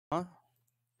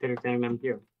तेरो च्यानल नाम के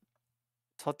हो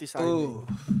 36 ओ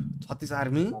 36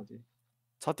 आर्मी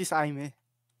 36 आइमे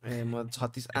ए म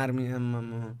 36 आर्मी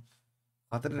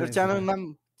खतरा मेरो च्यानल नाम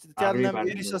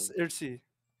एरिसस 8C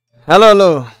हेलो हेलो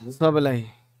सबैलाई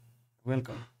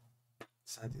वेलकम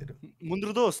साथीहरु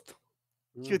मुन्द्रु दोस्त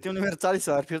के तिमीले मेरो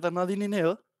 40,000 फिर्ता नदिने नै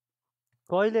हो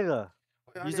कहिले ग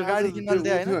हिजो गाडी किन्न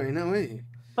ल्याए हैन ओइ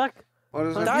फक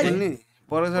परसट खोल्ने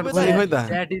खै त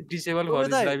च्याट डिसेबल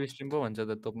गरेछ लाइभ स्ट्रिम पो भन्छ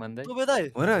त तोपमान दाइ तोपे दाइ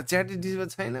हो र च्याट डिसेबल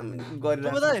छैन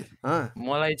गरिरा दाइ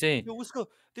मलाई चाहिँ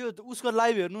उसको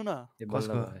लाइभ हेर्नु न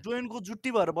कसको जोइनको जुट्टी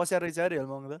भएर बसेर रहेछ अरे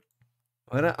हेलमङ त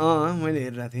हो र मैले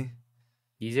हेरिरा थिए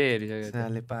हिजै हेरिसक्यो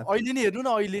साले पात अहिले नि हेर्नु न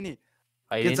अहिले नि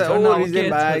के छ ओ रिजन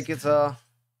भाइ के छ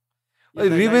ओइ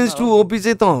रिभेन्ज 2 ओपी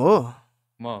चाहिँ त हो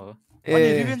म हो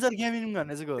अनि रिभेन्जर गेमिङ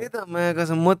भन्ने चाहिँ त्यही त म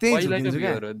कसम म त्यही झुकिन्छु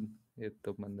के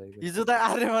तोपमान दाइ हिजो त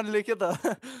आर्यमनले के त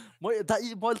मैले त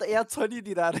याद छ नि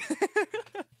दिरा रे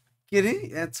के रे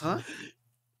याद छ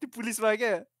त्यो पुलिसमा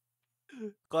के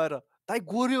गएर दाइ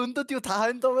गोर्यो नि त त्यो थाहा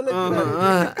नि तपाईँलाई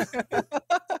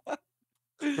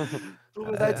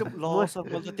दाइ चाहिँ ल सर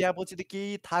मैले त त्यहाँ पछि त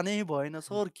केही थाहा नै भएन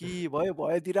सर के भयो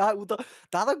दिरा उ त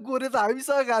दादा गोरे त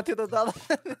हामीसँग गएको थियो त दादा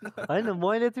हैन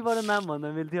मैले तिमीबाट नाम भन्न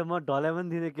मिल्थ्यो म ढले पनि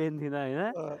थिएँ केही थिएन हैन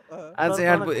आज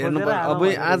एड हेर्नु पर्यो अब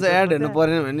आज एड हेर्नु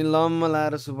पर्यो भने लममा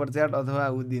लाएर सुपर च्याट अथवा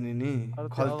उ दिने नि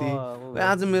खल्ती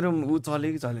आज मेरो उ चल्यो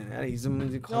कि चलेन यार हिजो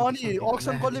मैले अनि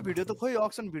अक्सन कसले भिडियो त खोइ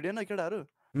अक्सन भिडियो न केटाहरु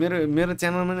मेरो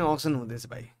च्यानलमा नि अक्सन हुँदैछ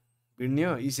भाइ भिड्ने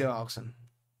हो इसेवा अक्सन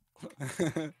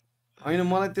हैन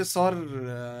मलाई त्यो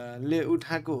सरले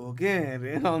उठाएको हो के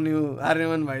रे अनि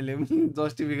आर्यमन भाइले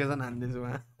जस्टिफिकेसन हान्दैछ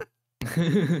उहाँ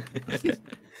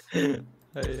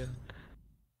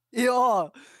ए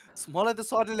मलाई त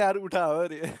सरले ल्याएर उठा हो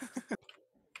अरे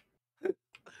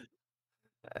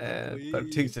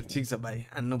ठिक छ भाइ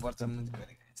हान्नु पर्छ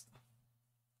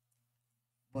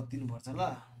बत्तिनु पर्छ ल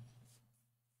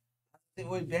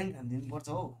ओइ ब्याङ्क हान्दिनु पर्छ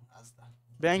हौ आज त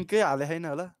ब्याङ्कै हाले छैन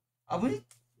होला अब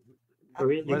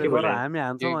हामी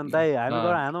हान्छौँ अनि दाइ हामी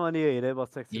गएर हानौँ अनि हेरे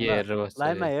बस्छ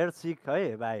लाइभमा हेर सिक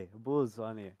है भाइ बुझ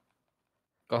अनि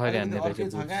कसरी हान्ने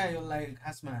रहेछ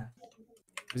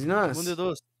बुझ्नु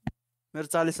दोस्त मेरो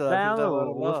 40,000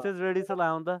 होस्टेज रेडी छ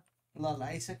लाउँ त ल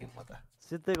आइसक्यो म त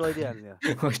सिधै गइदिहाल्ने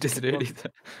होस्टेज रेडी छ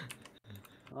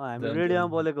हामी रेडियोमा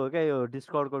बोलेको हो क्या यो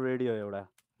डिस्कर्डको रेडियो एउटा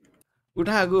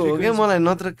उठाएको हो क्या मलाई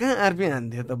नत्र कहाँ आरपी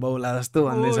हान्थ्यो त बौला जस्तो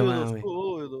भन्दैछ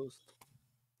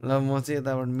ल म चाहिँ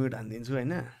यताबाट म्युट हानिदिन्छु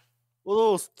होइन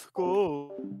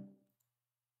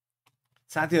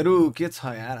साथीहरू के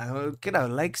छ यार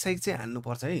केटाहरू लाइक साइक चाहिँ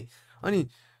हान्नुपर्छ है अनि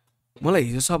मलाई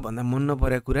हिजो सबभन्दा मन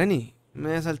नपरेको कुरा नि म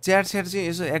असल च्याट चाहिँ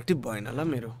यसो एक्टिभ भएन ल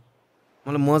मेरो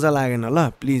मलाई मजा लागेन ल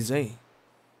प्लिज है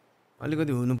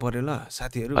अलिकति हुनु पर्यो ल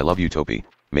साथीहरू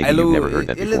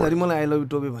यसले धरि मलाई आई लभ यु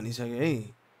टोपी भनिसक्यो है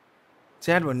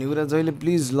च्याट भन्ने कुरा जहिले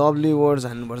प्लिज लभली वर्ड्स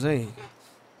हान्नुपर्छ है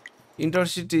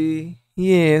इन्टरसिटी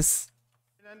यस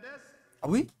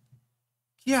अबुई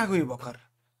के आएको यो भर्खर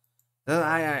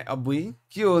आए अबुई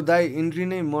के हो दाइ इन्ट्री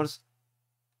नै हो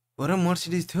र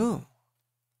मर्सिडिज थियो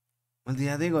मैले त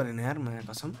यादै गरेन यार माया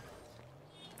कसम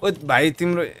ओ भाइ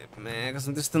तिम्रो माया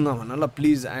कसम त्यस्तो नभन ल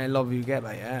प्लिज आई लभ यु क्या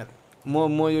भाइ यार म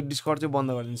यो डिस्कर्ड चाहिँ बन्द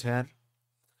गरिदिन्छु यार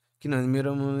किनभने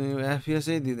मेरो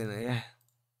एफपिएसै दिँदैन या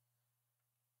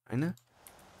होइन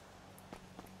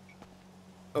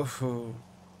ओहो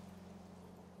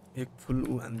एक फुल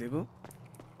उ हानिदिएको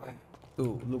त्यो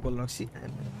लोकल रक्सी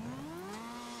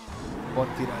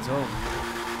बत्ती रहेछ हौ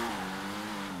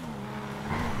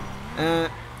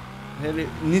फेरि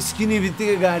निस्किने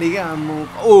बित्तिकै गाडी क्या आम्मा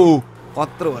ओ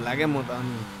कत्रो होला क्या म त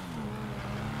अनि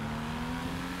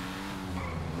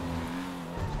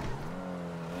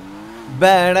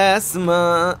ब्याडासमा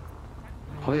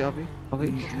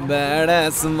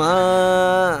ब्याडासमा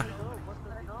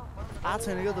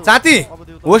साथी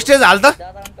होस्टेज हाल त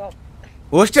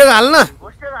होस्टेज हाल्न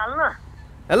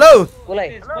हेलो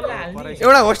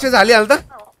एउटा होस्टेज हालिहाल त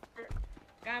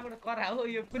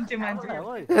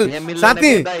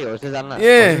साथी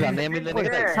ए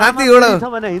साथी एउटा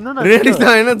रेडी त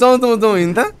होइन जाउँ त म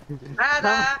हिँड त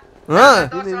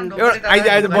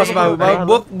आइज बस बाबु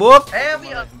बोक बोक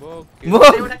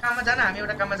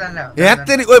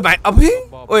हेत्तेरी ओइ भाइ अफि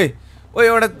ओइ ओइ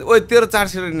एउटा ओइ तेरो 4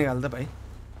 सिटर निकाल त भाइ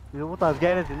यो त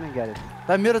ग्यारेज हैन ग्यारेज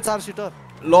दाइ मेरो 4 सिटर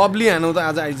लभली हानौ त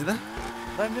आज आइज त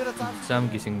दाइ मेरो 4 साम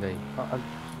किसिङ दाइ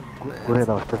गोरे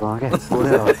रस्ते गयो के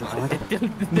गोरे रस्ते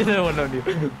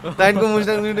गयो टाइटको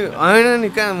मुस्ताङ भिडियो हैन नि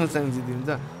कहाँ मुस्ताङ जिदिन्छ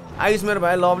आइस मेरो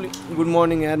भाइ लभली गुड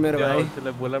मर्निङ यार मेरो भाइ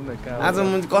बोलाम न आज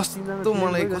म कस्तो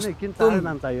मलाई कस्तो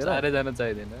नाम चाहियो र सारे जान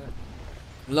चाहिदैन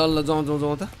ल जाउँ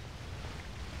त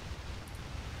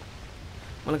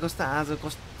मलाई कस्तो आज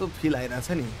कस्तो फिल आइरहेछ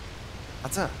नि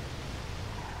अच्छा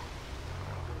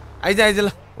आइज ल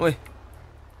ओइ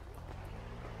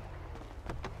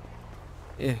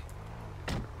ए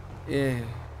ए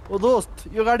ओ दोस्त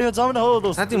यो गाडीमा जाऊ न हो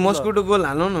दोस्त साथी मस्किटो गोल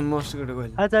हाल्नु न मस्किटो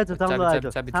गोल आइज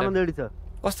सामान रेडी छ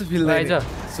कस्तो फिल आइज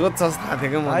सोध्छस् थाहा थियो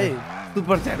क्या भाइ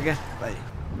सुपर च्याट क्या भाइ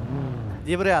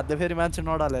जेब्रे हातले फेरि मान्छे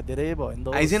नडाले धेरै भयो नि त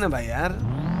आइज न भाइ यार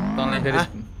तँलाई फेरि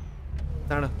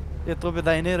चाँडो ए तोपे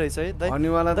दाइ नै रहेछ है दाइ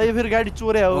भन्नेवाला दाइ फेरि गाडी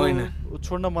चोरे हो होइन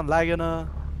छोड्न मन लागेन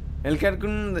हेलक्याट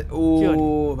कुन ओ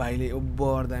भाइले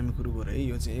ओभर दामी कुरो गरे है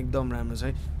यो चाहिँ एकदम राम्रो छ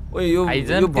है ओइ यो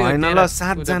भएन ल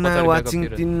 7 जना वाचिङ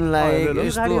 3 लाइक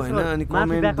यस्तो हैन अनि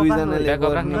कमेन्ट 2 जनाले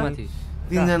गर्ने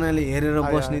 3 जनाले हेरेर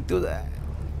बस्ने त्यो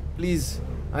प्लिज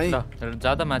है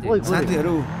ज्यादा माथि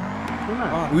साथीहरु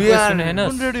वी आर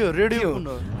रेडियो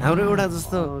हाम्रो एउटा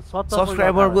जस्तो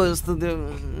सब्स्क्राइबरको जस्तो त्यो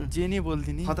जे नि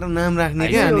बोल्थि नि खतरा नाम राख्ने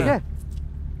के अनि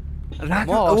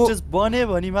म होस्टेज बने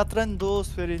भनी मात्र नि दोस्त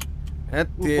फेरि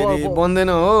तेरी बन्दैन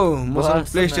हो मसँग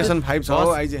प्लेस्टेसन 5 छ हो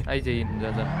आइज इन जा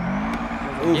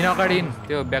इन अगाडि इन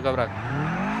त्यो ब्याकअप राख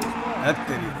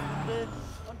तेरी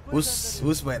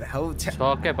हुस भएर हौ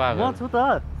छक्कै पागल म छु त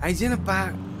आइज न पा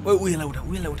ओइ उयला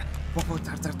उठा पप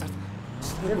चार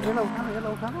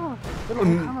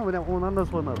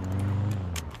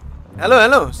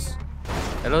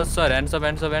हेलो सर ह्यान्ड्स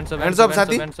अप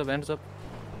साथी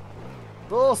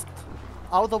दोस्त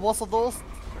आउ त बस दोस्त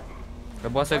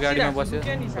बस्यो गाडीमा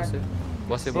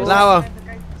बस्यो ल अब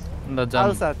ल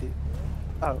जाऊ साथी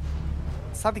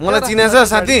साथी मलाई चिनाछ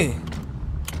साथी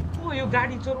ओ यो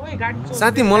गाडी चोर ओइ गाडी चोर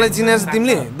साथी मलाई चिनाछ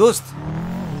तिमीले दोस्त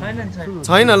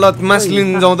छैन ल मास्क लिन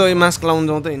जाउँ त मास्क लाउन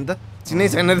जाउँ त हिँड त चिनै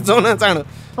छैन रे जाउँ न चाँडो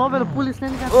तपाईहरु पुलिसले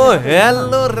नि ओ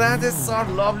हेलो राजेश सर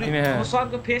लभली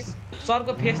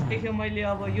सरको फेस देख्यो मैले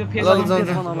अब यो फेस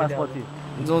बनाउला पछि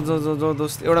जो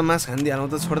दोस्त एउटा मास्क हान्दिहालौँ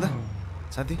त छोड्दा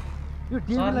साथी यो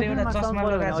टिभीले एउटा चस्मा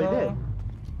लगाएको छ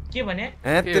के भने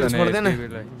ए तेरो छोड्दैन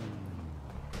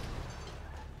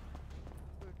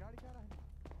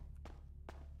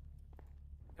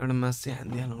एउटा मास्क चाहिँ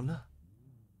हान्दिहालौँ ल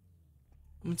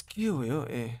के हो यो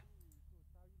ए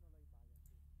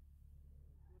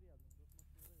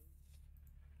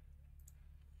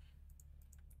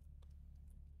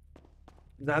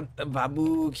बाबु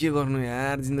के गर्नु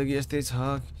यार जिन्दगी यस्तै छ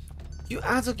यो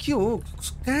आज के हो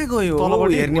कहाँ गयो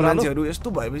हेर्ने मान्छेहरू यस्तो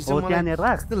भएपछि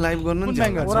यस्तो लाइभ गर्नु नि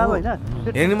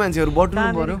हेर्ने मान्छेहरू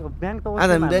बटुल्नु पर्यो आज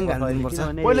हामी ब्याङ्क हाल्नु पर्छ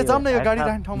पहिले जाऊ न यो गाडी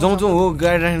राख्ने ठाउँमा जाउँ हो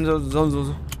गाडी राख्नु जाउँ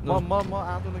म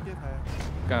आदुले के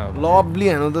थाहा लभली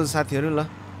हानु त साथीहरू ल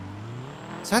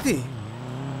साथी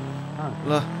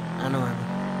ल आनु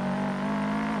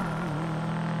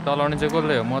चलाउने चाहिँ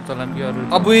कसले हो म चलाउँ कि अरू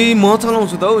अबुई म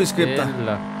चलाउँछु त हौ स्क्रिप्ट त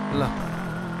ल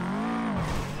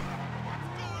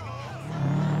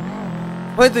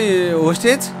खोइ त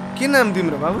होस्टेज के नाम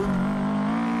तिम्रो बाबु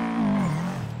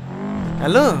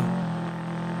हेलो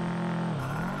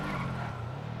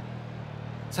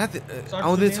साथी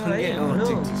आउँदैछन् कि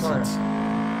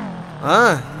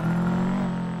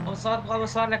अब सरको अब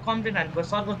सरलाई कम्प्लेन हान्नु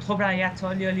सरको थोप्रा याद छ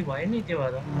अलिअलि भयो नि त्यो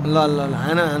भएर ल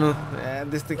हानु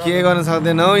त्यस्तो के गर्न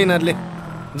सक्दैन हौ यिनीहरूले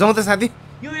जाउँ त साथी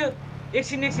यो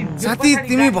एकछिन साथी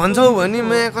तिमी भन्छौ भने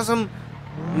म कसम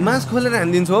मास्क खोलेर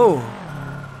हान्दिन्छु हौ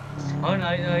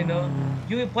होइन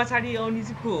यो पछाडि आउने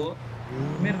चाहिँ को हो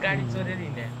मेरो गाडी चोरेर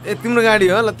हिँड्ने ए तिम्रो गाडी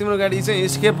हो ल तिम्रो गाडी चाहिँ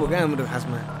स्केप हो क्या हाम्रो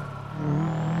खासमा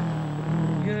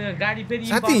यो गाडी फेरि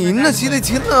साथी हिँड्न सिधै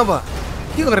छिर्न अब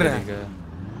के गरेर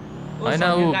हैन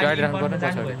उ गाडी राख्नु पर्ने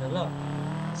पछाडी ल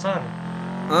सर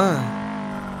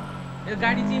यो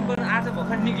गाडी चाहिँ इम्पोर्ट आज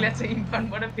भर्खर निक्लेछ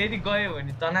इम्पोर्टबाट फेरि गयो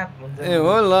भने तनाव हुन्छ ए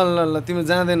हो ल तिमी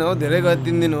जाँदैन हो धेरै गयो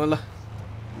 3 दिन हो ल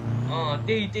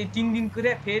त्यही 3 दिन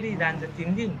कुरा फेरि जान्छ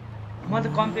 3 दिन म त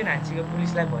कम्प्लेन हान्छु कि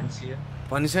पुलिसलाई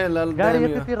भन्छु ल गाडी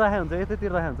यतातिर राखे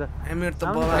हुन्छ हामीहरु त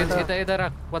बला यता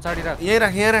राख पछाडी राख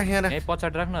यहाँ राख यही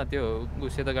पछाडी राख्न त्यो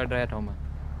सेतो गाडी राखेको ठाउँमा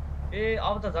ए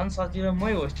अब त झन् सजिलो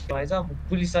मै होस्ट भएछ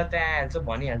पुलिस त्यहाँ हाल्छ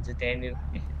भनिहाल्छ त्यहाँनिर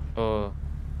हो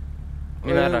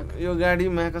यो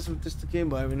गाडीमा कसम त्यस्तो केही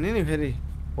भयो भने नि फेरि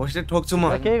होस्टेड ठोक्छु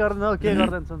म के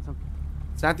गर्दैन सुन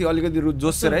साथी अलिकति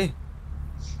जोस्सेर है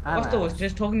कस्तो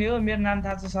होस्टेज ठोक्ने हो मेरो नाम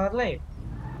थाहा छ सरलाई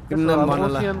तिम्रो नाम भन ल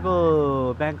ओसियनको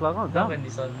बैंक लगाऊ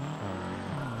भन्ने सर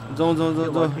जाउँ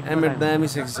एमएड दामी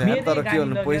सेक्स छ तर के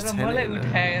गर्नु पैसा छैन मलाई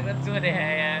उठाएर चोरे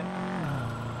यार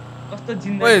कस्तो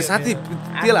जिन्दगी ओए साथी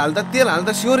तेल हाल त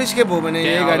स्योर स्केप हो भने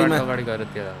यही गाडीमा अगाडि गएर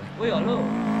तेल हाल ओए हेलो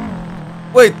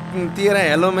ओए तेरा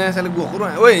हेलो मान्छेले गोखरो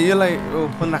ओए यसलाई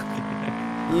फोन राख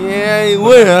ए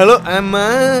ओए हेलो आमा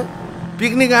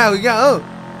पिकनिक आयो क्या हो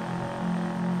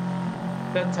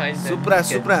छैन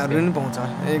सुप्राहरू नि पाउँछ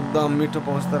एकदम मिठो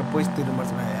पाउँछ तर पैसा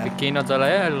तिर्नुपर्छ भाइ यार केही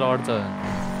नचलायो लड्छ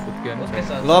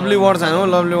लभली वर्ड्स हानु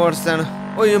लभली वर्ड्स जानु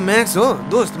ओ यो म्याक्स हो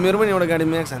दोस्त मेरो पनि एउटा गाडी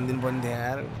म्याक्स हान्दिनु पर्ने थियो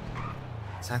यार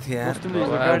साथी यार तिम्रो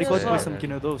गाडी कति पैसामा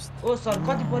किन्यो दोस्त ओ सर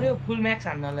कति पर्यो फुल म्याक्स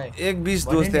हान्नलाई 120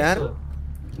 दोस्त यार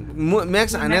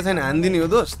म्याक्स हाने छैन हान्दिने हो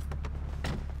दोस्त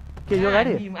के यो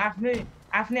गाडी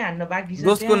आफ्नै हान्न बाँकी छ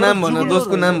दोस्तको नाम भन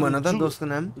दोस्तको नाम भन त दोस्तको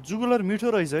नाम जुगुलर मिठो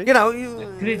रहेछ है केटा हो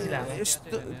क्रेजी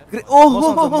ओहो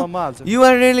you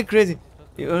are really crazy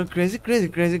you are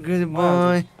crazy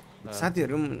boy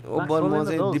साथीहरु ओभर म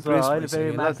चाहिँ डिप्रेस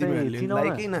भइसकेँ ल तिमीहरुले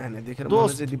लाइकै नहाने देखेर म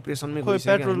चाहिँ डिप्रेसनमै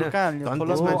गइसकेँ हैन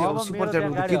धनतेजमाथि अब सुपर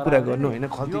च्याटको के कुरा गर्नु हैन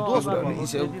खल्ती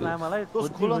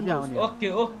ओके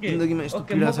जिन्दगीमा यस्तो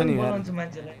पीडा छ नि यार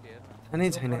थानै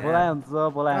छैन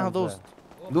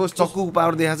दोस्त चक्कु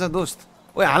पावर देखाछ दोस्त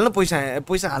ओइ हाल्न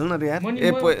पैसा हाल्न रे यार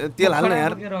तेल हाल्न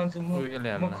यार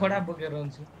म खडा बोकेर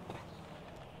हुन्छु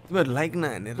तिमीहरु लाइक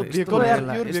नहानेर यस्तो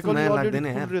नयाँ लाग्दैन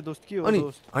यार अनि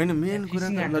हैन मेन कुरा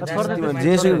तिमीहरु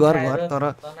जेसुकै घर तर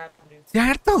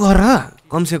च्याट त गर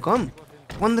कम से कम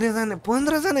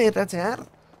 15 जना यता छ यार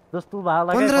जस्तो भाव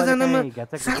लाग्यो 15 जनामा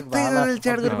 7 जनाले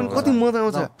च्याट गरे पनि कति मजा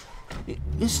आउँछ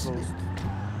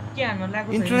के हान्न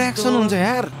लाग्यो इन्टरेक्सन हुन्छ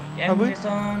यार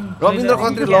रविन्द्र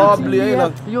खत्री लभली है ल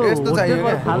यस्तो चाहियो के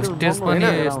स्टेज पनि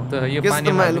यस्तो यो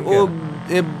पानीमा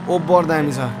ओ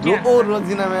बर्दामी छ यो ओ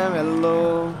रजिना म्याम हेलो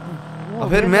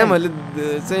फेरि म्यामहरुले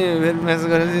चाहिँ फेरि मेसेज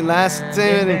गरेपछि लास्ट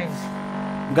चाहिँ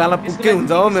गाला पुक्कै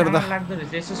हुन्छ हो मेरो त लाग्दो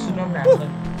रहेछ यसो सुनौ न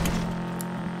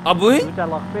अब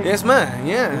यसमा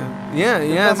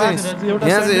यहाँ चाहिँ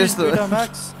यस्तो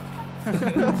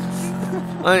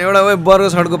अनि एउटा वे बर्ग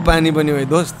छडको पानी पनि हो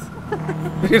दोस्त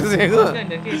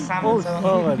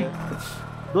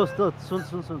दोस्त सुन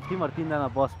तिमीहरु तीनजना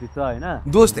बस भित्र हैन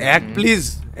दोस्त ह्याक प्लिज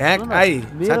ह्याक आई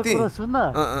साथी सुन न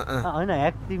हैन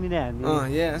ह्याक तिमी नै हान्ने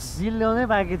यस बिल ल्याउनै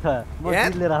बाँकी छ म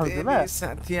बिल लिएर आउँछु ल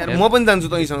साथी यार म पनि जान्छु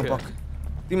तँसँग पक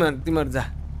तिमीहरु जा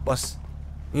बस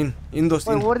इन दोस्त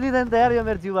ओर्लिदैन त यार यो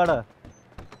मेरो जिउबाट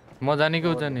म जाने कि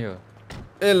जाने हो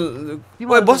ए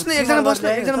ओइ बस्ने एकजना बस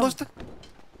त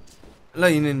ल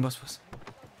हिँड्न बस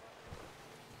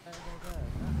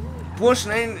पोस्ट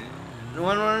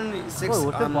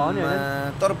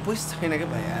 9116 तर पैसा छैन के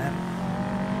भाइ यार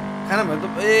खाना भयो त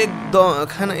एकदम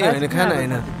खाना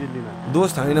हैन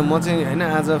दोस्त हैन म चाहिँ हैन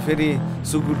आज फेरि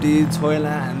सुकुटी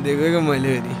छोयला हान्दै गएको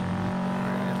मैले फेरि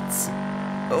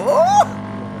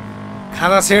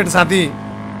खाजा सेट साथी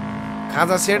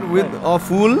खाजा set with a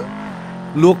full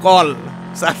local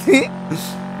साथी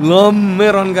लम्मे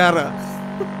रन्गार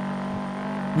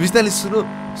बिस्तारै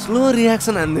स्लो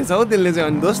रियाक्सन हान्दैछ हौ त्यसले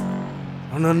चाहिँ अनि दोस्त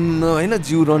अनन्न हैन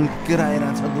जिउ रन्केर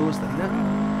आइरहेछ दोस्त हैन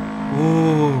ओ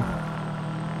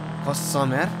कसम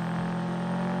यार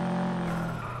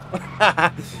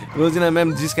रोजिना म्याम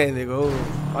जिस्काइदिएको हो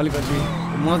अलिकति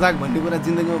मजाक भन्ने कुरा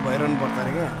जिन्दगीमा भइरहनु पर्छ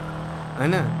अरे क्या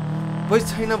हैन पैसा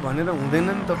छैन भनेर हुँदैन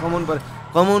नि त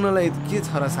कमाउनलाई के छ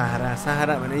र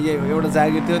सहारा भने यही हो एउटा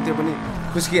जागिर थियो त्यो पनि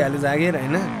खुस्किहाल्यो जागिर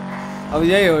हैन अब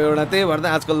यही हो एउटा त्यही भएर त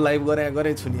आजकल लाइभ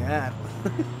गरे छु नि यार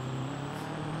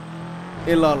ए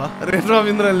ल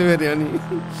रविन्द्रले फेरि अनि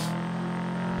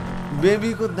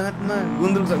बेबीको दाँतमा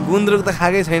गुन्द्रुक त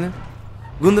खाएकै छैन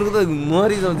गुन्द्रुक त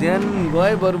मरिजाउँ ज्यान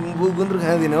गए बरु गुन्द्रुक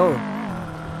खाँदिन हौ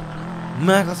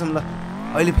मा कसम ल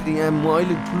अहिले फेरि यहाँ म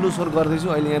अहिले ठुलो स्वर गर्दैछु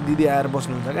अहिले यहाँ दिदी आएर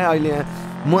बस्नुहुन्छ क्या अहिले यहाँ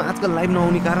म आजकल लाइभ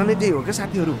नआउने कारणै त्यही हो क्या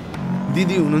साथीहरू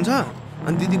दिदी हुनुहुन्छ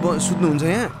अनि दिदी सुत्नुहुन्छ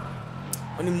यहाँ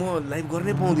अनि म लाइभ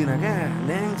गर्नै पाउँदिनँ क्या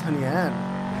ल्याङ छ नि यार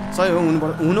सही हो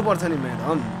हुनुपर्छ नि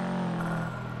म्याडम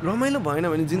रमाइलो भएन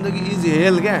भने जिन्दगी इज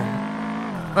हेल क्या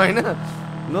होइन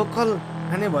लोकल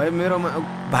खाने भयो मेरोमा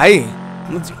भाइ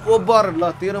म ओभर ल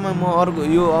तेरोमा म अर्को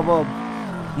यो अब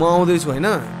म आउँदैछु होइन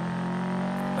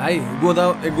भाइ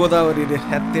गोदावरी रे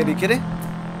तेरी के रे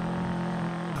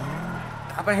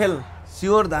धापाहेल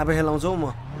स्योर धापाहेल आउँछौ म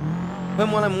खै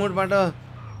मलाई मोडबाट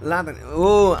लात हो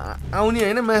आउने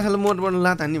होइन माछाले मोडबाट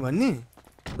लात हान्ने भन्ने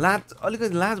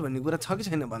अलिकति लाज भन्ने कुरा छ कि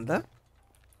छैन भन् त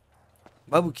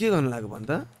बाबु के गर्नु लाग्यो भन्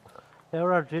त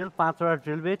एउटा ड्रिल 5वटा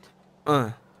ड्रिल बिट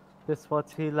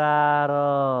त्यसपछि लाएर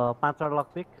 5वटा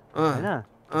लकपिक हैन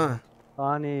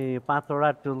अनि 5वटा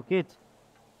टुल किट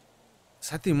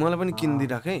साथी मलाई पनि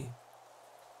किनिदिराख है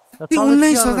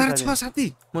 19,000 छ साथी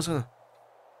मसँग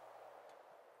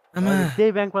आमा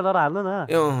त्यही ब्याङ्कमा लएर हाल्नु न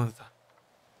ए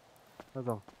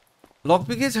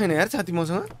लकपिकै छैन यार साथी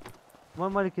मसँग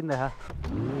मैले किन्दै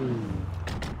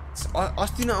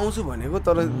अस्ति नै आउँछु भनेको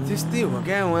तर त्यस्तै हो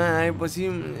क्या उहाँ आएपछि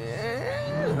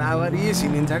रावरी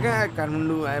छिनिन्छ क्या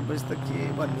काठमाडौँ आएपछि त के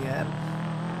भन्ने यार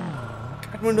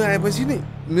काठमाडौँ आएपछि नि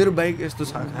मेरो बाइक यस्तो छ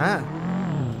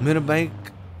मेरो बाइक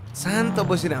शान्त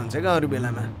बसिरहेको हुन्छ क्या अरू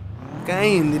बेलामा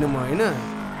कहीँ हिँड्दिनँ म होइन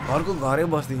घरको घरै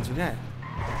बसिदिन्छु क्या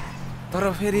तर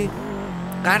फेरि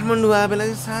काठमाडौँ आए बेला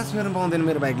चाहिँ सास फेर्न पाउँदैन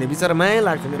मेरो बाइकले बिचरा माया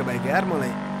लाग्छ मेरो बाइक यार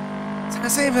मलाई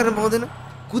सासै फेर्न पाउँदैन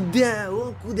कुद्या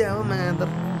हो माया त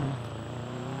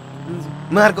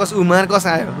मार्कस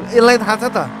आयो यसलाई थाहा छ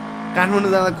त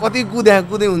काठमाडौँ जाँदा कति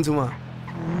कुदे हुन्छु म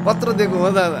कत्रो दिएको हो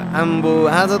दादा आम्बो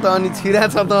आज त अनि छिरा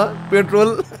छ त पेट्रोल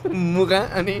मुखा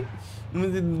अनि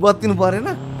बत्तिनु परेन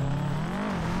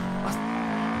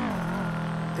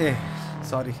ए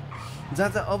सरी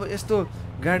जहाँ अब यस्तो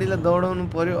गाडीलाई दौडाउनु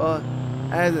पर्यो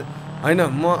होइन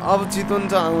म अब चितवन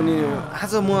चाहिँ आउने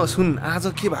आज म आज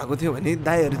के भएको थियो भने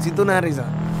दाइहरू चितवन आएछ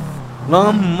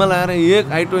लम्म लगाएर एक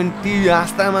i20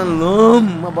 आस्थामा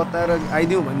लम्म बताएर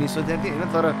आइदिउँ भन्ने सोचेको थिएँ होइन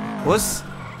तर होस्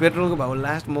पेट्रोलको भाउ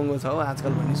लास्ट महँगो छ हो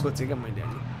आजकल भन्ने सोचेँ क्या मैले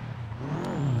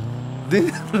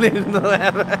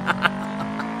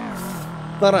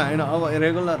तर होइन अब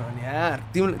रेगुलर हो नि यार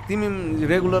तिमी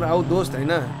रेगुलर आऊ दोस्त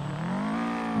होइन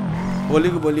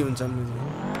भोलिको भोलि हुन्छ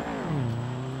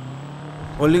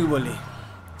भोलिको भोलि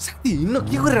साथी हिँड्न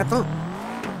के गरेर त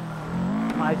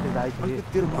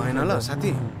तेरो भएन ल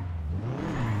साथी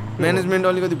म्यानेजमेन्ट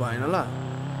अलिकति भएन ल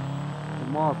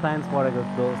म साइन्स पढेको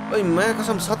दोस्त ओइ माया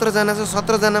कसम 17 जना छ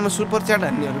 17 जनामा सुपर च्याट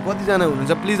हान्नेहरू कतिजना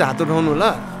हुनुहुन्छ प्लिज हात उठाउनु ल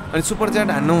अनि सुपर च्याट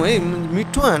हान्नु है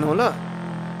मिठो हान्नु ल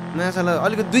मायासाला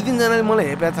अलिकति 2-3 जनाले मलाई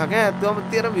हेपेको छ क्या त्यो अब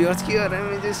तेरो भ्युअर्स के गरेर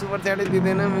मैले चाहिँ सुपर च्याटै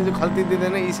दिँदैन मैले खल्ती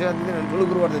दिँदैन इसेवा दिँदैन ठुलो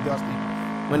कुरो गर्दै थियो अस्ति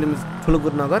मैले ठुलो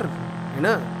कुरो नगर होइन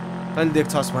तैँले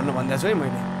देख्छस् भन्नु भनिदिएको छु है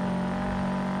मैले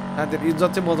साथीहरू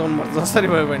इज्जत चाहिँ बचाउनु पर्छ जसरी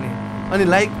भयो भने अनि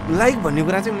लाइक भन्ने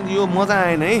कुरा चाहिँ यो मजा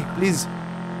आएन है प्लिज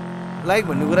लाइक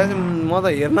भन्ने कुरा चाहिँ म त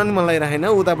हेर्न नि मलाई राखेन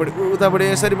उतापट्टि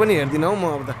यसरी पनि हेर्दिनँ हौ म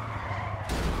अब त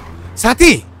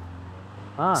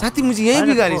साथी मुझे यहीँ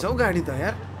बिगारी छ हौ गाडी त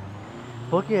यार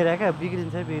फोकी हेरे क्या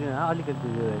बिग्रिन्छ बिग्रिन अलिकति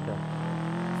बिग्रिरहेछ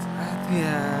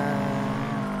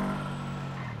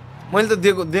मैले त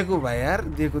दिएको भाइ यार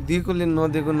दिएकोले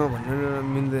नदिएको नभन्नु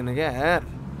मिल्दैन क्या यार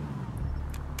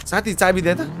साथी चाबी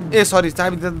दे त ए सरी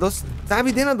चाबी दे दोस्त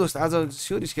चाबी दे न दोस्त आज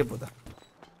स्योर स्केप हो त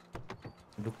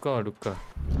ढुक्क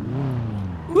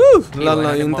ल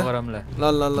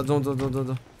जाउँ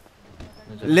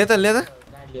ले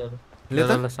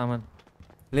त सामान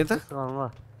ले त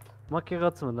म के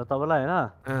गर्छु भन्दा तपाईँलाई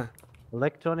होइन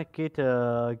electronic kit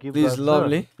gift please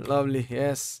lovely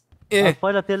यस ए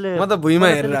पहिला त्यसले म त भुइँमा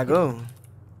हेरेर आएको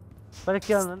पहिला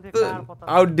के भन्नु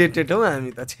आउटडेटेड हौ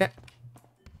हामी त छ्या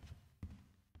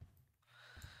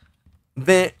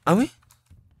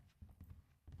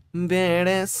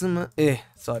बेडेसमा ए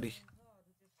सरी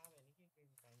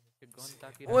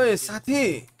ओए साथी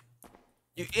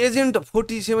यो एजेन्ट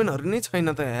 47हरू नै छैन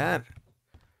त यार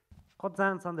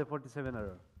कतिजना छन्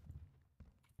 47हरू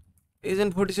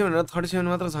एजेन्ट 47 र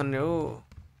 37 मात्र छन् नि हो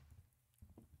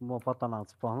म पत्ता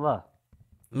लगाउँछु पहल ल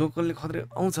लोकलले खत्रै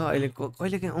आउँछ अहिले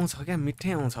कहिलेकाहीँ आउँछ क्या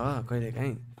मिठै आउँछ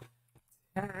कहिलेकाहीँ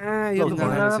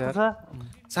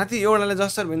साथी एउटाले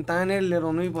जसरी भने तानेर लिएर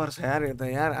आउनै पर्छ यार यो त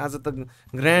यार आज त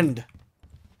ग्रान्ड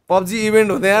पब्जी इभेन्ट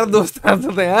हुँदा यार दोस्त आज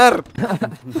त यार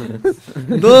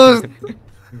दोस्त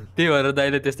त्यही भएर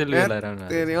दाइले त्यस्तै लिएर आउनु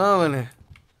भने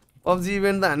पब्जी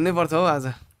इभेन्ट त हान्नै पर्छ हौ आज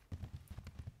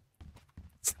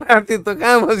साथी त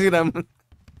कहाँ बसिराम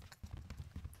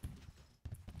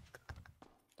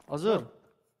हजुर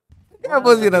कहाँ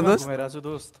बसिरा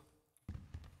दोस्त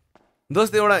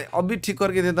दोस्त एउटा अभी ठीक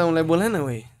करके देता हूँ बोला ना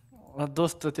वही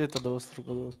दोस्त त्यही त दोस्त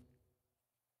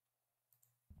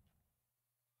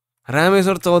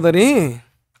रामेश्वर चौधरी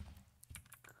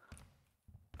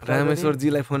रामेश्वर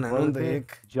जीलाई फोन हान्नु नि त एक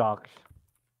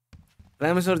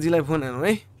रामेश्वर जीलाई फोन हान्नु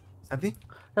है साथी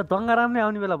दङ्गाराम नै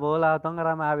आउने बेला भयो होला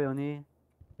दङ्गाराम आयो भने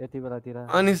यति बेलातिर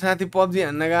अनि साथी पब्जी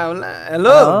हान्न गयो होला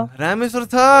हेलो रामेश्वर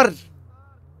सर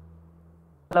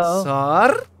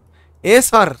सर ए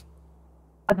सर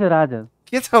हजुर हजुर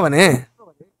के छ भने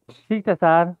ठिक छ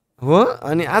सर हो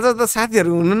अनि आज त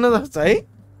साथीहरू हुनुहुन्न जस्तो है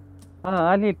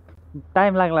अलि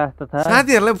टाइम लाग्ला जस्तो छ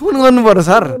साथीहरूलाई फोन गर्नु पर्यो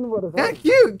सर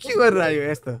के गरेर आयो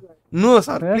यस्तो नो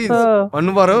सर प्लिज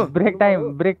भन्नु पर्यो ब्रेक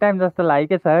टाइम जस्तो लाग्यो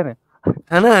के सर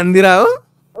खाना हान्दिरा हो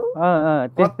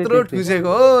कत्रो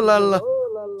ठुसेको हो ल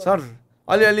सर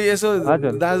अलिअलि यसो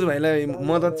दाजुभाइलाई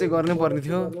मद्दत चाहिँ गर्नै पर्ने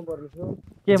थियो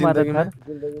के मद्दत सर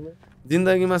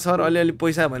जिन्दगीमा सर अलिअलि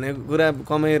पैसा भनेको कुरा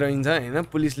कमाइरहन्छ होइन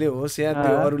पुलिसले होस् या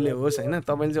त्यो अरूले होस् होइन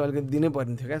तपाईँले चाहिँ अलिकति दिनै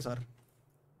पर्ने थियो क्या सर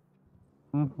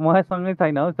मसँगै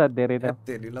छैन हौ सर धेरै त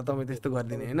ल तपाईँ त्यस्तो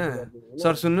गरिदिने होइन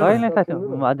सर सुन्नु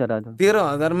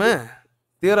 13,000मा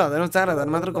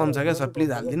 4,000 मात्र कम छ क्या सर प्लिज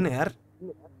हालिदिनु न यार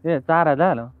ए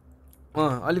 4,000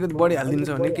 अलिकति बढी हालिदिन्छ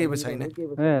भने केही पनि छैन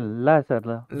ए ल सर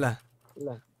ल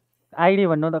आइडी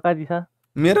भन्नु त कति छ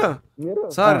मेरो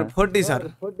सर 40 सर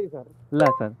ल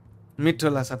सर मिठो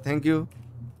ल सर थ्याङ्क यू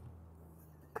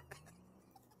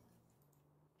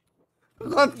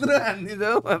कत्रो हान्दिन्छ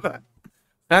हौ म त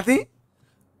साथी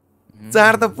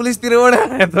 4 त पुलिसतिरबाट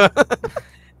आयो त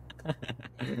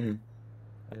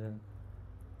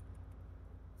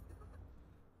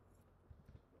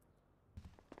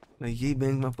यही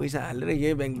ब्याङ्कमा पैसा हालेर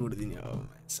यही ब्याङ्क लुटिदिने हो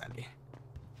साले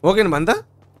हो कि भन् त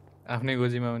आफ्नै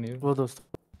गोजीमा आउने हो दोस्त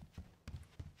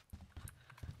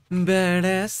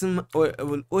ब्याडासमा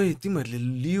ओए तिमीहरूले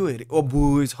लियो हेरे ओ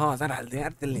बुई 6000 हाल्थ्यो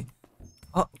यार त्यसले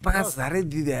 5000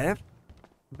 दिदे यार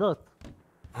दोस्त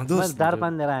दोस्त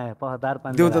दारपान लिएर आएँ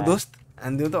दारपान देऊ त दोस्त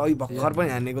हान्दिउ त अघि भर्खर पनि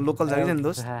हानेको लोकल छ कि छैन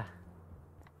दोस्त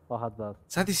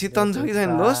साथी शीतन छ कि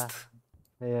छैन दोस्त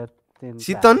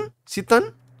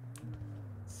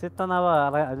शीतन अब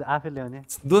आफै ल्याउने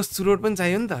दोस्त चुरोट पनि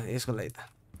चाहियो नि त यसको लागि त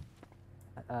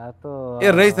ए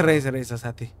रहेछ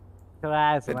साथी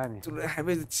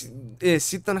ए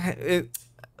शीतन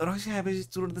रक्सी खाएपछि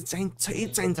चुरोट त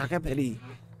चाहिन्छ क्या फेरि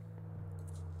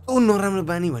ओ नराम्रो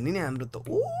बानी भन्ने नि हाम्रो त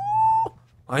ओ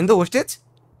होइन त होस्टेज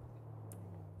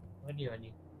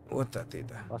हो त त्यही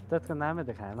त होस्टेजको नामै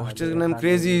देखाएन होस्टेजको नाम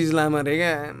क्रेजी इस्लाम अरे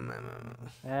क्या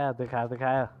ए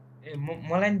देखायो ए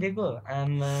मलाई नि दिएको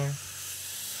आमा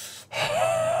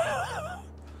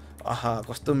आहा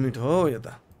कस्तो मिठो हो यो त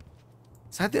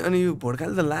साथी अनि यो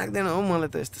भोड्काले त लाग्दैन हौ मलाई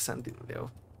त यस्तो शान्ति हुँदै हो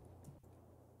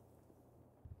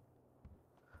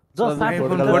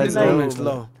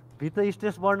भित्र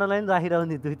स्ट्रेस बढ्नलाई नि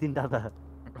राखिरहने 2-3टा त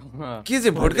के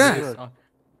चाहिँ भोड्का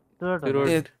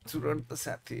ए चुरोट त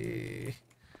साथी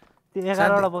त्यो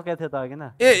 11वटा बोकेको थियो त अघि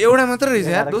न ए एउटा मात्र रहेछ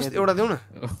यार दोस्त एउटा देऊ न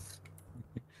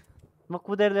म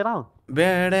कुदेर लिएर आऊ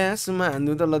ब्याडासमा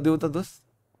हान्दिउ त ल देऊ त दोस्त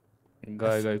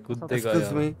गयो कुद्दै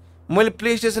गयो मैले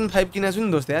प्लेस्टेसन 5 किनेको छु नि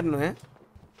दोस्त यार नयाँ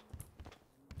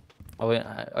अब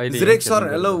अहिले जिरेक sir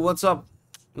hello what's up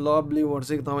lovely word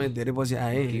चाहिँ तपाईँ धेरै पछि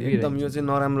आए एकदम यो चाहिँ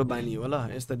नराम्रो बानी हो ल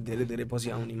यस्तो धेरै पछि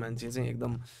आउने मान्छे चाहिँ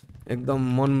एकदम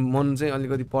मन चाहिँ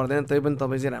अलिकति पर्दैन तै पनि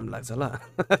तपाईँ चाहिँ राम्रो लाग्छ ल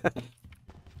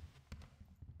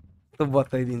त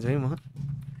बताइदिन्छु है म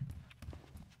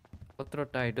कत्रो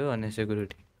टाइट हो अनि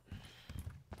सेक्युरिटी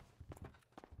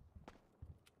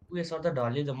उयो सर त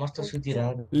ढल्यो त मस्त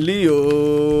सुतिरहेको लियो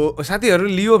साथीहरू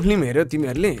लियो फिल्म हेर्यो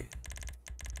तिमीहरूले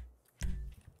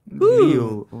लियो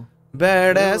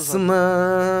ब्याडासमा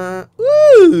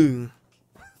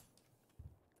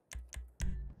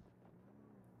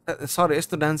सर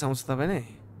यस्तो डान्स आउँछ तपाईँलाई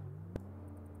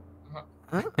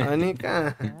अनि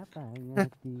कहाँ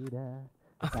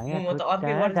म त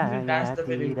अर्कै गर्छु डान्स त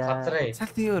फेरि खतरै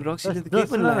साथी यो रक्सीले त केही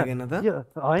पनि लागेन त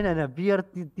होइन बियर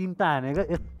 3टा हानेको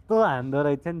यस्तो हान्दो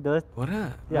रहेछ नि दोस्त हो र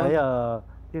यो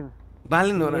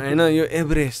बालिन हो र होइन यो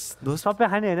एभरेस्ट दोस्त सबै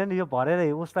खाने होइन नि यो भरेर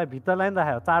उसलाई भित्रलाई नि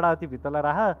राख्यो चाडा अति भित्रलाई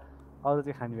राख अरू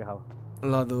चाहिँ खाने खाऊ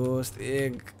ल दोस्त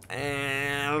एक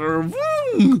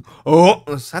हो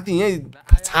साथी यही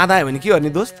छादा आयो भने के गर्ने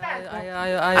दोस्त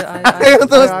आयो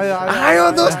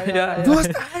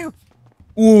दोस्त आयो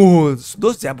ओ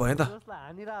दोस्त ज्याप भयो त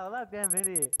हानिरा होला त्यहाँ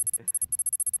फेरि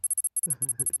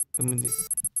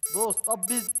दोस्त अब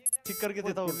भी ठीक करके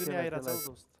देता हूं नहीं आइरा छ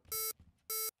दोस्त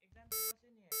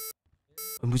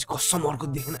मुझे कसम अर्को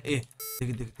देखेन ए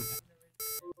देख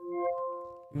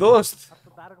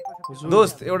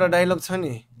दोस्त एउटा डायलग छ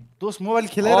नि दोस्त मोबाइल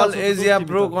खेलेर अल एजिया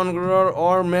प्रो कन्क्रुरर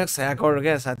और मैक्स ह्याकर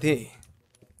क्या साथी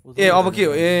ए अब के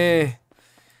हो ए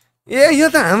यो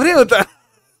त हाम्रै हो त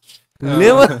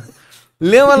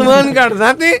लेभल 1 कार्ड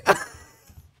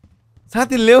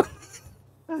साथी लेभल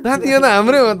साथी यो त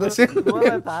हाम्रै हो त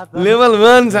लेभल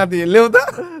 1 साथी ल्याउ त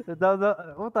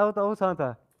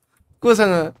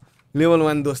कोसँग लेभल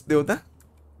 1 दोस्त देऊ त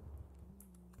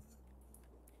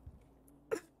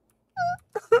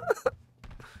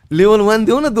लेभल 1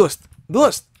 देऊ न दोस्त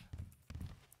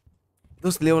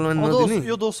लेभल 1 नदिने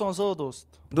यो दोस्तसँग छ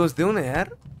दोस्त देऊ न यार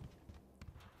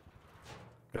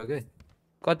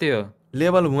कति हो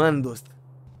लेभल 1 दोस्त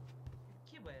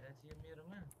के भइरहेछ यो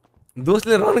मेरोमा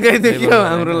दोस्तले रन गाइदियो के हो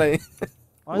हाम्रो लागि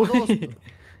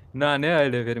नाने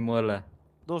अहिले फेरि मोला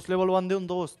दोस्त लेभल 1 देऊ न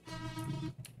दोस्त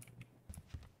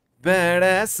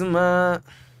ब्याडासमा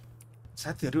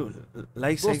साथीहरु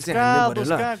लाइक चाहिँ हान्ने पर्यो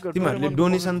ल तिमीहरूले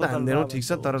डोनेसन त हान्दैनौ ठीक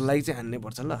छ तर लाइक चाहिँ हान्ने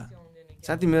पर्छ ल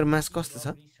साथी मेरो मास कस्तो छ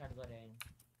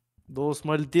दोस्त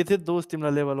मैले दिए दोस्त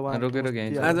तिमीलाई लेभल 1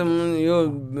 रोकेर आज यो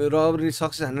रबरी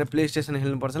सक्सेस हानेर प्ले स्टेसन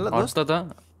खेल्नु पर्छ ल दोस्त त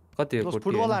कति हो दोस्त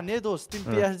फुटबल हान्ने दोस्त तिमी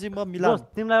पीएसजी मा मिला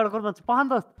तिमीलाई एउटा कोड भन्छ पहन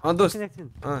दोस्त दोस्त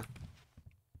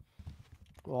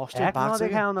हस्टेल भाग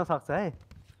देखाउन सक्छ है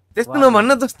त्यस्तो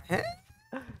नभन्न दोस्त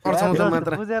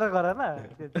मात्र बुझेर गर न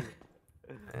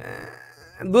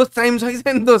दोस्त टाइम छ कि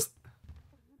छैन दोस्त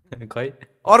खै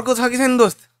अर्को छ कि छैन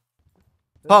दोस्त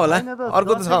छ होला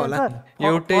अर्को त छ होला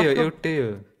एउटै हो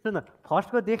सुन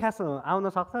फर्स्टको देखास आउन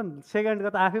सक्छ सेकेन्डको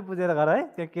त आफै बुझेर गर है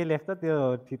त्यो के लेख्छ त्यो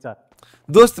थिच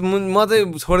दोस्त म चाहिँ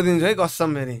छोडिदिन्छु है कसम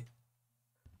फेरि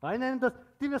होइन नि त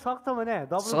तिमी सक्छ भने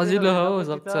सजिलो हो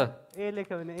सक्छ ए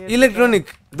लेख्यो भने इलेक्ट्रोनिक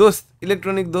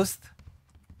दोस्त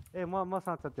ए म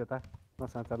साँच्छ त्यो त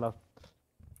म साँच्छ ल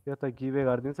त्यो त गिभे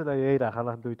गरिदिन्छु ल यही राख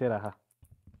ल दुइटै राख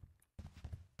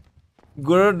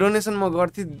डोनेसन म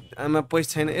गर्थेँ आमा पैसा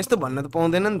छैन यस्तो भन्न त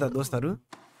पाउँदैन नि त दोस्तहरू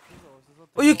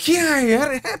ओ यो के आयो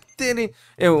यार तेरी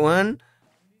ए 1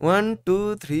 1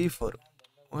 2 3 4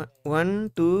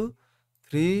 1 2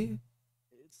 3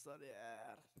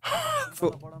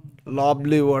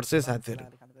 लभली वर्ड्स है साथीहरु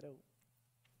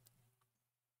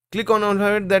click on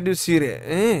alphabet that you C रे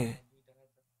ए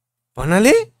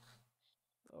भन्नाले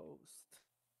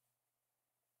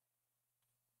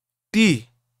T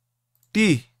T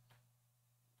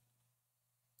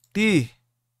T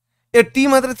A T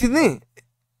मात्र थिच्ने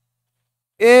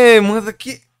ए म त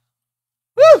के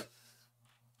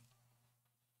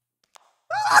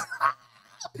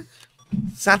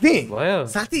साथी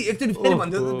साथी एकचोटि फेरि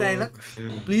भन्दियो त dialogue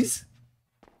please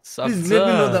let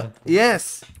me know the यस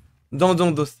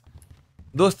जाउँ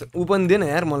दोस्त उ पनि दे न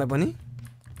यार मलाई पनि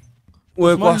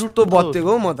ओए कस्तो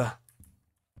बत्तेको म त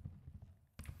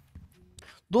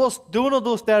दोस्त देऊ न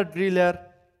दोस्त यार ड्रिल यार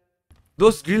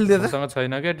दोस्त ड्रिल दे त सँग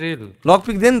छैन के ड्रिल लक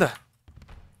पिक दे नि त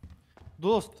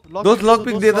दोस्त लक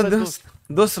पिक दे त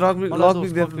दोस्त लक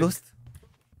पिक दे त दोस्त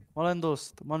मलाई नि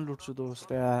दोस्त मन लुट्छु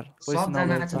दोस्त यार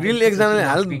ड्रिल एकजनाले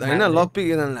हाल हैन लक पिक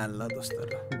एकजनाले हाल ल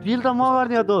दोस्तहरु ड्रिल त म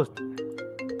गर्ने हो दोस्त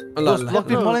लक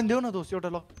पिक मलाई देऊ न दोस्त एउटा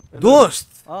लक दोस्त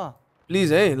प्लिज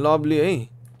है लभली है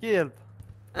के हेल्प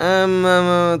आमा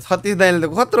 36 दाइले त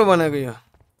खतरो बनाएको यो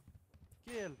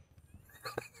के हेल्प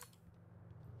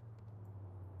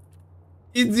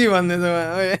इजी भन्दैछ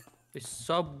ओए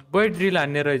सबै ड्रिल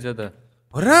हान्ने रहेछ त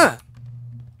हो र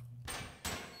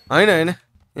हैन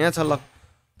यहाँ छ लक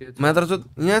मात्र छ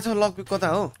यहाँ छ लक पिक कता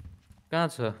हो कहाँ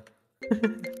छ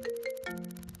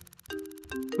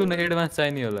कुन एडभान्स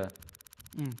चाहिने होला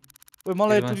ओए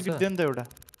मलाई टुल किट दे न त एउटा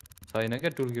छैन के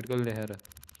टुल किट को लेखेर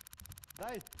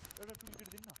दाइ एउटा टुल किट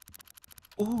दिन्न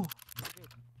ओ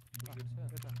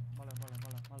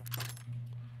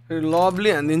फेरि लभली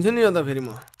हान्दिन्छु नि यो त फेरि म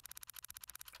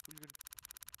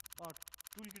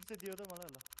टुल किट चाहिँ दियो त मलाई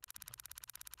ल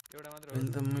एउटा मात्र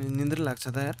त निन्द्र लाग्छ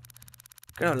त यार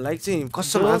किन लाइक चाहिँ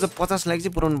कसम आज 50 लाइक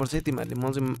चाहिँ पुराउनु पर्छ है तिमीहरुले म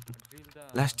चाहिँ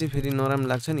लास्टै फेरि नराम्रो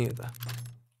लाग्छ नि यो त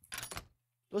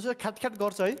दोस्त ख्याट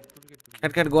गर्छ है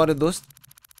ख्याट गरे दोस्त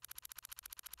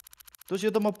दोस्त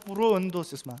यो त म पुरो हो नि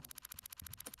दोस्त यसमा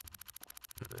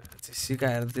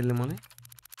सिकाएर त्यसले मलाई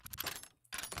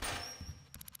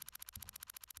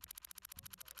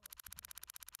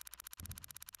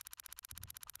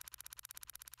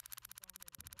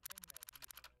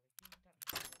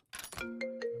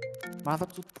माथा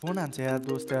चुत फोन हान्छ यार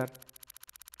दोस्त यार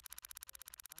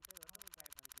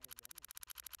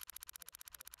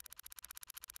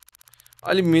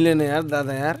अलि मिलेन यार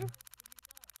दादा यार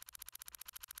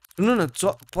सुन्नु न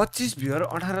 25 भ्युअर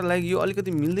 18 लाइक यो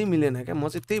अलिकति मिल्दैन क्या म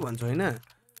चाहिँ त्यही भन्छु हैन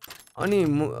अनि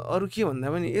अरु के भन्दा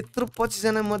पनि यत्रो 25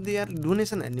 जना मध्ये यार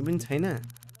डोनेसन हान्ने पनि छैन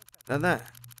दादा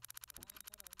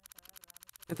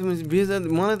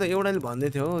मलाई त एउटाले भन्दै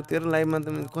थियो हो तेरो लाइभमा त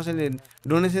कसैले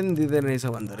डोनेसन दिँदैन रहेछ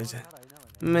भन्दो रहेछ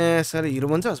मे सर हिरो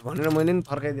बन्छस् भनेर मैले नि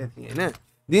फर्काइदिएको थिएँ हैन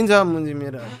दिन्छ मुझे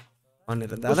मेरो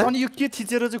भनेर दादा अनि यो के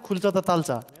थिचेर चाहिँ खुल्छ त ताल्छ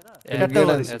ए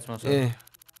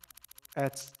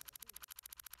एच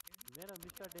मेरो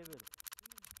मिस्टर डेभिल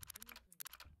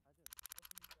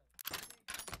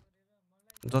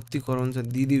जति कराउँछ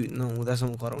दिदी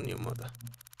नहुँदासम्म कराउने म त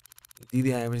दिदी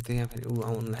आएपछि त यहाँ फेरि ऊ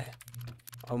आउनु लाग्यो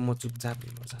अब म चुपचाप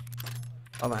हुनुपर्छ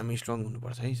अब हामी स्ट्रङ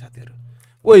हुनुपर्छ है साथीहरु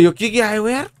ओ यो के आयो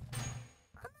यार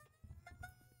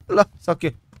ल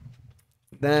सक्यो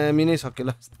दामी नै सक्यो ल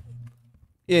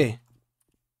ए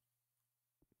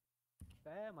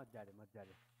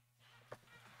मज्जाले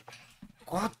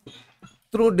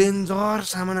कत्रो डेन्जर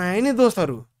सामान आयो नि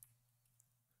दोस्तहरु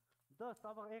दोस्त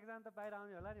अब एकजना त बाहिर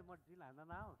आउने होला नि म ड्रिल हान्न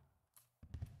नआउ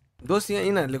दोस्त यहाँ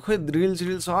यिनीहरुले खोइ ड्रिल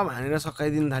श्रिल सब हानेर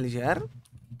सकाइदिन थालिछ यार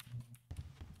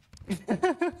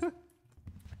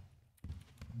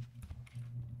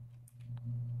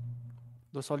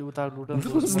दोस्त अलि उता लुट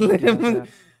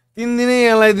 3 दिनै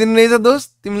यसलाई दिनु रहेछ दोस्त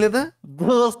तिमीले त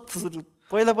दोस्त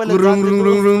पहिला रुङ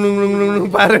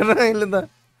पारेर अहिले त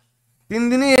 3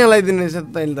 दिनै यसलाई दिनु रहेछ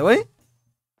तैले त है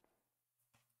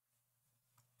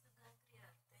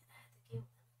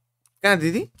कहाँ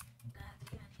दिदी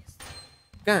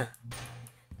कहाँ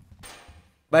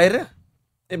बाहिर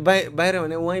ए बाहिर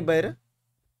भने वहीँ बाहिर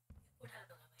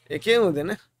ए के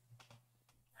हुँदैन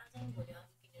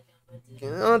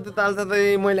त्यो तालसा त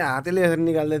मैले हातले यसरी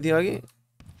निकाल्दै थिएँ अघि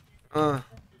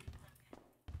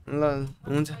ल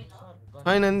हुन्छ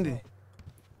छैन नि दिदी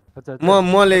म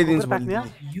ल्याइदिन्छु त्यही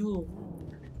थियो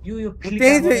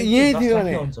यही थियो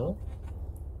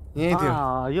यही थियो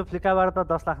यो फ्लिपकार्टबाट त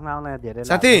 10 लाखमा आउन धेरै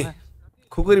साथी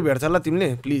खुकुरी भेट्छ ल तिमीले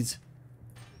प्लिज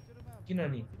किन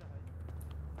नि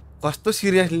कस्तो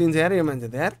सिरियस लिन्छ यार यो मान्छे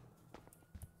त यार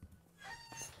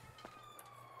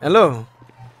हेलो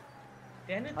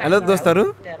हेलो दोस्तहरू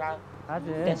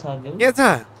के छ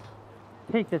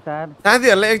ठीक छ सर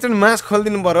साथीहरूलाई एकचोटि मास्क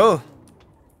खोलिदिनु पर्यो हौ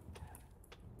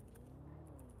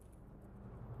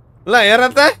ल हेर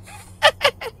त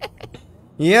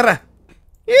हेर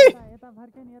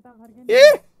ए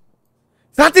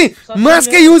साथी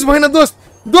मास्कै युज भएन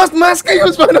दोस्त मास्कै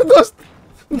युज भएन दोस्त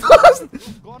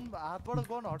हातबाट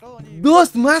गन हटाऊ अनि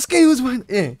दोस्त मास्कै युज भएन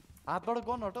ए हातबाट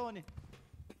गन हटाऊ अनि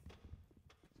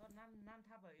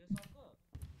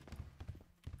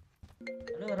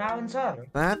हेलो रावण सर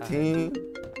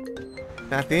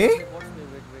साथी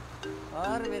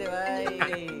और मेरे भाई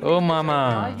ओ मामा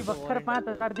अघि भर्खर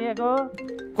 5000 दिएको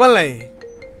कसलाई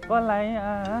कसलाई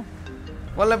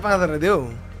 5000 देऊ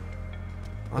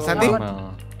साथी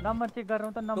नम्बर चेक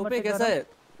गरौँ त नम्बर टोपे कैसा है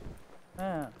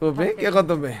तोपे के को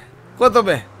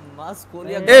तोपे मास्क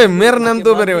खोलिया ए मेरो नाम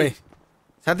तोपे रे भाइ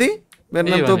साथी मेरो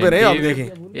नाम तोपे रे अबदेखि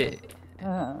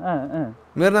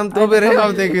मेरो नाम तोपे रे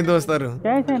अबदेखि दोस्तहरू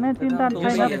केही छैन चिन्ता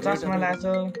छैन चस्मा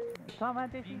लाछौ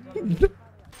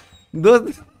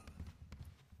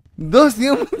दोस्त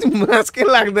यो मास्कै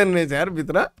लाग्दैन रहेछ यार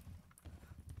भित्र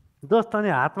दोस्त अनि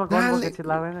हातमा गन बोकेपछि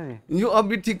लाग्दैन नि यो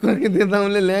अबि ठिक करके देता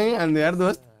उनले ल्याए हान्दै यार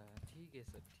दोस्त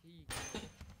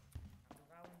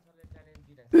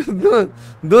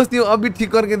दोस्त यो अबि ठिक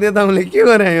करके देता उनले के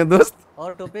गरे यो दोस्त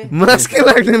और टोपे मास्कै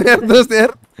लाग्दैन यार दोस्त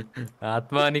यार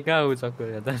हातमा अनि कहाँ उ सक्यो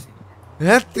या त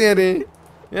हेत तेरे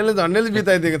यसले झन्डैले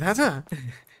बिताइदिएको थाहा छ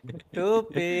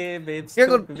टोपे बेब्स के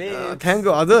को थ्याङ्क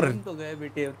यू हजुर तुम तो गए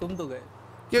बेटे तुम तो गए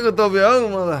के को तोपे हौ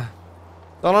म त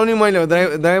चलाउने मैले हो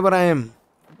ड्राइभर आएम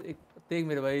देख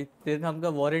मेरे भाई तेरे नाम का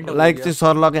वारंट लाइक चाहिँ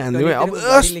सर लगे हान्दियो अब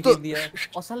यस्तो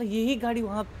और साला यही गाड़ी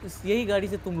वहाँ यही गाड़ी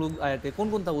से तुम लोग आए थे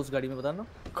कौन था उस गाड़ी में बताना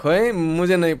खोइ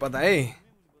मुझे नहीं पता है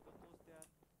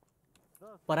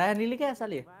पराया नहीं लेके आया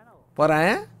साले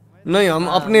पराया नहीं हम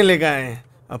अपने लेके आए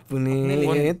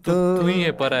अपने तो तू ही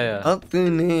है पराया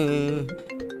अपने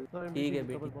ठीक है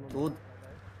बेटी दूध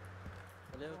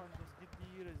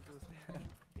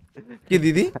के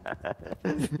दिदी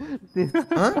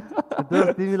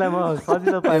दोस्त तिमीलाई म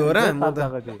सजिलो पाएँ हो र म त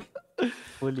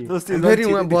भोलि फेरि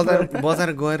उहाँ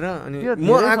बजार गएर अनि म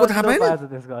आएको थाहा पाएन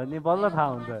त्यसको अनि बल्ल थाहा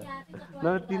हुन्छ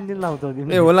नभए 3 दिन लाउँछौ तिमी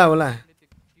ए होला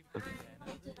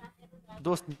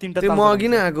दोस्त तीनटा त्यो म अघि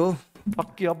नै आएको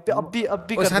अब्बी अब्बी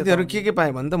अब्बी ओ साथीहरू के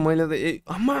पाएँ भने त मैले त ए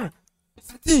अम्मा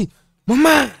साथी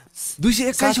मम्मा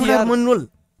 221 वटा मनरोल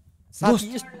साथी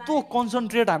यस्तो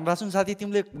कन्सन्ट्रेट हान्रा छन् साथी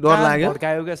तिमीले डर लाग्यो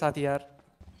भड्कायो क्या साथी यार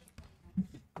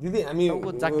दिदी हामी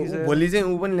भोलि चाहिँ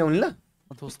उ पनि ल्याउने ल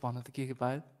दोस्त भन त के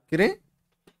पायो के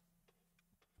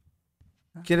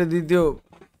रे दिदी त्यो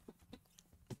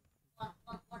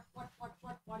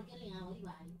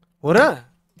हो र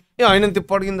ए होइन त्यो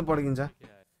पड्किन्छ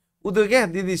उ त्यो क्या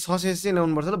दिदी ससेस चाहिँ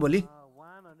ल्याउनु पर्छ ल भोलि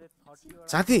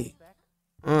साथी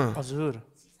हजुर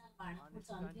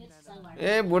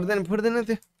ए फुट्दैन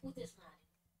त्यो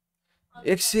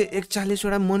 141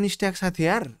 वटा मनी स्ट्याक साथी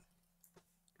यार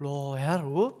लो यार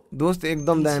हो दोस्त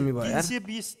एकदम दामी भयो यार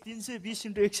 320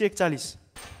 into 141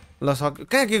 ल सक्यो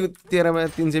कहाँ के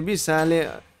 13 साले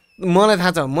मलाई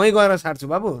थाहा छ मै गएर साट्छु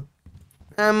बाबु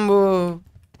आम्बो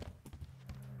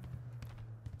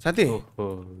साथी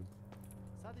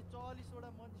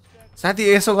साथी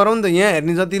यसो गरौँ नि त यहाँ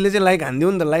हेर्ने जतिले चाहिँ लाइक हान्दियो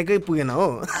नि त लाइकै पुगेन हो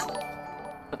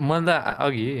म त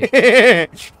अघि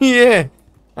ए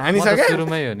हानिसक्यो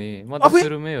सुरुमै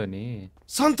हो नि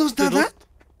सन्तोष दादा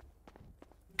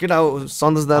केटा हो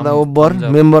सन्तोष दादा ओभर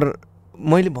मेम्बर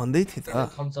मैले भन्दै थिएँ त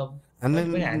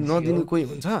हामीलाई नदिने कोही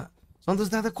हुन्छ सन्तोष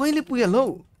दादा कहिले पुग्यो हौ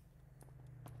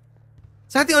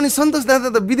साथी अनि सन्तोष दादा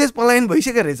त विदेश पलायन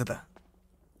भइसक्यो रहेछ त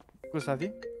को साथी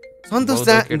सन्तोष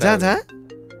जा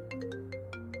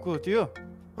को थियो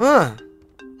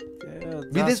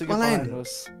विदेश पलायन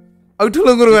अब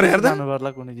ठुलो कुरो गरे हेर्दा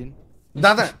जानुपर्ला कुनै दिन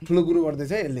दादा ठुलो कुरो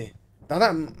गर्दैछ यसले दादा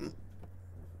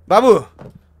बाबु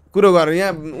कुरो गर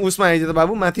यहाँ उसमा आइज त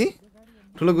बाबु माथि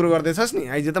ठुलो कुरो गर्दैछस् नि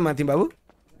आइज त माथि बाबु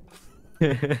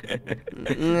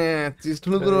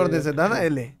ठुलो कुरो गर्दैछ दादा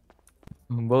यसले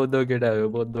बौद्ध केटा हो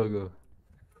बौद्धको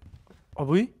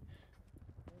अबुई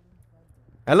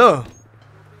हेलो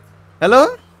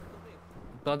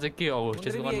त चाहिँ के अब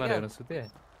होस्टेसको मनमा हेर्न सुते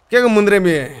के को मुन्द्रे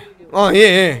बे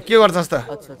ए के गर्छस् त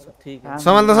अच्छा अच्छा ठीक है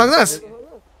समात्न सक्छस्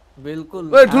बिल्कुल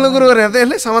ओइ ठुलो कुरो गरेर त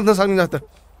यसले समात्न सक्ने जस्तो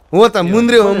हो त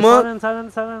मुन्द्रे हो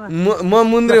म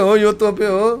मुन्द्रे हो यो तोपे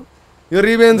हो यो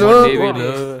रिभेन्ज हो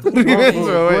रिभेन्ज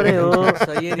हो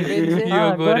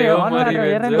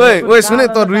ओइ ओइ सुने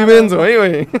त रिभेन्ज हो है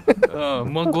ओइ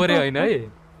म गोरे होइन है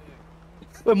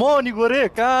ओइ म अनि गोरे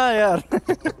कहाँ यार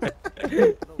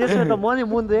त्यसो त म नि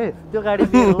मुन्द्रे त्यो गाडी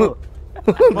मेरो हो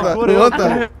गोरे हो त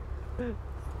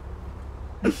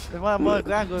म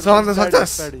कहाँ गयो समात्न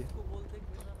सक्छस्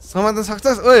समात्न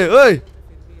सक्छस् ओइ ओइ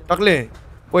टक्ले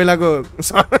पहिलाको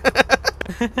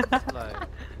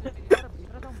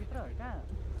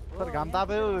घाम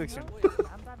ताप्यो एकछिन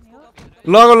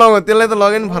लगो लगो त्यसलाई त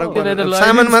लगे नि फरक पर्दैन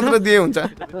सामान मात्र दिए हुन्छ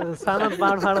सामान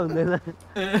बाँडफाँड हुँदैन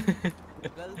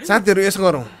साथीहरू यसो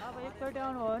गरौँ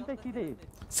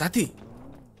साथी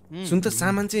सुन त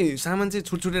सामान चाहिँ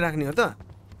छुटछुटे राख्ने हो त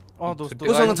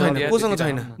कोसँग छैन जति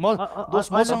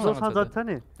छ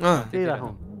नि त्यही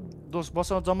राखौँ दोस्त बस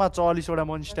जम्मा 40 वटा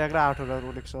मन स्ट्याक र 8 वटा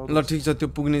रोलेक्स ल ठिक छ त्यो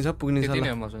पुग्ने छ ल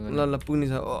पुग्ने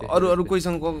छ अरु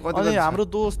कोहीसँग कति अनि हाम्रो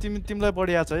दोस्त तिमीलाई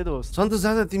बढिया छ है दोस्त सन्तोष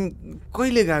दादा तिमी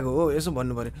कहिले गएको हो यसो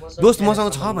भन्नु पर्यो दोस्त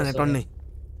मसँग छ भने टन्नै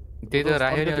त्यही त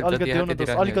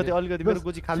अलिकति मेरो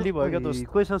गोजी खाली भयो क्या दोस्त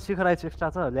कोहीसँग शिखर आइस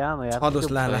एक्स्ट्रा छ ल्याम यार छ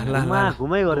दोस्त ला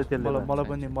घुमाइ गर्यो त्यसले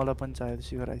मलाई पनि चाहियो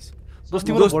शिखर आइस दोस्त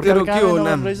तिम्रो भोटर के हो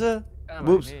नाम रहेछ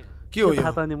बुब्स के हो यो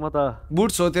थाहा त नि म त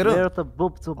बुट्स हो तेरो मेरो त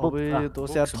बुप छु बुप अबे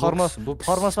दोस्त यार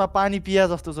थर्मसमा पानी पिया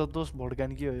जस्तो छ दोस्त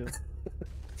भोडकान के हो यो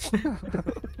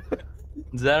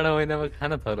जाडो महिनामा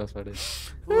खाना थरस परे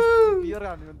बियर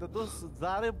खाने भने त दोस्त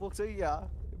जाडै बोक्छ कि यार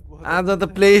आज त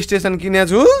प्ले स्टेसन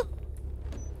किनेको छु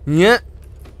यहाँ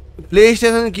प्ले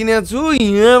स्टेसन किनेको छु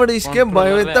यहाँबाट स्केप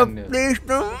भयो त प्ले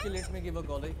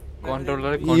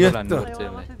कन्ट्रोलर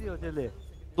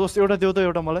दोस्त एउटा देऊ त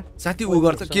एउटा मलाई साथी उ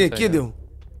गर्छ के देऊ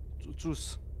जुस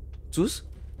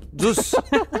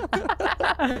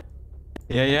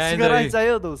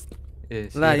चाहियो दोस्त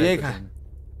ल यही खा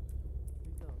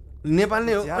नेपाल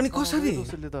नै हो अनि कसरी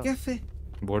क्याफे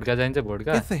भोडका चाहिन्छ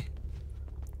भोडका क्याफे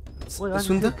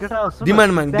सुन त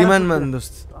डिमान्ड मान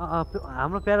दोस्त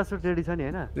हाम्रो प्यारासुट रेडी छ नि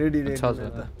हैन रेडी छ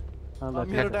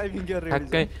मेरो टाइपिङ गियर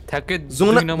रेडी ठ्याक्कै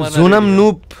जोनाम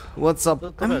नुप व्हाट्सअप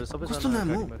कस्तो नाम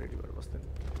हो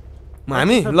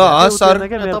हामी ल सर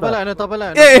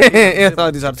तपाईलाई ए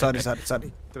सरी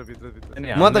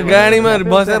म त गाडीमा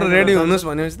बसेर रेडी हुनुस्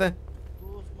भनेपछि त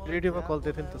रेडियोमा कल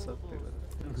दिए थिए नि त सर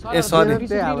ए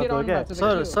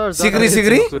सरी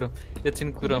सिक्री एकछिन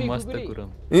कुरा मस्त कुरा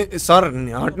सर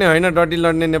हट्ने होइन डटी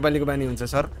लड्ने नेपालीको बानी हुन्छ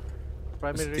सर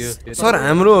सर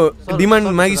हाम्रो डिमान्ड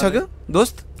मागिसक्यो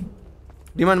दोस्त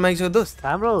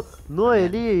हाम्रो नो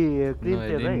हेली क्लीन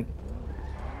टेप है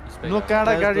नो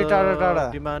काडा गाडी टाडा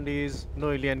डिमान्ड इज नो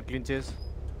एलियन क्लिन्चेस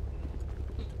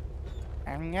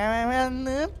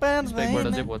स्पेकबाट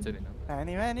चाहिँ बच्दैन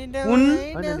कुन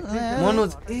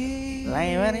मनोज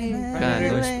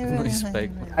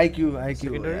आइक्यू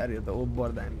यार यो त ओभर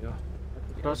दामी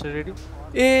हो रेडी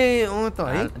ए अँ त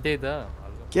है त्यही त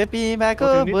केपी बाको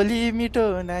बोली मिठो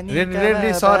नानी रेडी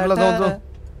सर ल जाऊ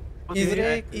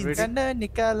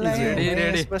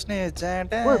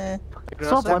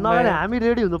सब भन्न अगाडि हामी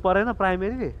रेडी हुनु परेन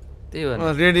प्राइमेरी त्यही भएर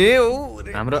रेडी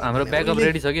हाम्रो ब्याकअप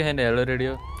रेडी छ कि छैन हेलो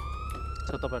रेडियो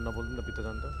सर तपाईहरु नबोल्नु न भित्र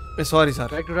जानु त ए सरी सर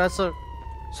राइट राज सर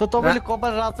सो तपाईले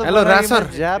कपाल रात हेलो राज सर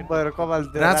ज्याप भएर कपाल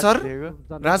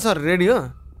राज सर रेडी हो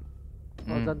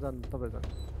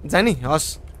जानी हस्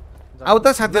आउ त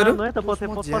साथीहरु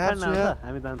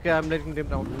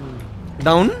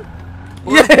डाउन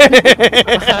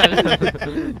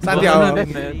साथी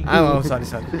आऊ सरी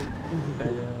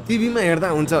टिभीमा हेर्दा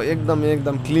हुन्छ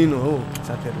एकदम क्लीन हो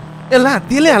साथीहरु ए ला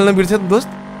त्यसले हाल्न बिर्छ दोस्त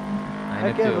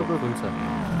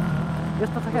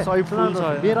यस्तो छ के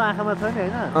मेरो आँखामा छ नि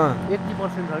हैन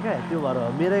 80% छ के त्यो भएर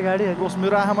मेरै गाडी दोस्त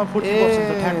मेरो आँखामा 40% छ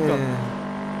ठ्याक्क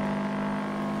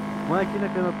मलाई किन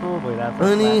तो भइराछ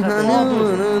अनि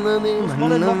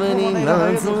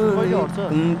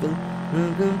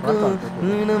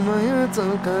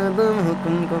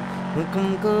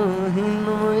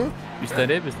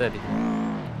बिस्तारै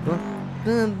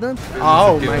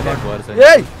आओ माय गॉड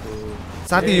ए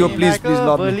साथी यो प्लिज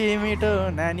लभ बोली मिठो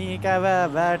नानी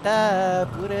काबाबाट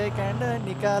पुरै काण्ड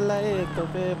निकाले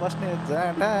तोपे बस्ने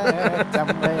जाँडा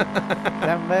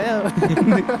जम्बायो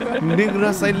निग्र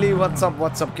शैली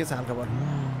व्हाट्सअप के छ हालखबर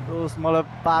दोस्त मलाई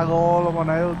पागल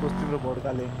बनायो दोस्त तिम्रो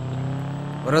भोडकाले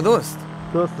र दोस्त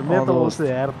मेरो त होस्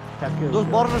यार दोस्त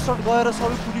बर्नर शट गएर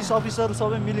सबै पुलिस अफिसर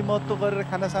सबै मिली मत्तो गरेर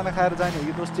खाना खाएर जाने हो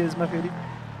कि दोस्त चेजमा फेरि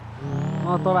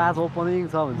तर आज ओपनिङ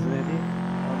छ भन्छ नि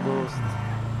दोस्त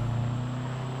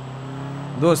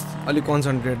दोस्त अलि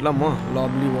कन्सन्ट्रेट ल म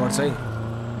लभली वर्ड्स है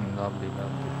लभली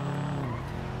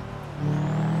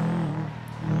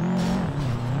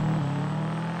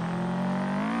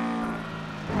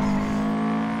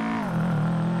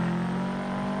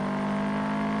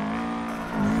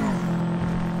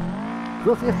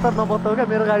दोस्त यस्ता नबताउ क्या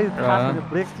मेरो गाडी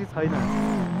ब्रेक चाहिँ छैन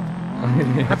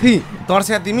साथी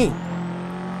तर्स्या तिमी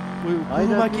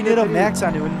उमा किनेर म्याक्स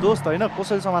हान्यो भने दोस्त होइन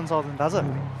कसरी सामान सर्दैन थाहा छ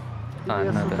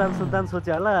सुल्तान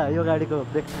सोच्यो होला यो गाडीको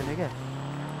ब्रेक छैन क्या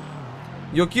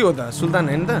यो के हो त सुल्तान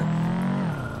हैन त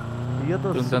यो त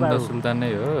सुल्तान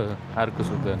नै हो अर्को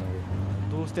सुल्तान हो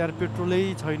दोस्त यार पेट्रोलै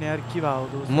छैन यार के भयो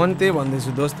दोस्त म नि त्यही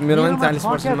भन्दैछु दोस्त मेरोमा नि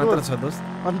 40% मात्र छ दोस्त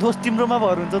अनि दोस्त तिम्रोमा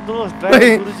भएर हुन्छ दोस्त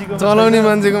ड्राइभर गुरुजीको चलाउने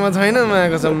मान्छेकोमा छैन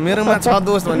मागेको छ मेरोमा छ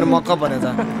दोस्त भन्ने मक्क परेछ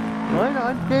होइन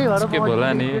अनि त्यही भएर के बोला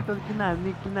नि पेट्रोल किन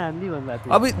हान्ने भन्दा थियो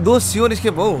अब दोस्त स्योर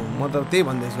स्केप हो म त त्यही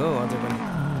भन्दैछु हो अझै पनि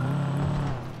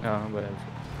भइहाल्छ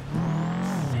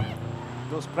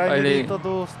दोस्त प्राइभेट त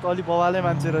दोस्त अलि बवाले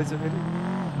मान्छे रहेछ फेरि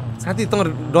साथी त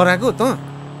डराएको त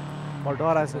म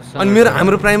डराएको छु अनि मेरो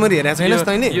हाम्रो प्राइमरी हेरेको छैनस्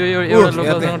तैँले यो एउटा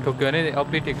लोकलसँग ठोक्यो भने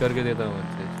अपडेट टेक गरेको दिँदा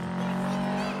हुन्छ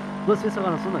दोस्त यसो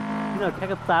गर्न सुन किन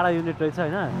ठ्याक्क 4 युनिट रहेछ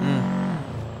हैन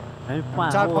हामी 5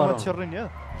 चार ठाउँमा छिर्नु नि हो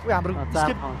उयो हाम्रो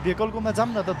भेकलकोमा जाम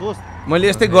न त दोस्त मैले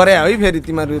यस्तै गरे है फेरि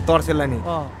तिमीहरू तर्सेला नि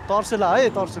तर्सेला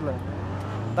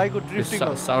दाइको ड्रिफ्टिङ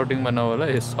साउटिङमा नहोला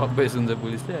यो सबै सुन्छ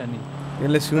पुलिसले अनि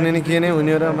यसले सुने नि के नै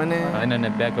हुने र माने हैन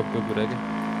ब्याकअपको कुरा के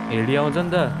हेली आउँछ नि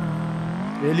त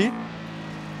हेली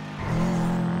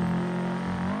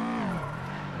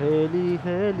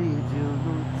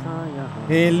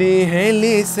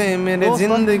हेली से मेरे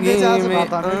जिंदगी में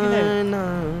आना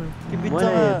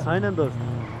छैन दोस्त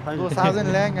साजन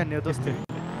ल्याङ हान्यो दोस्त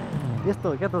यस्तो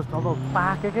हो क्या दोस्त अब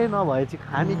पाकेकै नभए चाहिँ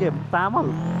खाने के चामल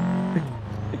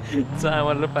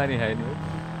चामल र पानी खाइने हो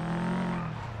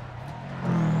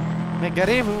मैं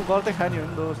गरे गर्दै खाने हो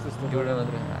नि दोस्त त्यस्तो एउटा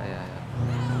मात्र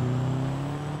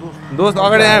दोस्त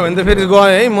अगाडि आयो भने त फेरि गयो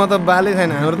है म त बालै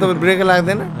छैन हाम्रो त ब्रेक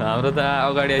लाग्दैन हाम्रो त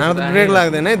अगाडि हाम्रो त ब्रेक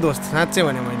लाग्दैन है दोस्त साँच्चै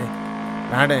भने मैले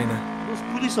ढाडे हैन दोस्त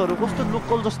पुलिसहरु कस्तो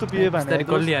लोकल जस्तो बिहे भने बिस्तारै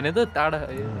गल्ली हाने त टाढा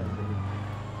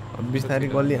बिस्तारै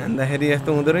गल्ली हान्दाखेरि यस्तो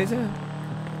हुँदो रहेछ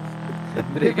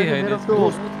ब्रेकै हैन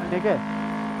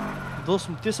दोस्त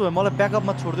त्यसो भए मलाई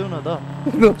ब्याकअपमा छोड्देऊ न त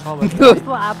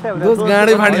दोस्त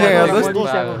गाडी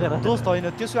फाटिसक्यो दोस्त होइन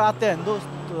त्यसो आत्या हैन दोस्त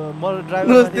मलाई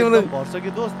ड्राइभर एकदम भर्छ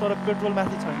कि दोस्त तर पेट्रोल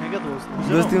माथि छैन के दोस्त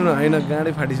दोस्त तिम्रो हैन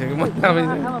गाडी फाटिसक्यो म थाहै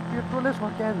छैन पेट्रोलै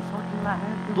सकिला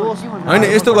दोस्त हैन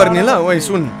यस्तो गर्ने ल ओइ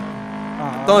सुन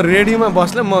त रेडीमा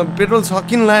बस्ल म पेट्रोल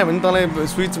सकिन लाग्यो भने तँलाई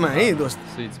स्विचमा है दोस्त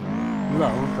स्विचमा ल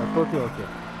हुन्छ त्यो ओके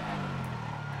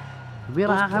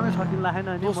मेरो आँखामै सकिन लागेन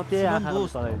अनि म त्यही आँखामा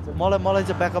चलाइन्छ मलाई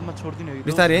चाहिँ ब्याकअपमा छोड्दिनु है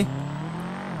बिस्तारै है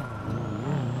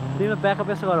तिमी ब्याकअप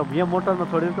यसो गर यहाँ मोटरमा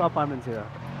छोडिदिनु त अपार्टमेन्ट छ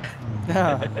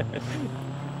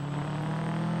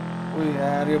ओइ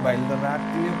यार यो भाइले त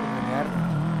राति यार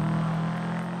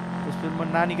त्यसपछि म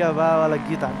नानीका बाबालाई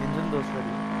गीत हालिदिन्छु नि दोस्त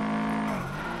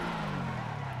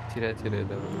फेरि छिरा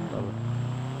त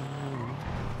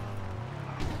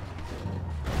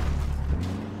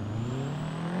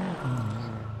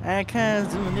आँखा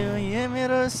जुन्यो ये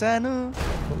मेरो सानो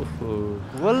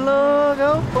वल्लो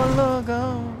गाउँ पल्लो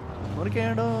गाउँ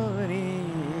मुर्केडोरी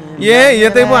ए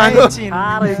यतै पो आको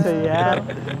सारै छ यार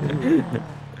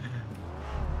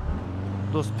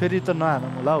दोस्त फेरि त नहानु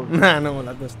होला हौ नहानु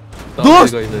होला दोस्त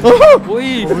दोस्त ओइ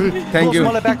थ्यांक यू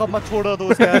मलाई ब्याकअपमा छोड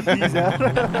दोस्त यार प्लिज यार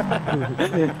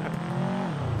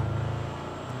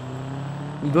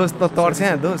दोस्त त तर्छ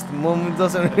दोस्त म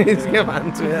जसरी के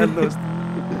भन्छु यार दोस्त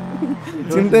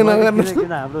चिन्तै नगर्नु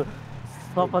किन हाम्रो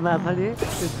सपना छ नि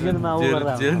त्यो जेलमा आउँ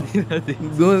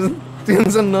दोस्त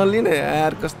टेन्सन नलिन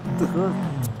यार कस्तो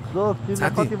दोस्त तिमीले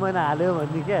कति महिना हाल्यो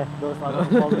भन्ने क्या दोस्त अब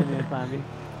पाउँदैन हामी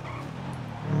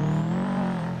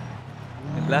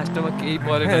लास्टमा केही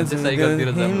पऱ्यो भने चाहिँ साइकलतिर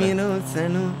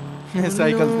जानु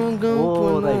साइकल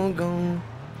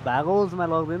भागोसमा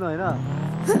लाग्दैन हैन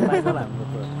साइकल हाम्रो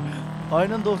त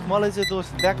हैन दोस्त मलाई चाहिँ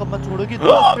दोस्त ब्याकअपमा छोड्यो कि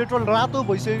दोस्त पेट्रोल रातो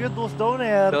भइसक्यो दोस्त जाऊ न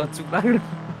यार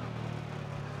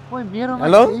ओइ मेरो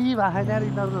हेलो यही भाइ यार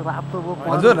इन्टरको रातो बो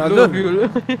हजुर हजुर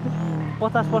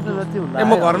 50% जति हुन्छ ए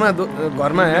म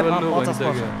घरमा यार 50%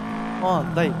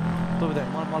 दाइ तपाईँ दाइ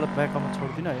मलाई ब्याकअपमा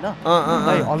छोड्दिनु हैन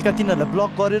दाइ हल्का तिनीहरुलाई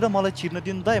ब्लक गरेर मलाई छिर्न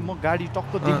दिनु दाइ म गाडी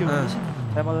टक्क देख्यो भनेपछि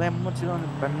दाइ मलाई ल्याम्पमा छिराउने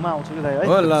भ्याममा आउँछ कि दाइ है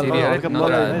हो ल हल्का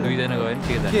दुईजना गयो नि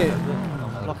के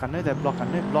ब्लक हान्नु है दाइ ब्लक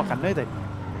हान्नु है दाइ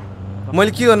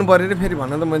मैले के गर्नु पर्यो रे फेरि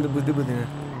भन्न त मैले बुझ्दिनँ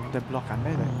दाइ ब्लक हान्नु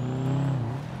है दाइ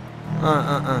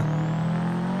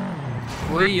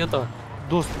ओइ यो त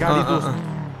दोस्त गाडी दोस्त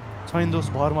छैन दोस्त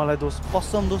भर मलाई दोस्त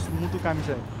कसम दोस्त मुटु कामी छ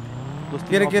दोस्त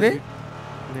के रे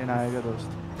लिन आएको दोस्त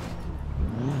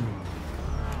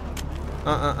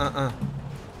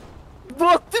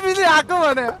दोस्त तिमीले आएको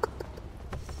भने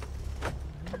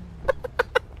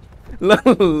ल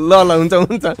ल ल हुन्छ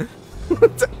हुन्छ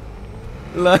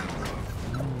ल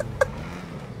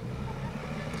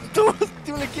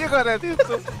तिमीले के गरे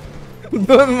त्यस्तो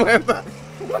दोस्त म यता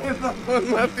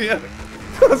फोनमा थिएँ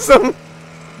कसम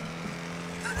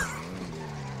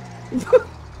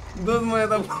दोस्त म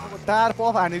यता टायर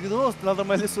पफ हानेको दोस्त ल त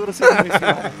मैले 1600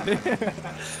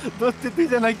 दोस्त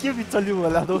त्यतिजना के बिचल्यो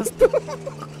होला दोस्त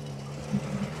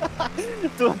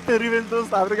दोस्त रिभेन्ज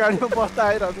दोस्त हाम्रो गाडीमा बस्दा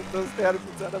आइरहेको दोस्त यार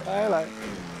बिचरा माया लाग्यो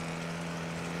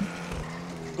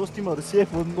दोस्त तिमीहरू सेफ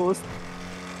हुनु दोस्त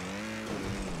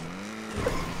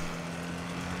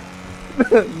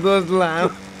दोस्त ल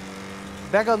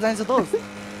ब्याकअप जान्छ दोस्त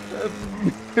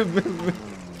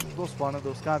दोस्त भन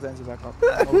दोस्त कहाँ जान्छ ब्याकअप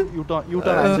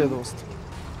युटर्न हान्छ दोस्त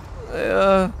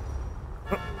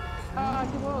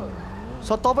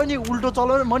सर तपाईँ नि उल्टो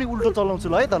चलाउनु म नि उल्टो चलाउँछु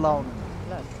ल है त लाउनु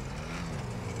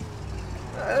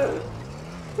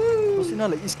दोस्त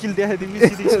स्किल देखाइदिनु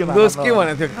दोस्त के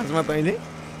भनेको थियो खासमा तैँले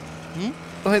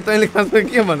तैँले खासमा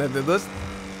के भनेको थियो दोस्त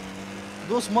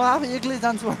दोस्त म आफै एक्लै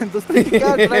जान्छु भने दोस्त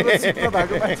कहाँ ड्राइभर सिटमा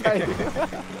भएको मान्छे आइदियो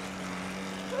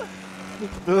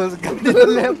दोस्त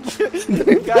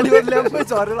गाडीमा ल्याम्पै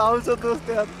झरेर आउँछ दोस्त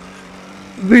यार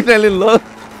दुईटाले ल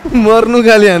मर्नु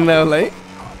खाली हान्दा होला है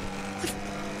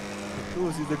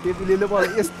दोस्त हिजो टेबुलले मलाई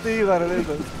यस्तै गरेर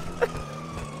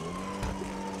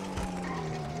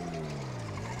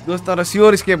दोस्त तर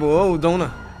स्योर स्केप हो जाउँ न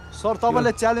सर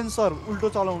तपाईँलाई च्यालेन्ज सर उल्टो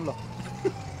चलाउनु ल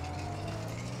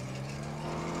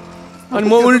अनि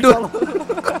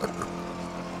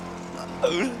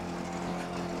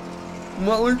म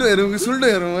उल्टो हेरौँ कि सुल्टो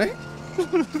हेरौँ है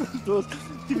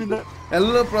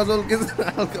हेलो प्रज्वल के छ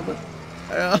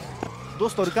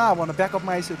दोस्तहरू कहाँ भन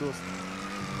ब्याकअपमा आइसक्यो दोस्त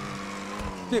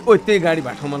त्यही गाडी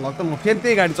भएको ठाउँमा लग्छ म फेरि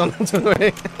त्यही गाडी चलाउँछु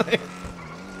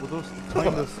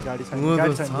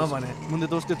मुन्दे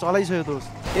दोस्तले चलाइसक्यो दोस्त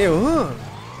ए हो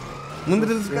मुन्दे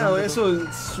दोस्त कहाँ हो यसो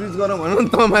स्विच गरौँ भनौँ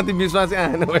त माथि विश्वासै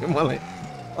आएन भयो मलाई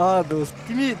दोस्त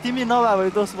तिमी नभए भए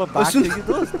दोस्त म भाग्थेँ कि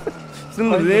दोस्त सुन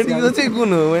रेडियो चाहिँ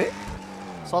कुन हो है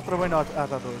 17.8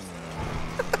 आता दोस्त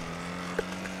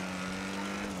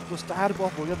दोस्त टायर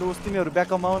पफ हो क्या दोस्त तिमीहरू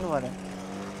ब्याकअपमा आउनु भने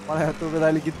मलाई त्यो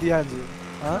बेलाले गीत दिइहाल्छु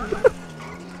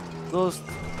दोस्त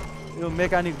यो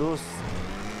मेकानिक दोस्त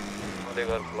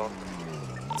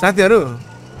साथीहरू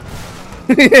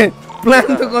प्लान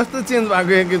त कस्तो चेन्ज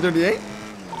भएको एकैचोटि है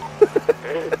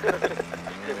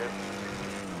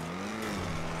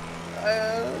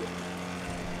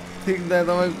ठिक दा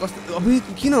तपाईँ कस्तो अब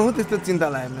किन हो त्यस्तो चिन्ता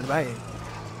लाग्यो मेरो भाइ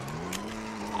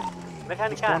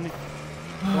मेकानिकमा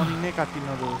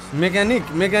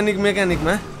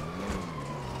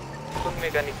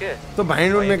त्यो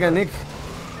भाइनुड मेकानिक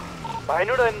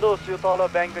भाइनुड हैन दोस्त यो तल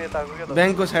ब्याङ्कको यताको के त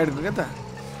ब्याङ्कको साइडको के त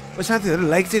ओ साथीहरू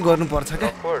लाइक चाहिँ गर्नुपर्छ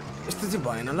क्या यस्तो चाहिँ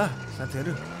भएन ल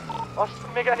साथीहरू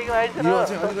मेकानिकमा आइसक्यो यो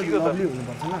चाहिँ अलिकति लभली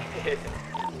हुनुपर्छ ल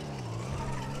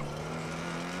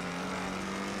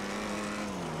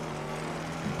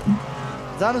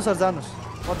जानु सर जानुस्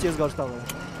पर्चेज गर्छु तपाईँ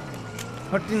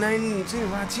 39 चाहिँ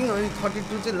वाचिङ अनि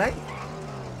 32 चाहिँ लाइक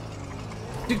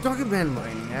टिकटकै ब्यान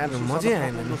भयो नि यार मजै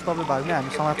आएन दोस्त तपाईँ भाग्ने हामी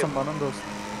समाजमा भनौँ दोस्त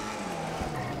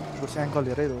दोस्त एङ्कल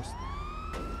हेरै दोस्त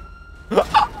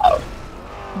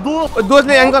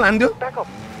दोस्तले एङ्कल हान्दियो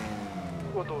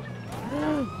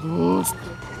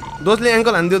दोस्तले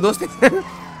एङ्कल हान्दियो दोस्त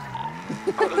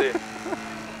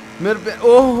मेरो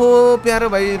ओहो प्यारो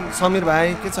भाइ समीर भाइ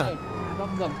के छ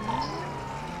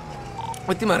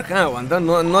तिमीहरू कहाँ हो भन्दा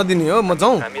नदिने हो म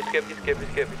जाउँ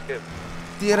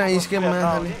तेरा स्केपमा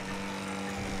खाली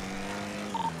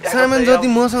सामान जति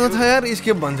मसँग छ यार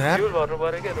स्केप भन्छ यार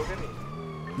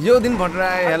यो दिन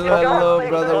भट्टराए हेलो हेलो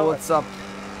ब्रदर व्हाट्सअप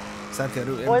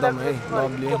साथीहरू एकदमै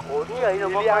लभली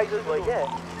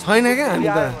छैन क्या हामी त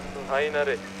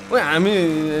ओ हामी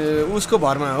उसको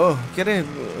भरमा हो के अरे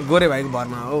गोरे भाइको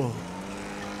भरमा हो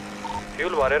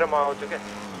फ्युल भरेर म आउँछु क्या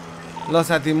ल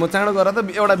साथी म चाँडो गर त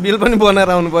एउटा बिल पनि बनाएर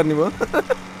आउनु पर्ने भयो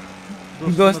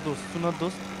दोस्त सुन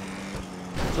दोस्त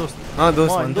दोस्त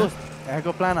दोस्त दोस्त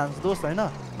यहाँको प्लान हान्छ दोस्त होइन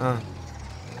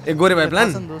ए गोरे भाइ प्लान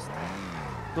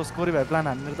दोस्त गोरे भाइ प्लान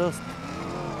हान्ने दोस्त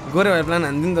गोरे भाइ प्लान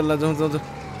हान्दिनु त ल जाउँ जाउँ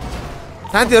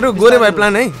साथीहरू गोरे भाइ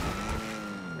प्लान है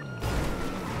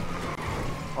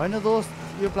होइन दोस्त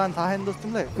यो प्लान थाहा छैन दोस्त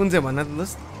तिमीलाई कुन चाहिँ भन्न त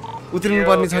दोस्त उत्रिनु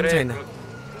पर्ने छ कि छैन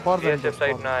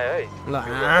ल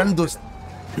हान दोस्त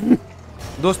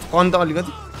दोस्त कन त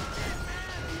अलिकति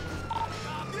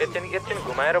एकछिन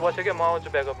घुमाएर बस्यो क्या म आउँछु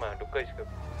ब्याकअपमा ढुक्कै स्कोप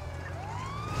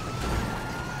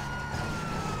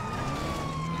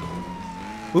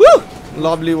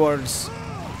लभली वर्ड्स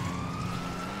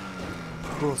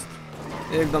दोस्त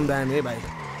एकदम दामी है भाइ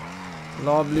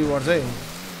लभली वर्ड्स है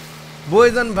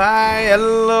बोइजन भाइ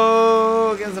हेलो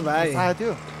के छ भाइ आयो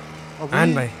त्यो हान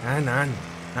भाइ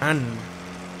हान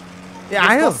ए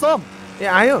आयो ए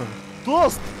आयो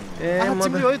दोस्त ए म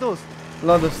तिमी हो दोस्त ल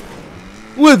दोस्त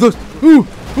ओए दोस्त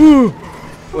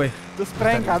ओए दोस्त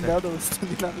प्रैंक हान्दै हो दोस्त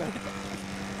तिनीहरुलाई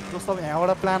दोस्त अब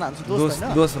यहाँबाट प्लान हान्छु दोस्त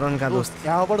हैन दोस्त रनका दोस्त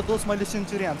यहाँबाट दोस्त मैले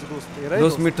सेन्चुरी हान्छु दोस्त हेर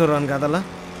दोस्त मिठो रनका त ल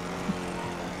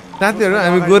साथीहरु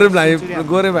हामी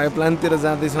गोरे भाइ प्लानतिर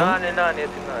जाँदै छौं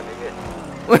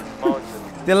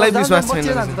त्यसलाई विश्वास छैन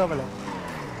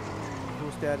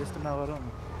दोस्त यार यस्तो नगरौ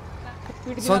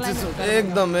सच्चै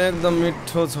एकदम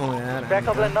मिठो छौं यार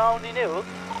ब्याकअपलाई नआउने नै हो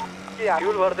के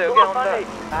फ्युल भर्दै हो के आउँदा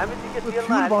हामी चाहिँ के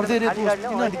तेलमा भर्दै रे दोस्त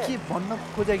किनभने के भन्न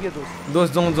खोजे के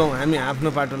दोस्त जाउँ हामी आफ्नो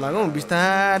पाटो लागौं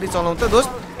बिस्तारै चलाउँ त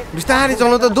दोस्त बिस्तारै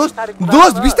चलाउँ त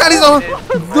दोस्त बिस्तारै चलाउँ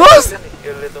दोस्त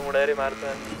यसले त उडाएर मार्छ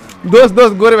दोस्त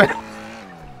गोरे भाइ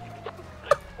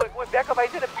ओइ ब्याकअप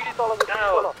आइछ नि पिडी तलको कहाँ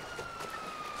हो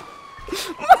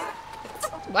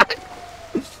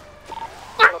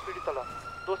पिडी तल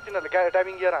दोस्त तिनीहरुले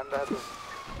टाइमिङ गियर हान्दा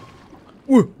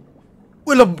ओ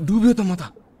ल डुब्यो त म त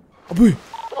अबे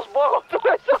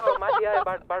माथि आयो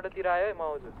बाटोतिर आयो है म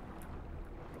आउँछु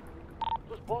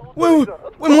ओइ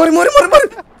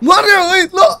मरे ओइ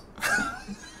ल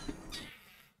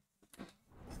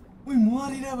ओइ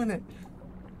मरिरा भने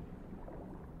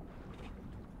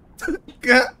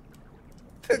का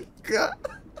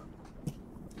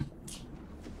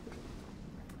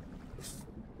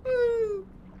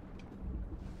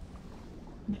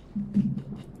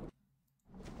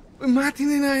माथि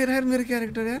नै नआएर यार मेरो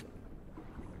क्यारेक्टर यार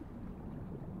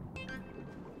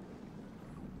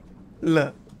ल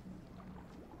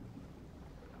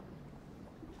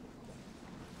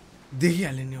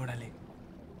देखिहाल्यो नि एउटाले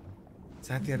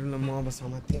साथीहरु ल म अब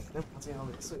समात्थे हैन पछि अब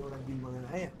यसो एउटा बिल बनाएर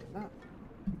आइहाल्यो हैन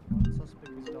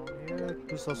Suspect is down here.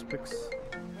 2 suspects.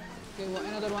 Okay,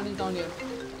 another one is down here.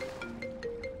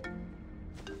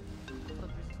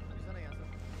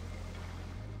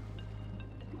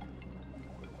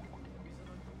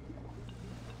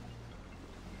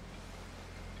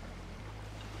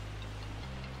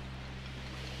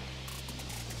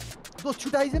 दोस्त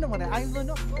छुटाइजेन भने आइदैन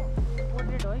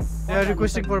They are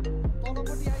requesting for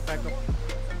backup.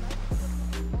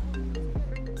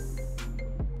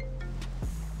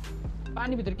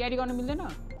 पानी भित्र क्यारी गर्न मिल्दैन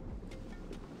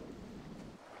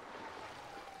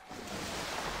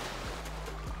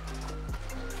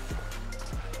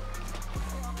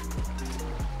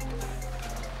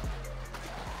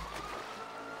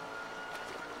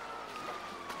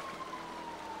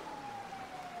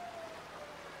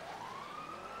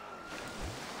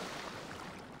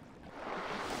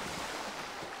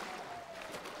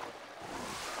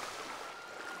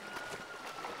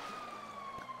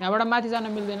यहाँबाट माथि जान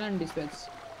मिल्दैन नि डिस्प्याच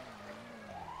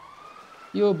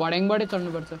यो भड्याङबाटै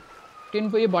चढ्नुपर्छ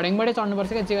टेनको यो भड्याङबाटै चढ्नुपर्छ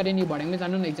क्या जे गरे नि भड्याङमै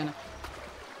जानु न एकजना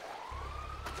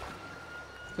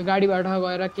त्यो गाडीबाट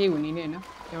गएर केही हुने नि हैन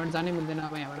त्यहाँबाट जानै मिल्दैन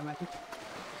अब यहाँबाट माथि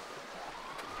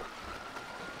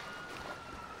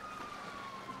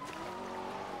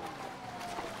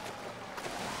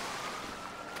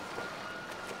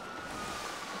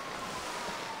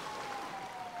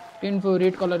टेनको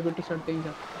रेड कलरको टी सर्ट त्यही छ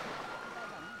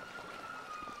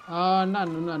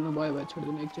नान्नु भयो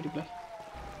छोडिदिनु एकचोटिलाई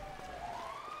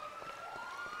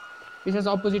विशेष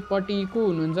अपोजिट पार्टी को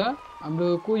हुनुहुन्छ हाम्रो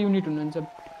को युनिट हुनुहुन्छ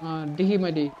देखेँ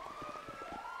मैले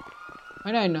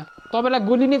हैन तपाईलाई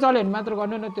गोली नै चल्यो भने मात्र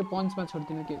गर्नु न त्यो पञ्चमा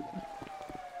छोडिदिनु के हुँदैन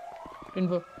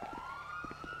टेन्फो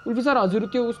उल्फी सर हजुर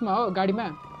त्यो उसमा हो गाडीमा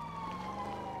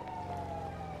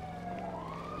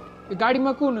यो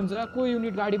गाडीमा को हुनुहुन्छ को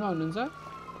युनिट गाडीमा हुनुहुन्छ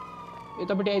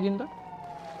यतापट्टि आइदिनु त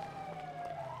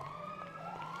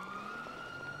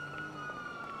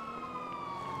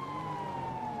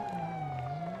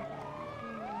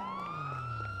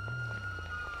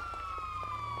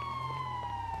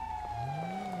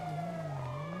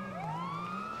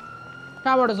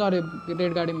कहाँबाट चढ्यो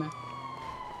रेड गाडीमा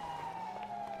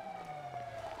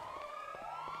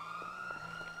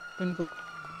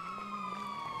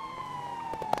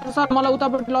सर मलाई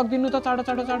उतापट्टि लगिदिनु त चाँडो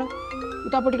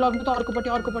उतापट्टि लग्नु त अर्कोपट्टि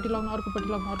लग्नु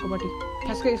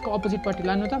ठ्याक्कै यसको अपोजिटपट्टि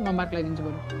लानु त म मार्क लगाइदिन्छु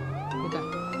बरु यता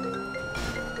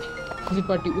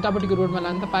अपोजिटपट्टि उतापट्टिको रोडमा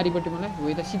लानु त पारिपट्टि मलाई हो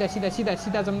यता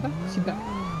सिधा जाउँ त सिधा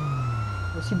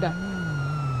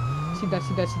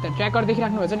ट्र्याकर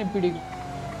देखिराख्नु भएछ नि पिडी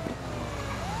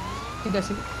सिधा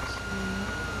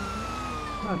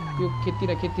यो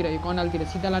खेततिर यो कनालतिर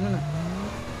सिधा लानु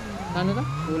त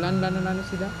हो लानु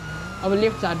सिधा अब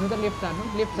लेफ्ट झार्नु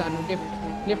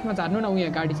लेफ्टमा झार्नु न उ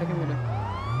यहाँ गाडी छ कि मेरो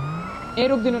यहीँ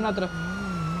रोकिदिनु नत्र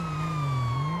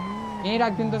यहीँ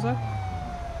राखिदिनु त सर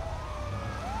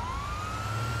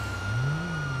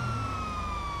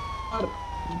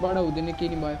बडा हुँदैन के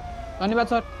नि भयो धन्यवाद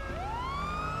सर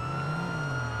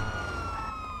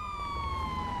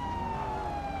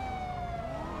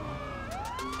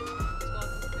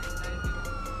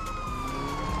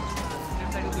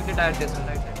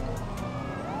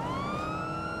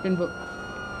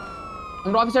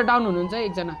हाम्रो अफिसर डाउन हुनुहुन्छ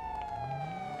एकजना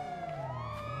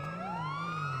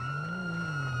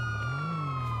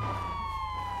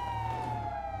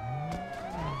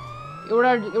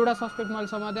एउटा सस्पेक्ट मैले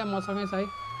समाते मसँगै छ है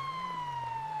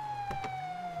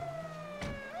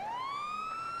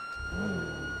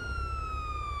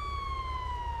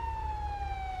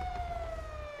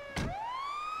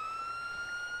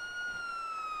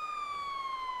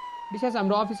विशेष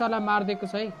हाम्रो अफिसरलाई मारिदिएको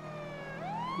छ है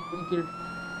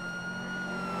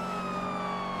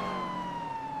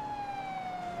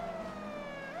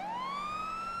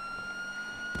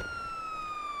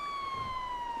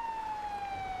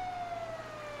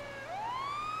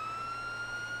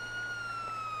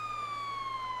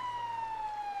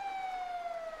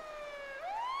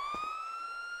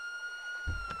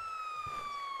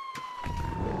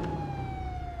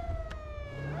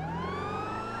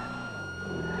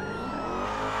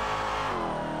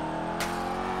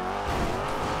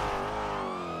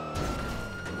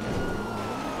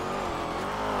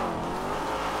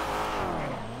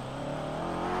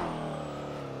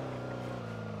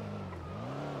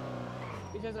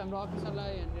हाम्रो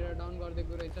अफिसरलाई यहाँनिर डाउन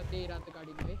गरिदिएको रहेछ त्यही रातो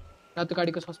गाडीले है रातो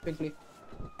गाडीको सस्पेक्टले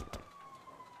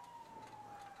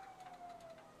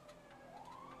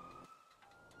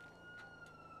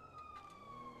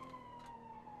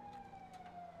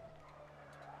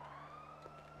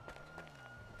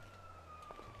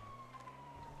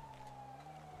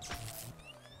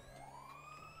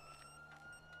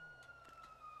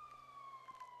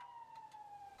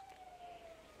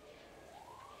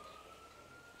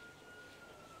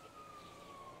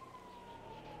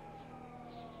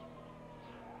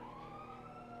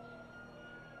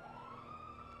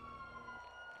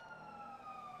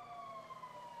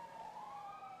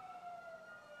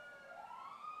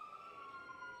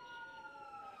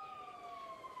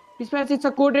त्यसपछि छ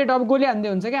कोड रेड अब गोली हान्दै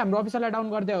हुन्छ क्या हाम्रो अफिसरलाई डाउन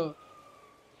गर्दै हो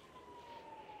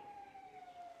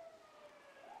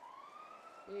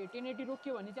ए 1080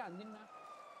 रोक्यो भने चाहिँ हान्दिन न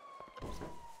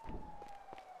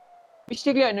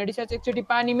मिस्टेकले हैन डिस्चार्ज एकचोटी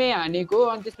पानीमै हानेको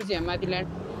अनि त्यसपछि यहाँ माथि ल्यान्ड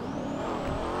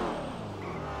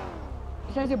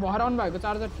त्यसपछि भर आउनु भएको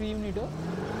चार्जर फ्री युनिट हो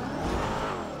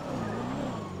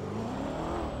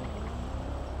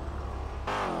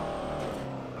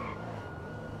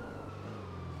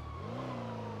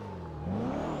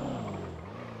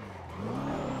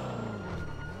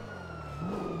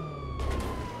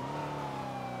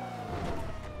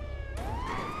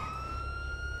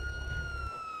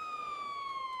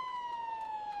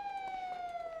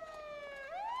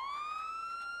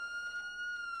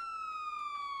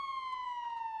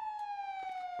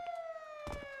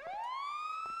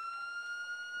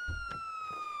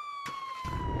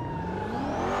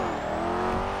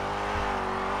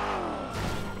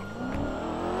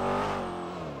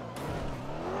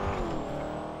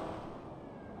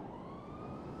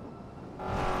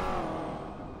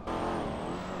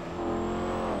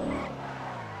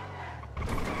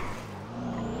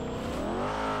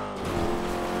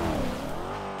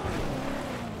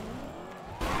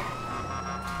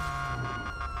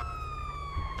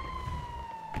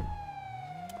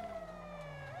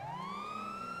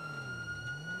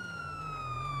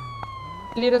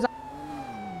लिएर जा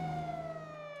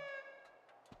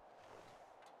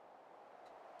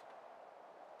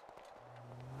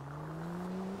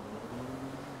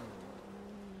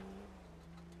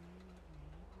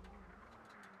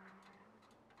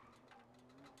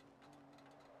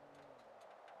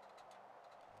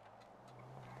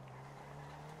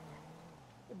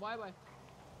भयो भयो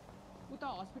उता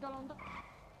हस्पिटल आउनु त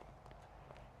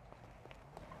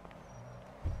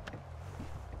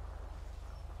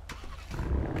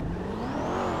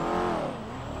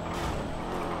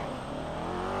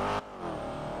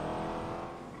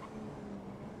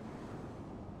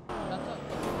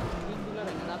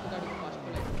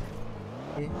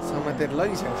समातेर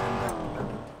लगिसकेको छ नि त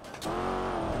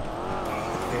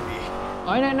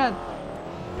हैन हैन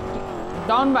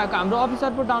डाउन भएको हाम्रो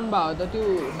अफिसर पो डाउन भयो त त्यो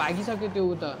भागिसक्यो त्यो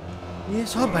उ त ए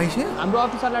सब भाइसे हाम्रो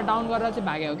अफिसरलाई डाउन गरेर चाहिँ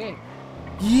भाग्यो के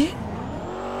ए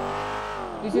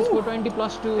दिस इज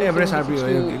 420+2 एभरेज आरपी हो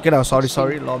केटा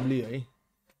सरी लभली है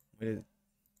मैले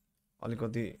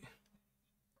अलिकति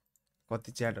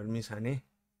कति च्याटहरु मिस हाने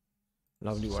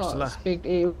लभली वर्स ल सस्पेक्ट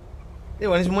ए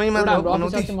भनेपछि मै मात्र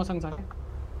बनाउँथे मसँग छ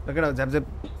केटा झ्याप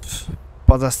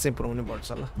 50 चाहिँ पुऱ्याउनै पर्छ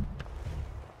ल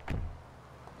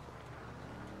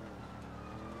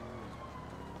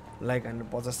लाइक हान्नु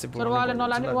 50 चाहिँ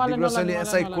पुऱ्याउनै पर्छ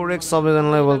एसआई कोरेक्ट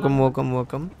सबैजनालाई वेलकम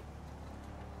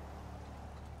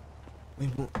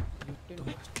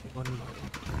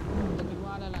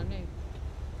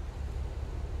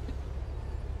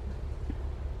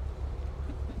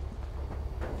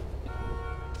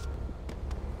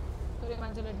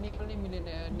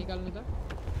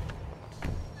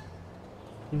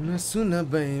सुन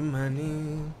बेइमानी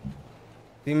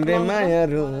तिम्रे माया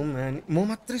रोमानी म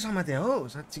मात्रै समाते हो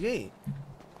साच्चै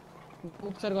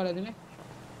उपचार गराइदिने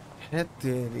हे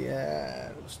तेरी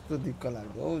यार कस्तो दिक्क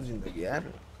लाग्यो हौ जिन्दगी यार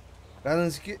राजन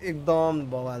के एकदम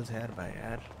बवाल छ यार भाइ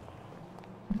यार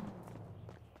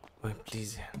ओए प्लिज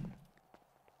यार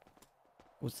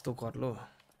कुछ तो कर लो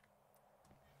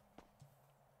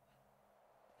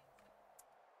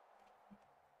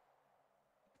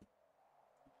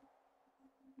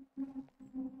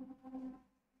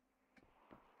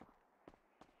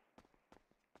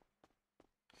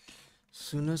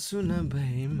सुन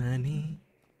बेइमानी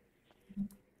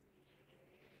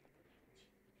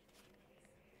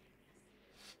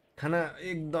खाना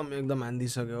एकदम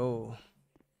हान्दिसक्यो हौ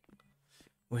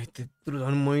ओइ त्यत्रो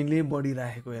झन् मैले बढी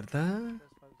राखेको हेर त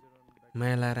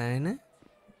माया लाएर आएन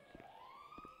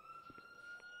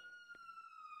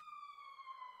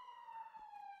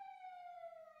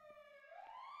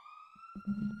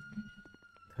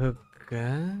थक्का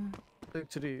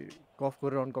एक्चुअली कफ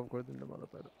गरेर अन कफ गरिदिनु मलाई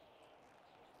पहिला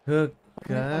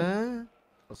थक्का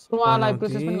उहाँलाई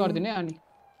प्रोसेस पनि गरिदिने अनि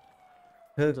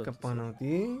थक्का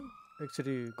पनौती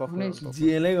एक्चुअली कफ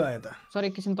जिएलै गयो त सर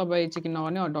एकैछिन तपाईँ चेकिङ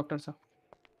नगर्ने डक्टर छ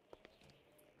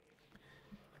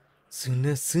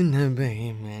सुन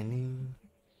बेइमानी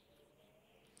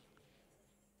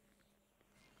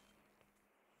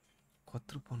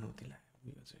कत्रो पनौती लाग्यो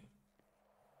यो चाहिँ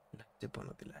लाजे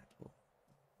पनौती लाग्यो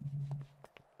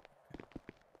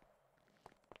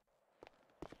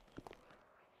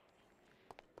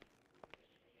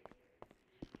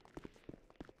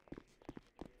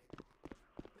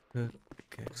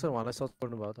सर उहाँलाई सर्च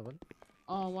गर्नुभयो तपाईँले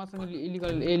उहाँसँग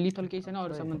इलिगल लिथल केही छैन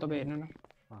अरू सामान तपाईँ हेर्नु न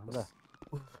ल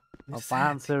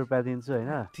 500 रुपैयाँ दिन्छु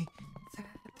हैन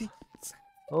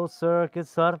ओ सर के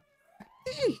सर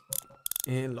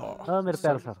ए ल मेरो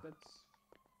प्यारो सर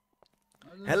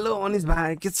हेलो अनिश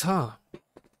भाइ के छ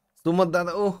सुमत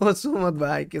दादा ओहो सुमत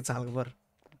भाइ के छ हालखबर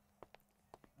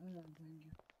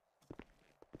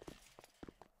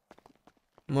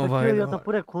म भयो यो त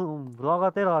पुरै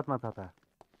रगतै रगतमा छ त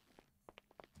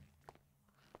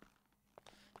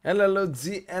हेलो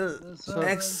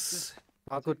जीएलएक्स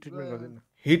आको ट्रिटमेन्ट गर्दिन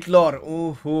हिटलर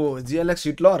ओहो जीएलएक्स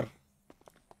हिटलर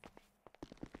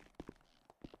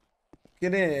के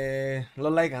रे ल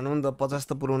लाइक हानु नि त 50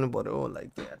 त पुऱ्याउनु पर्यो हो लाइक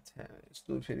त यार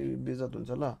यस्तो फेरि बेइज्जत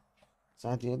हुन्छ ल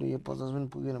साथीहरु यो 50 पनि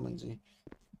पुगेन भने चाहिँ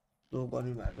तो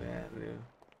गर्नु भएको यार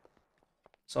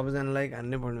सबैजना लाइक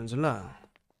हान्नै पर्ने हुन्छ ल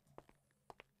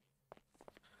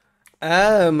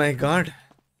oh my God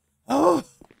oh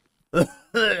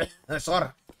sir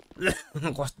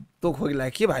कस्तो खोकी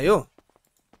लाग्यो के भयो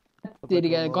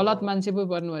तेरिका गलत मान्छे पो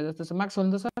पर्नु भयो जस्तो छ मास्क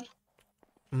खोल्नु त सर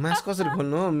मास्क कसरी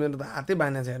खोल्नु हो मेरो त हातै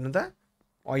बाना छ हेर्नु त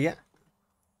अया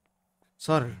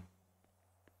सर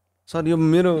सर यो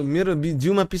मेरो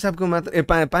जिउमा पिसाबको मात्र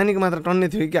पानीको मात्र टन्ने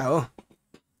थियो क्या हो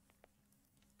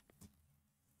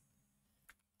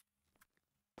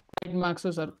मास्क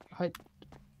हो सर है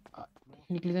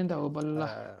निक्लिदैन त हो बल्ल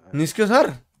निस्क्यो सर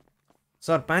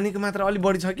सर पानीको मात्रा अलि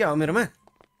बढी छ क्या हो मेरोमा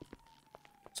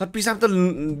सर पिसाब त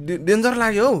डेन्जर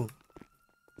लाग्यो हौ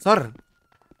सर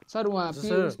सर वहाँ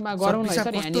पिसमा गरौँ न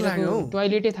सर यहाँनिर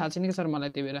टोयलेटै थाहा छैन कि सर मलाई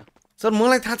त्यो बेला सर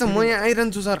मलाई थाहा छ म यहाँ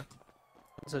आइरहन्छु सर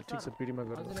सर ठीक छ पिडीमा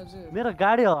गरौँ मेरो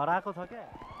गाडी हराएको छ क्या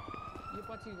यो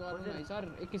पछि गरौँ है सर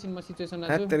एकैछिन म सिचुएसनमा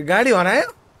छु तेरो गाडी हरायो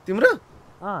तिम्रो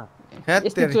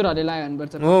यस्तो चोरहरूले लाग्यो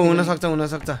भन्नुपर्छ हो हुन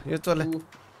सक्छ यो चोरले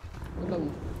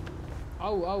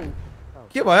आउ आउ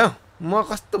के भयो म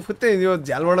कस्तो फुत्ते यो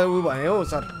झ्यालबाट उ भयो हौ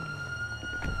सर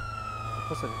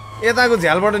कसरी यताको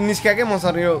झ्यालबाट निस्क्या के म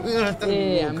सर यो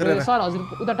ए हाम्रो सर हजुर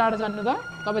उता टाढो जानु त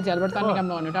तपाईँ झ्यालबाट तान्ने काम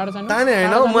नगर्नु टाढो जानु ताने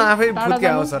हैन हौ म आफै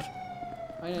फुत्क्या हो सर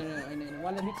हैन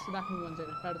वाला रिक्स राख्नु भन्छ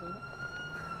टाढो जानु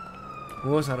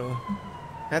हो सर हो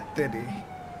हेत्तेरी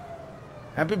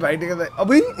ह्यापी भाइडे का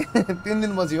अबै 3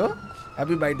 दिन पछि हो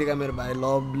ह्यापी भाइडे का मेरो भाइ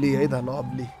लभली है त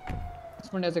लभली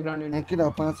किन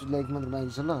 5 लाइक मात्र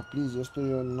बाँकी छ ल प्लिज यस्तो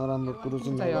यो नराम्रो कुरो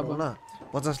चाहिँ नगर्नु ल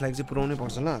 50 लाइक चाहिँ पुराउनै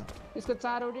पर्छ ल यसको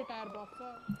 4 वटै टायर बक्स छ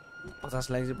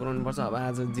 50 लाइक चाहिँ पुराउनु पर्छ अब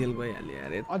आज जेल गइहाल्यो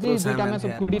यार अझै दुईटामा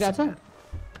सब फुटिरा छ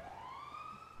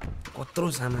कत्रो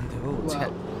सामान थियो हौ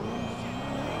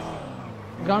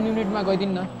ग्राउन्ड युनिटमा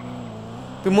गइदिनु न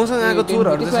त्यो मसँग आएको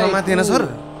चोरहरू चाहिँ समातेन sir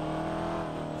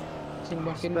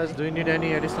Guys, do you need any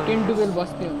additional? 10 to 12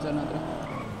 बस्दै हुन्छ नत्र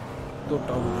तो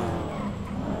टाउको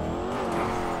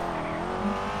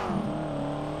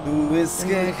तू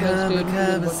इसके खाब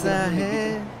खाब सा है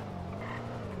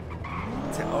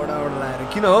औडा औडा लाएर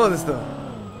किन हो त्यस्तो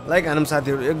लाइक हानौँ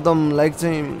साथीहरू एकदम लाइक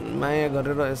चाहिँ माया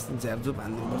गरेर यस्तो झ्यापझुप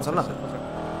हान्दिनुपर्छ ल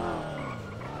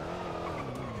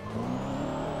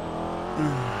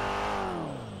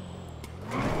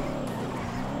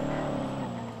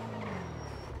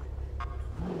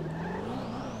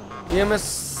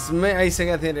एमएसमै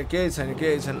आइसकेका थिएँ अरे केही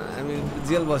छैन हामी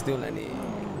जेल बस्थ्यौँ होला नि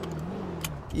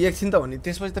एकछिन त हो नि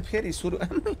त्यसपछि त फेरि सुरु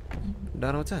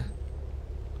डराउँछ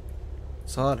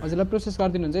सर हजुरलाई प्रोसेस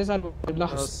गरिदिनुहुन्छ है सर ल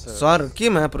सर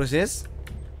केमा प्रोसेस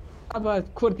अब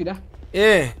कोर्टतिर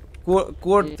ए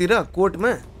कोर्टतिर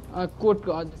कोर्टमा कोर्टको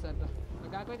हजुर सर ल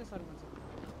गएकै त सर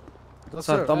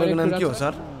सर तपाईँको नाम के हो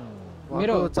सर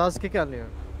मेरो चार्ज के हाल्ने हो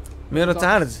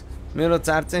मेरो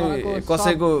चार्ज चाहिँ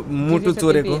कसैको मुटु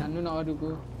चोरेको हान्नु न अरुको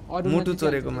मुटु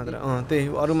चोरेको मात्र त्यही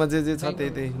अरूमा जे छ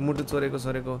त्यही मुटु चोरेको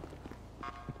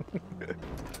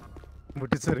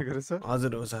मुटु चोरेको रहेछ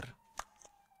हजुर हो सर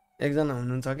एकजना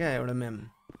हुनुहुन्छ क्या एउटा म्याम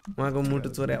उहाँको मुटु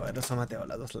चोर्या भएर समाते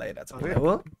होला जस्तो लागिरहेछ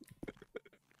हो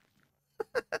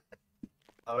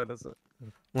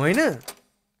होइन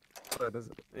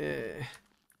ए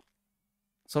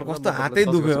सर कस्तो हातै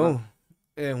दुख्यो हौ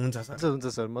ए हुन्छ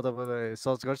सर म तपाईँलाई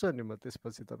सर्च गर्छु अनि म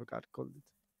त्यसपछि तपाईँको हात खोलिदिन्छु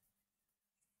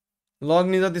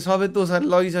लग्ने जति सबै त सर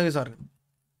लगिसक्यो सर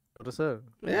सर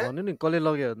भन्नु नि कसले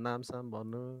लग्यो नाम साम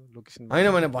भन्नु लोकेसन होइन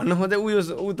भने भन्न खोज्दै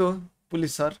ऊ त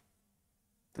पुलिस सर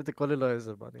त्यो त कसले लग्यो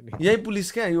सर भने नि यही पुलिस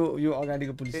क्या यो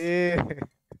अगाडिको पुलिस ए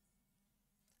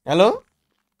हेलो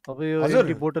अब यो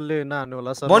एम्टी बोतलले नहान्नु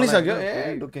होला सर बनिसक्यो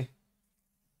ए ढुक्कै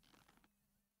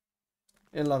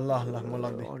ए ल म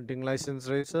लग्दै हन्टिङ लाइसेन्स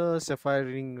रहेछ सफायर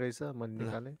रिङ रहेछ मैले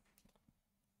निकाले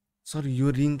सर यो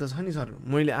रिङ त छ नि सर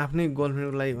मैले आफ्नै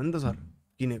गर्लफ्रेन्डको लागि हो नि त सर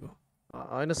किनेको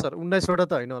होइन सर 19 वटा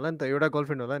त होइन होला नि त एउटा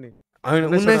गर्लफ्रेन्ड होला नि होइन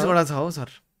 19 वटा छ हो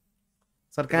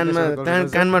सर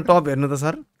कानमा टप हेर्नु त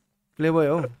सर प्लेबोय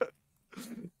हो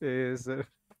ए सर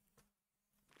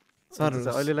सर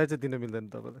अहिलेलाई चाहिँ दिन मिल्दैन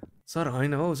तपाईलाई सर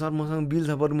होइन हौ सर मसँग बिल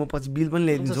छ बरु म पछि बिल पनि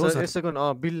ल्याइदिन्छु हो सर यसको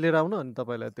बिल लिएर आउनु अनि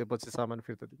तपाईलाई त्यो पछि सामान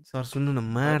फिर्ता दिन्छु सर सुन्नु न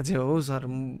मार्छ हो सर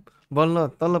बल्ल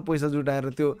तल्ल पैसा जुटाएर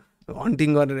त्यो हन्टिङ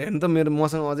गरेर हेर्नु त मेरो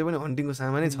मसँग अझै पनि हन्टिङको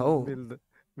सामानै छ हौ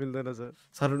मिल्दैन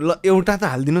सर ल एउटा त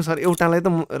हालिदिनु सर एउटालाई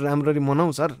त राम्ररी मनाऊ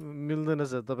सर मिल्दैन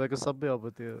सर तपाईको सबै अब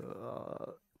त्यो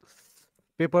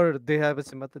पेपर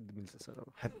देखाएपछि मात्र मिल्छ सर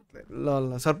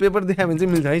ल सर पेपर देखायो भने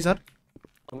चाहिँ मिल्छ है सर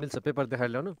मिल्छ पेपर देखाएर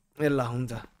ल्याउनु ए ल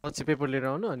हुन्छ पछि पेपर लिएर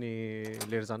आउनु अनि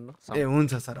लिएर जानु ए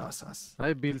हुन्छ सर हस्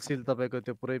है बिल सिल तपाईको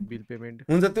त्यो पुरै बिल पेमेन्ट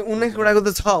हुन्छ त्यो 19 वटाको त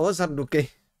छ हो सर ढुक्कै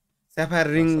सफायर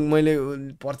रिङ मैले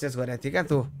पर्चेस गरेको थिएँ क्या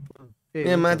त्यो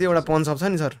ए माथि एउटा पन सप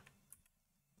छ नि सर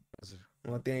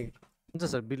हजुर त्यही हुन्छ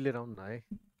सर बिल लिएर आउनु न है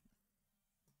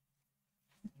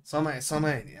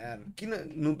समय यार किन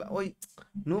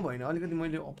नो भएन अलिकति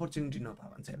मैले अपर्च्युनिटी नपाए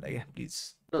भन्छ यसलाई क्या प्लिज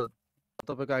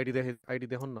तपाईको आइडी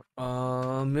देखाउनु न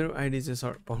मेरो आइडी चाहिँ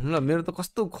सर भन्नु ल मेरो त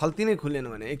कस्तो खल्ती नै खुलेन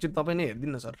भने एकचोटि तपाईँ नै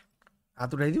हेरिदिनु न सर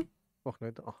हात उठाइदिउ पक्नु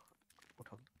है त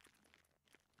उठाउ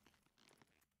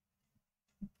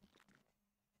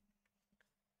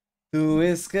तू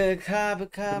इसके खाब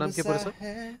खाब नाम के पर्छ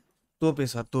टोपे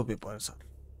सर पर्छ सर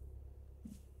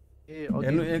ए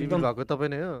हेर्नु एकदम भएको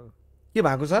तपाईँ नै हो के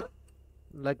भएको सर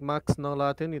लाइक मार्क्स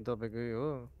नलाएको थियो नि तपाईकै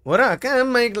हो र कहाँ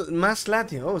मास्क लाएको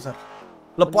थियो हौ सर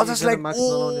ल 50 लाइक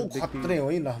खत्रै हो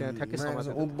है ल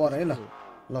ओभर है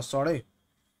ल सडै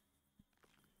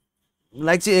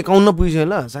लाइक चाहिँ 51 पुग्यो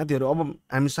ल साथीहरू अब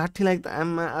हामी 60 लाइक त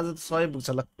आमा आज त 100 पुग्छ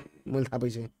ल मैले थाहा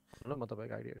पाइसकेँ ल म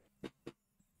तपाईको आइडी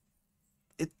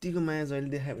यतिको माया जहिले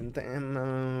देखायो भने त आमा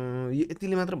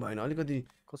यतिले मात्र भएन अलिकति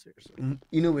कसरी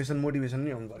इनोभेसन मोटिभेसन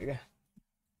नै आउनु पर्यो क्या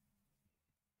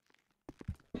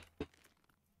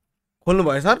खोल्नु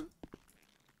भयो सर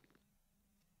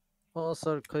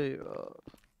सर खै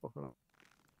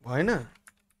भएन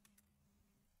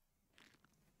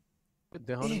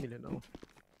देखाउन मिलेन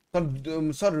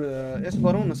सर यसो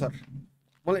गरौँ न सर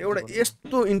मलाई एउटा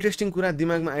यस्तो इन्ट्रेस्टिङ कुरा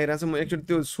दिमागमा आइरहेछ म एकचोटि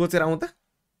त्यो सोचेर आउँ त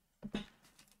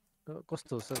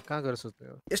कस्तो सर कहाँ गएर सोच्ने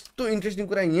हो यस्तो इन्ट्रेस्टिङ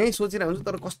कुरा यहीँ सोचिरहेको हुन्छु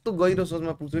तर कस्तो गहिरो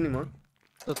सोचमा पुग्छु नि म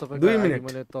तपाईको 2 मिनेट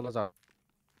मैले तल झा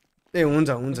ए हुन्छ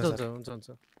सर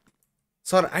हुन्छ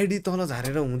सर आइडी तल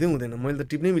झारेर हुँदैन मैले त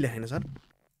टिप्नै मिले हैन सर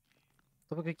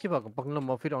तपाईको के भएको पक्न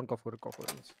म फेरि अन कफ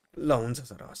गरिदिन्छु ल हुन्छ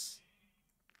सर हस्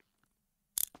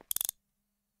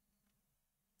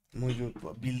म यो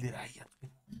बिल दिएर आइया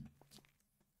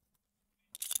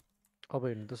अब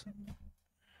हेर्नु त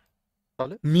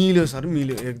मिल्यो सर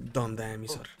मिल्यो एकदम दामी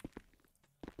सर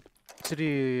यसरी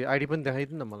आइडी पनि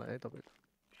देखाइदिनु न मलाई है तपाईँको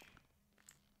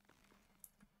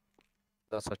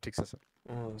ल सर ठिक छ सर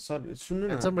सर सुन्नु न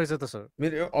ह्यान्डसम रहेछ त सर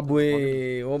मेरो अबुए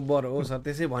ओभर हो सर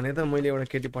त्यसै भने त मैले एउटा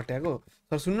केटी पट्याएको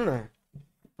सर सुन्नु न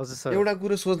हजुर सर एउटा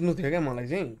कुरा सोध्नु थियो क्या मलाई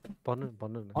चाहिँ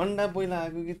भन्नु न अन्डा पहिला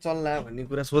आएको कि चल्ला भन्ने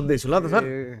कुरा सोध्दैछु ल त सर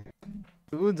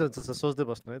हुन्छ हुन्छ सर सोच्दै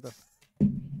बस्नु है त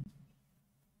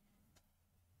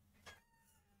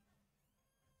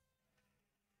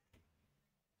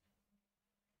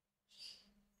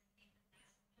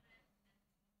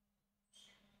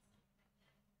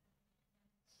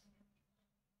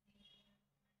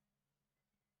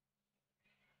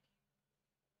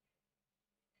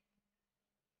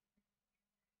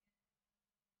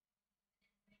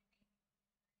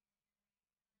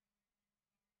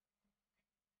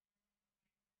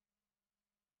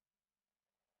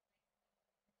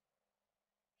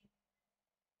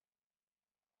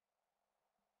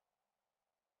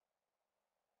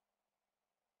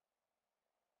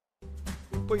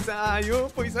पैसा आयो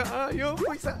पैसा आयो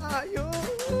पैसा आयो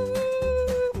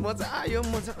मजा आयो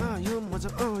मजा आयो मजा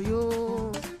आयो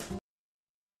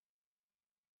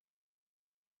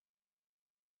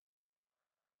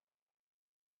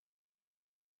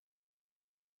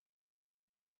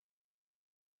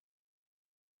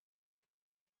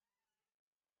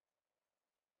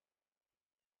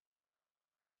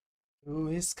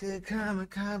इसके काम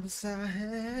खाबसा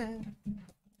है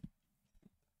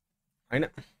हैन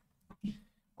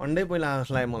अन्डै पहिला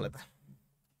जस्तो लाग्यो मलाई त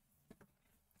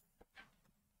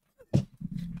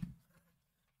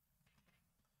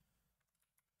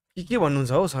के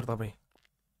भन्नुहुन्छ हौ सर तपाईँ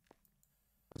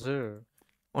हजुर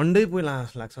अन्डै पहिला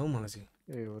जस्तो लाग्छ हौ मलाई चाहिँ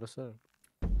ए हो र सर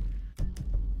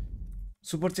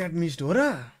सुपर च्याट मिस्ड हो र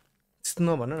त्यस्तो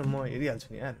नभन न म हेरिहाल्छु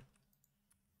नि यार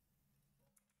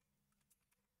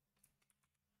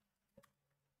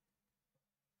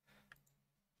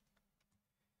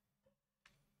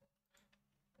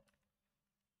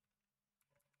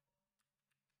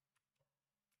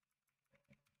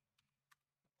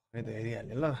है त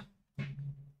हेरिहाल्यो ल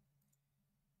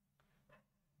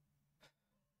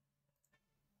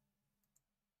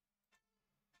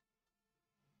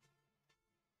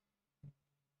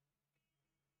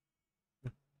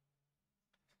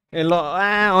ए ल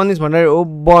अनिस भनेर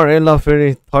ओभर है ल फेरि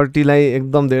 30 लाई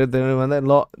एकदम धेरै धेरै भन्दा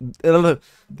ल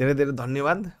धेरै धेरै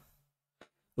धन्यवाद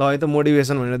ल है त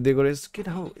मोटिभेसन भनेर दिएको रहेछ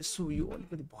केटा हौ यसो यो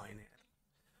अलिकति भएन यार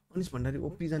अनिस भण्डारी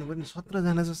ओपी जानु पर्ने 17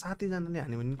 जना छ 7 जनाले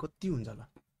हान्यो भने कति हुन्छ ल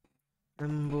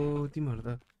आम्बो तिमीहरू त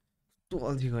कस्तो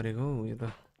अल्छी गरेको हौ यो त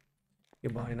यो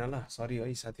भएन ल सरी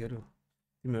है साथीहरू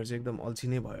तिमीहरू चाहिँ एकदम अल्छी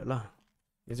नै भयो ल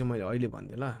यो चाहिँ मैले अहिले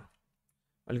भन्दिएँ ल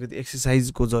अलिकति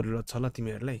एक्सर्साइजको जरुरत छ ल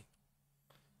तिमीहरूलाई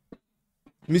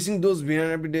मिसिङ दोज बिहान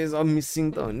एभ्री डेज अब मिसिङ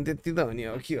त हो नि त्यति त हो नि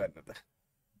अब के गर्ने त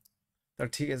तर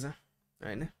ठिकै छ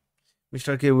होइन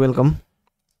मिस्टर के welcome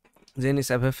Janice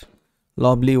FF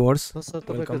lovely words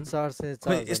welcome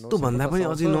यस्तो भन्दा पनि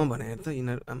अझै नभने त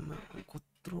यिनीहरू आम्मा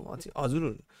कत्रो अझै हजुर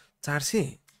 400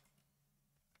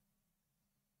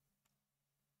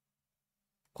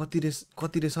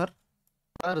 कति रे सर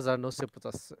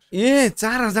 4950 ए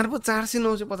 4000 पो 400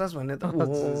 950 भन्ने त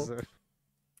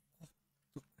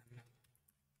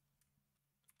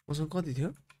मसँग कति थियो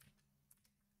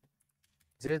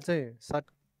जेल चाहिँ 60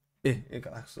 ए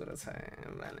 1,16,000 छ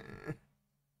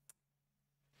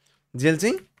जेल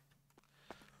चाहिँ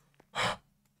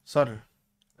सर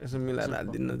यसो मिलाएर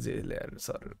हालिदिनु जेल यार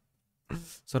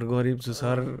सर गरिब छु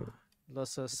सर ल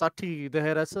सर 60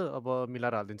 देखेर छ अब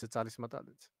मिलाएर हालिदिन्छु 40 मा त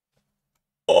हालिदिन्छु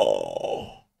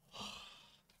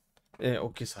ए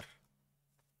ओके सर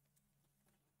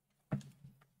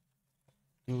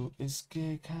तू इसके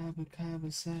खाब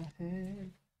सा है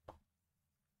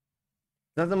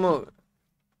दादा म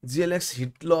जीएलएक्स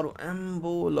हिटलर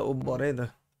एम्बो ल ओभर है त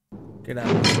केटा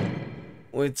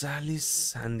ओए 40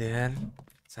 हान्दे यार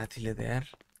साथीले त यार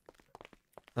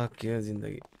सक्यो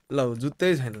जिन्दगी ल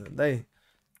जुत्तै छैन त दाइ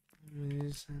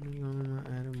सानो गाउँमा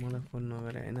आएर मलाई फोन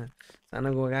नगरे हैन सानो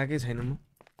गाउँ गएकै छैन म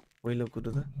पहिलो कुरो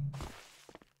त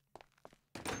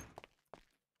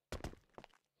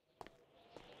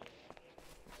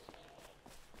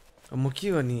म के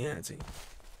गर्ने यहाँ चाहिँ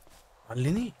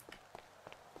हल्ले नि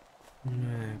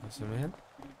कसम यार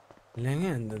ल्याङै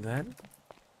अन्त त यार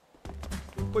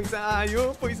पैसा आयो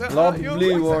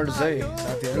लभली वर्ड्स है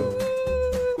साथीहरु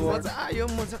मजा आयो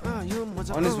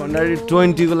अनिस भण्डारी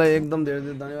 20 को लागि एकदम धेरै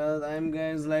धेरै धन्यवाद आई एम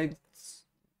गाइज लाइक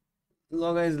ल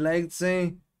गाइज लाइक चाहिँ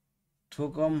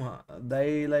ठोकम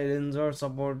दाइलाई रेन्जर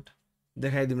सपोर्ट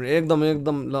देखाइदिनु एकदम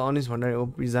ल अनिस भण्डारी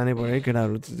ओपी जानै पर्यो है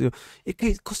केटाहरु त्यो एकै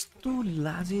कस्तो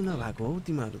लाजै नभएको हौ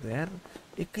तिमीहरु त यार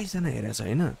एकैजना हेरेछ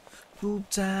होइन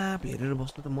चुपचाप हेरेर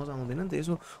बस्नु त मजा आउँदैन नि त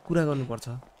यसो कुरा गर्नुपर्छ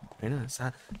होइन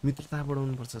मित्रता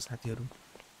बढाउनुपर्छ साथीहरू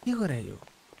के गरे यो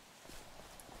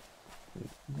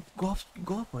गफ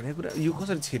भन्ने कुरा यो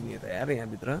कसरी छिर्ने त यार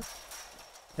यहाँभित्र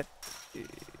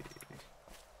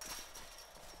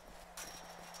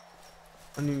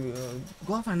अनि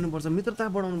गफ हान्नुपर्छ मित्रता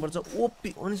बढाउनुपर्छ ओपी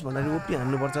अनिस भन्दाखेरि ओपी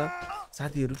हान्नुपर्छ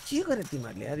साथीहरू के गरे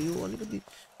तिमीहरूले यार यो अलिकति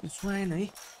सुहाएन है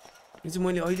यो चाहिँ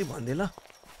मैले अहिले भन्दै ल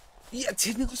या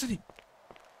छिर्ने कसरी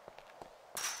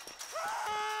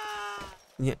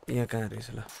यहाँ कहाँ रहेछ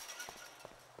ल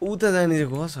उता जाने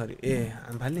चाहिँ कसरी ए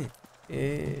आम्फाल्ने ए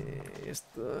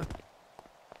यस्तो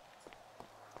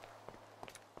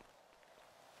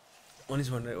अनिस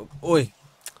भनेर ओइ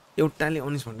एउटाले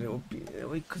अनिस भनेर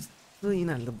ओइ कस्तो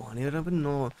यिनीहरूले त भनेर पनि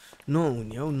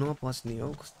नहुने हौ नपस्ने हौ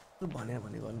कस्तो भने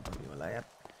गर्नुपर्ने होला यार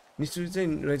निष्ठुरी चाहिँ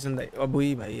रहेछ नि त अबुई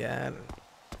भाइ यार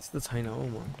त्यस्तो छैन हौ म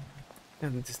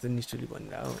कहाँ त्यस्तो निष्ठुरी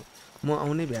भनेर हो म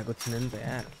आउनै भ्याएको थिइनँ नि त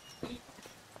यार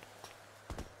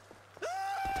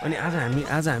अनि आज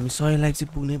हामी 100 लाइक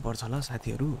चाहिँ पुग्नै पर्छ ल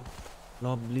साथीहरू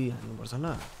लभली हान्नुपर्छ ल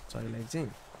 100 लाइक चाहिँ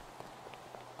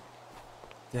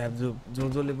त्यहाँ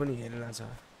जसले पनि हेरिरहेछ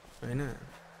होइन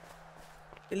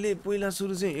यसले पहिला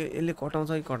सुरु चाहिँ यसले कटाउँछ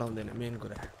कि कटाउँदैन मेन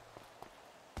कुरा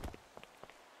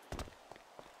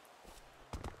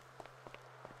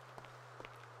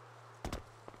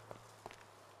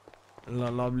ल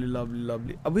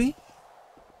लभली अबुई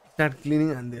स्टार्ट क्लिनिङ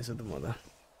हान्दैछ त म त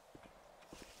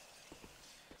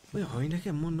होइन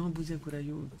क्या म नबुझेको कुरा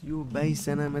यो 22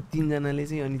 जनामा 3 जनाले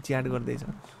चाहिँ अनि च्याट गर्दैछ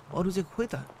अरू चाहिँ खोइ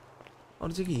त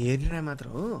अरू चाहिँ कि हेरेर मात्र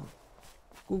हो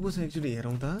को छ एक्चुअली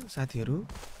हेरौँ त साथीहरू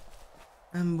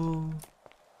आम्बो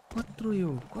कत्रो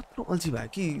अल्छी भयो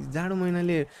कि जाडो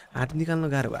महिनाले हात निकाल्न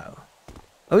गाह्रो भयो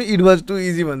अब इट वाज टु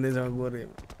इजी भन्दैछ गोरे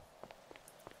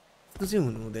यस्तो चाहिँ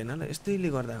हुनु हुँदैन ल यस्तैले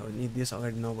गर्दा हो नि देश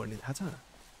अगाडि नबढ्ने थाहा छ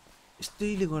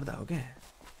यस्तैले गर्दा हो क्या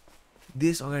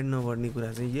देश अगाडि नबढ्ने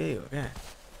कुरा चाहिँ यही हो क्या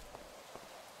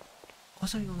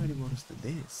कसरी अगाडि बढोस् त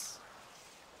देश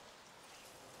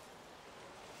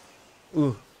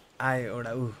आयो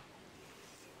एउटा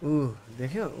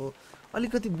देख्यो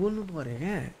अलिकति बोल्नु पर्यो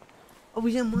क्या अब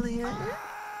यहाँ मलाई यहाँ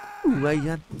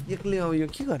एक्लै अब यो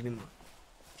के गर्ने म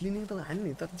क्लिनिङ त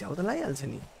हान्ने त झ्याउ त लागिहाल्छ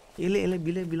नि यसले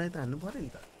बिलाइ त हान्नु पर्यो नि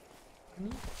त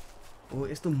हो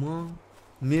यस्तो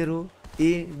मेरो ए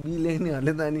बी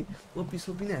लेख्नेहरूले त अनि ओपी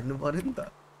सोपी नै हान्नु पर्यो नि त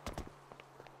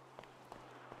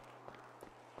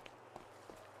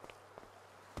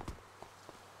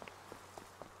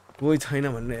कोही छैन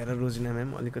भनेर हेर रोजिना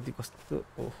म्याम अलिकति कस्तो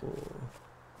ओहो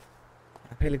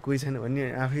आफैले कोही छैन भन्ने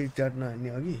आफै च्याट नहान्ने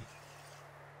अघि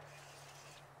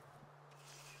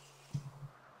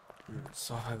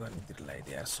सफा गर्नेतिर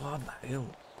लगाइदियो यार सब भाग्यो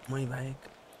मै बाहेक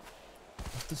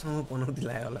कस्तोसम्म पनौती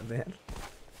लाग्यो होला त यार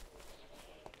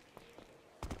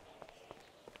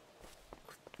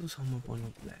कस्तोसम्म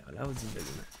पनौती लाग्यो होला हौ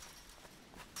जिन्दगीमा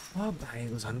सब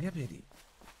भागेको छन् क्या फेरि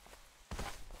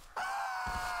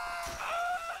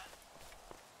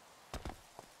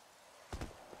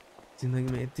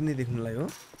जिन्दगीमा यति नै देख्नुलाई हो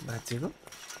बाँचेको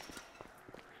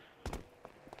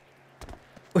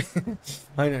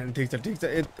होइन ठिक छ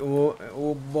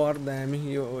ओभर दामी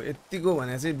यो यतिको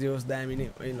भने चाहिँ जे होस् दामी नै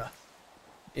हो है ल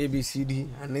एबिसिडी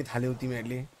हान्नै थाल्यौ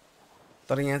तिमीहरूले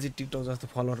तर यहाँ चाहिँ टिकटक जस्तो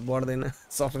फलोवर बढ्दैन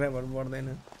सब्सक्राइबर बढ्दैन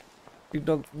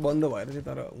टिकटक बन्द भएर चाहिँ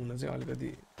तर हुन चाहिँ अलिकति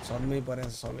सदमै परेको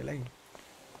छ सबैलाई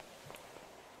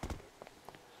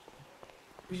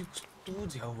कस्तो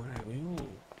झ्याउ बनाएको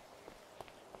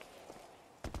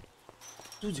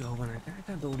यो झ्याउ बनाएर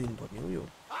कहाँ दौडिनु पर्ने हो यो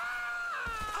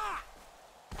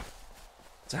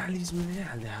 40 मिनट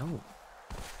हाल्दै हौ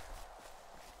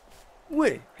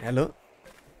ओए हेलो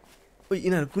ओइ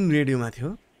यिनीहरू कुन रेडियोमा थियो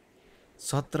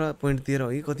 17.13 हो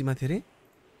कि कतिमा थियो अरे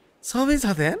सबै छ त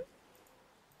यार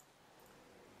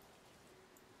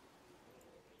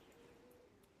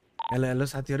हेलो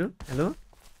साथीहरू हेलो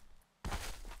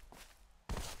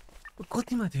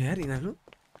कतिमा थियो यार यिनीहरू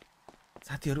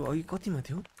साथीहरू अघि कतिमा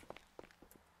थियो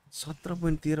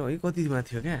 17.13 हो कि कतिमा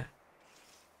थियो क्या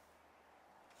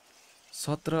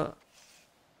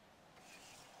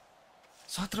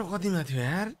 17 कतिमा थियो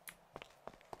यार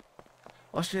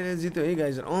अस्ट्रेलिया जित्यो है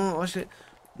गाइज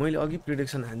मैले अघि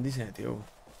प्रिडिक्सन हान्दिसकेको थिएँ हौ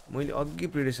मैले अघि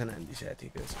प्रिडिक्सन हान्दिसकेको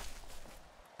थिएँ क्या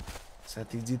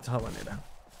साथी जित्छ भनेर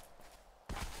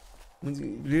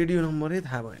रेडियो नम्बरै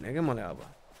थाहा भएन क्या मलाई अब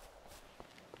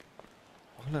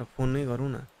ल फोन नै गरौँ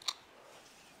न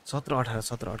 17-18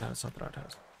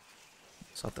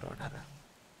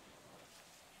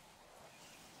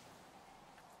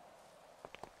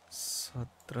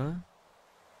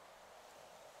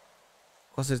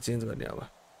 कसरी चेन्ज गर्ने अब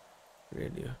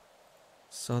रेडियो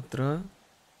 17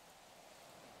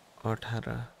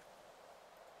 18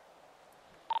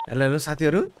 हेलो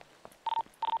साथीहरु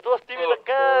दोस्त तिमी त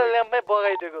कहाँ ल्याम्पमै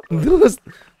बगाइदिएको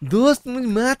दोस्त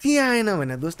माथि आएन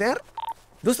भने दोस्त यार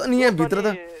दोस्त अनि यहाँ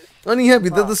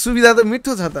भित्र त सुविधा त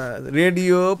मिठो छ त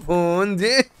रेडियो फोन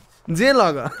जे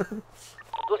लग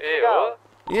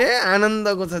ए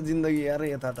आनन्दको छ जिन्दगी यार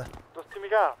यता त दोस्त तिमी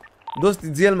कहाँ दोस्त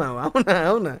जेलमा हो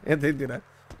आउ न यतैतिर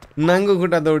नाङ्गो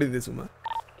खुट्टा दौडिदिन्छु म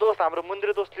दोस्त हाम्रो मन्दिर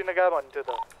दोस्त लिन गयो भन्थ्यो त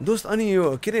दोस्त अनि यो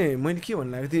के रे मैले के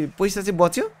भन्नु लागेको थिएँ पैसा चाहिँ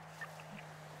बच्यो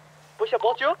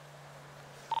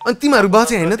अनि तिमीहरू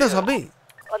बचे हैन त सबै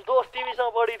अनि दोस्त तिमीसँग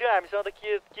बढी थियो हामीसँग त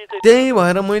के चाहिँ त्यही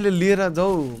भएर मैले लिएर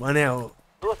जाऊ भने हो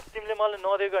दोस्त तिमीले मलाई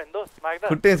नदिएको हैन दोस्त माग्दा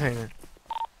खुट्टै छैन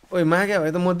ओइ मागे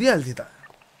भए त म दिइहाल्थे त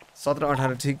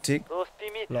 17-18 ठीक दोस्त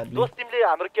तिमीले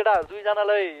हाम्रो केटाहरु दुई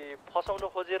जनालाई फसाउन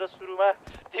खोजेर सुरुमा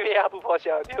तिमी आफू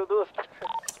फस्या थियौ दोस्त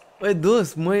ओइ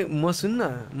दोस्त म सुन्न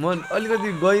म अलिकति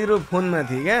गहिरो फोनमा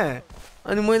थिएँ क्या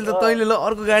अनि मैले त तैँले ल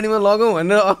अर्को गाडीमा लगाऊ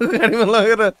भनेर अर्को गाडीमा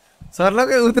लगेर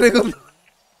सर्लकै उत्रेको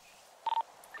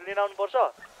लिन आउनु पर्छ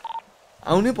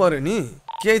आउनै पर्यो नि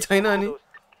केही छैन अनि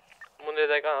मुन्ने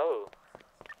चाहिँ कहाँ हो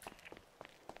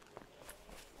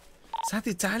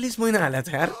साथी 40 महिना हाल्या छ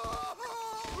यार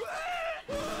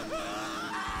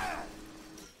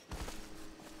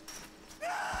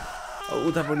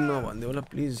उतापट्टि नभन्दियो होला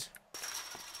प्लिज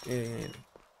ए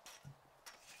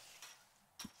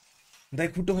दाइ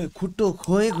खुट्टो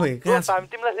खोए कहाँ छ हामी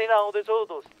तिमीलाई लिन आउँदैछौ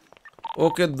दोस्त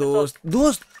ओके दोस्त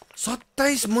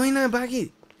 27 महिना बाँकी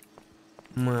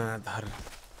माधर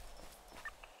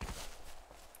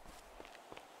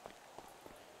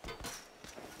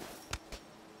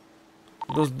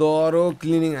दोस्त दरो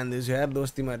क्लिनिङ हान्दैछु यार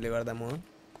दोस्त तिमीहरूले गर्दा म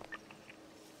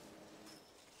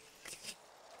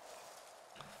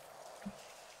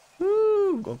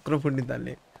घोक्रो फुट्ने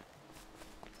तालले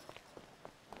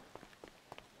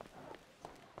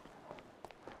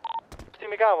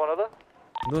तिमी कहाँ भन त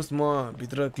दोस्त म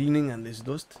भित्र क्लिनिङ हान्दैछु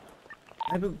दोस्त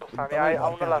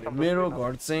मेरो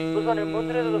घर चाहिँ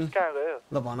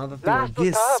ल भन त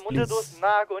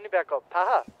नआएको नि ब्याकअप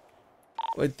थाहा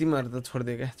ओइ तिमीहरू त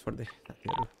छोड्दे क्या छोड्दे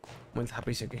साथीहरू मैले थाहा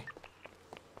पाइसकेँ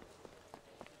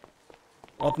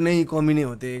अपनै कमी नै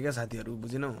होते क्या साथीहरू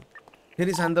बुझेनौ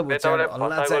फेरि शान्त भन्छ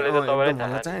हल्ला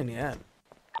चाहियो नि यार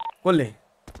कसले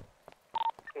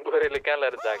गोरेले कहाँ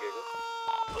लिएर जागेको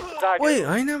ओइ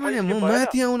हैन भने म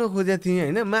माथि आउन खोजेको थिएँ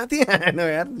हैन माथि आएन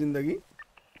यार जिन्दगी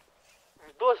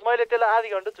दोस्त मैले त्यसलाई आधी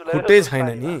घण्टा झुलाएर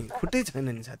खुट्टै छैन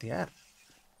नि साथी यार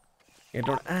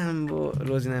एउटा आम्बो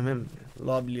रोजिना म्याम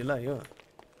लभली ल यो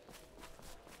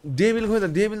डेभिल खोइ त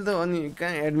डेभिल त अनि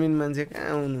कहाँ एडमिन मान्छे कहाँ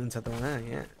आउनुहुन्छ त उहाँ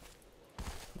यहाँ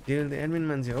डेभिल त एडमिन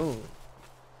मान्छे हो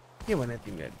के भने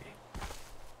तिमीहरूले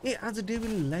ए आज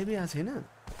डेभिल लाइभै आएको छैन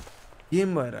गेम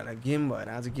भएर होला गेम भएर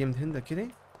आज गेम थियो नि त के रे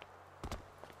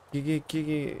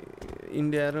के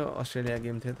इन्डिया र अस्ट्रेलिया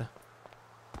गेम थियो त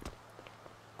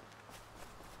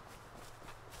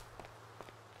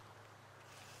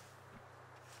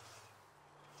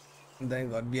दाइ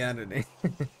घर बिहार रे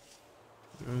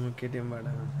केटिएमबाट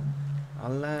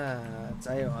हल्ला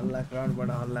चाहियो हल्ला क्राउडबाट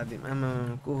हल्ला दिउँ आमा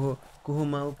कोहो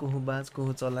माउ कोहो बाज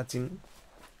कोहो चलाचिङ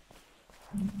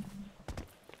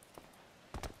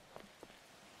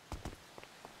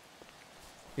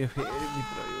यो फेरि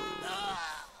भित्र यो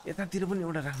यतातिर पनि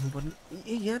एउटा राख्नुपर्ने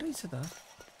ए यहाँ रहेछ त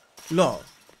ल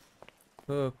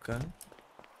ओका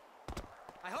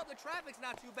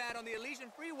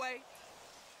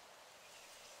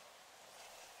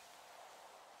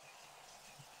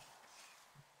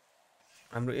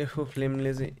हाम्रो एफओ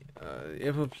फ्लेमले चाहिँ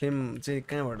एफओ फ्लेम चाहिँ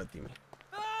कहाँबाट तिमी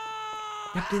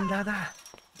क्याप्टेन दादा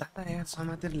यार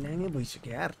समातेर ल्याङै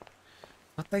भइसक्यो यार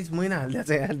 27 महिना हाल्दै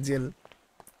छ यार जेल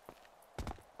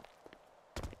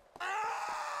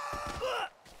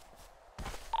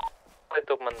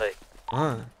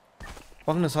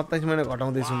पक्न 27 महिना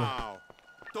घटाउँदैछु म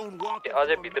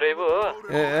अझै भित्रै पो हो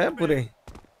ए पुरै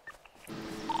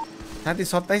साथी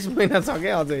 27 महिना छ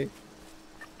क्या अझै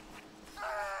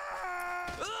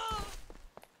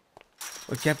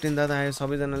क्याप्टेन दादा आयो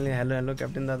सबैजनाले हेलो हेलो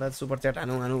क्याप्टेन दादा सुपर च्याट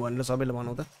हानु भनेर सबैले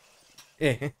भनौ त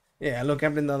ए हेलो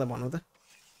क्याप्टेन दादा भनौ त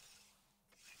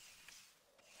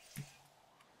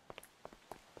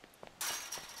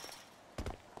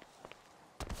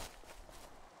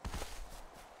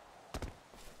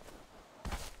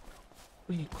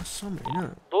ओइ कसम हैन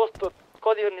दोस्त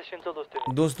कति निस्किन्छ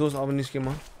दोस्त अब निस्के म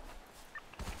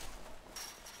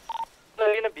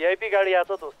लिन भिआइपी गाडी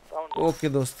आछ दोस्त आउनु ओके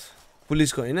दोस्त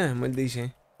पुलिसको हैन मैले देखिए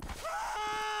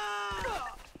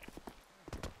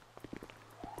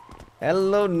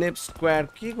हेलो नेप स्क्वाड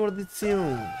के गर्दैछौ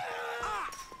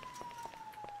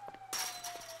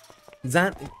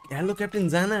हेलो क्याप्टेन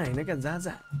जाना हैन क्या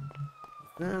जा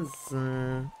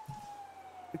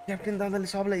क्याप्टेन दादाले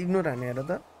सबलाई इग्नोर हाने हेर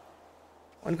त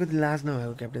अलिकति लाज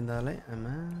नभएको क्याप्टेन दादालाई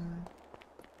आमा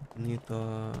नि त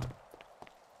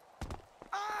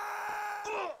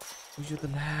यो त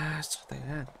लाज छ त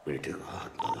यार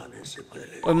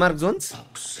ओ मार्क जोन्स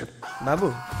बाबु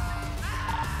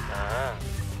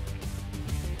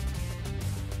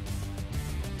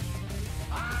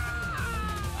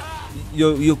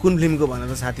यो कुन फिल्मको भन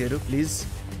त साथीहरु please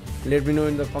let me know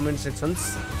in the comment sections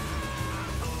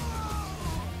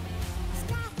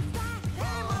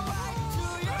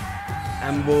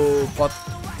एम्बो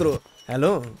पत्रो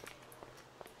हेलो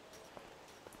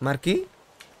मार्की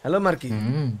हेलो मार्की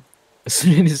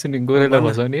सुनि गोरेला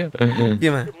बसाउने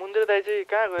केमा मुन्देर दाइ चाहिँ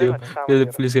कहाँ गयो त्यो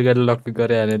पुलिसको गाडी लक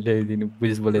गरे हालेर ल्याइदिनु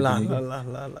पुलिस बोलाइदिनु ल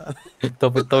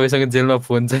तपाईसँग जेलमा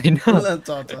फोन छैन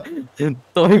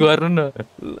तपाई गर्नु न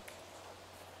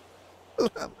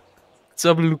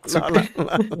सब लुक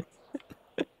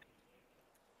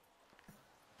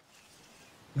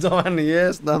जवान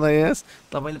यस दादा यस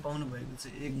तपाईले पाउनु भएको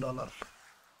चाहिँ $1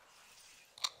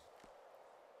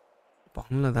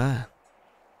 पाउनु ल दा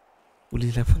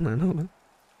पुलिसलाई फोन गर्नु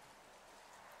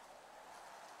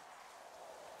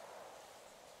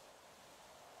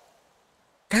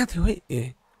कहाँ थियो है ए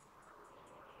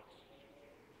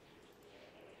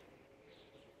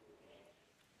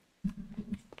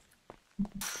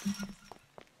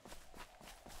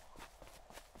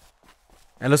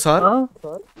हेलो सर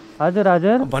हजुर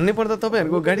हजुर भन्ने पर्दा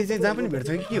तपाईहरुको गाडी चाहिँ जहाँ पनि भेट्छ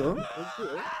कि के हो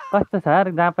कस्तो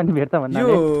सर जहाँ पनि भेट्छ भन्दा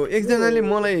यो एकजनाले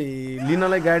मलाई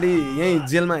लिनलाई गाडी यही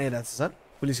जेलमा आइरहेछ सर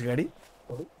पुलिस गाडी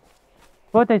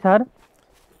को चाहिँ सर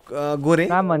गोरे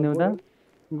काम भन्नु त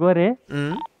गोरे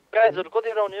गाइजहरु कति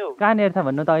राउने हो कहाँनिर छ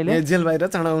भन्नु त अहिले ए जेल बाहिर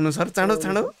चाँडो आउनु सर चाँडो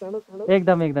चाँडो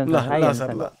एकदम एकदम ल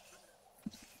सर ल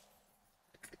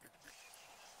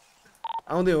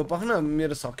आउँदै हो पख्न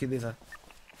मेरो सकिँदैछ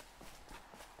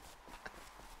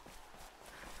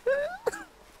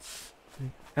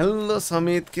हेलो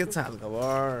समित के छ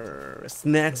हालखबर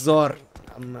स्न्याक्स जर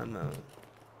आम्मामा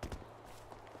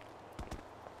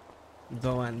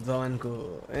जवानको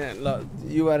ए ल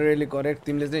यु आर रियली करेक्ट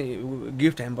तिमीले चाहिँ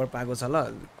गिफ्ट ह्याम्पर पाएको छ ल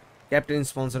क्याप्टेन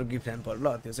स्पोन्सर गिफ्ट ह्याम्पर ल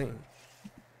त्यो चाहिँ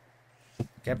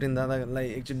क्याप्टेन दादालाई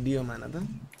एकचोटि दियो मान त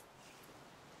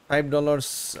 $5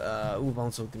 उ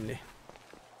पाउँछौ तिमीले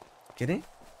के रे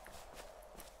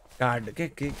कार्ड के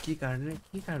कार्ड रे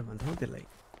के कार्ड भन्छौ त्यसलाई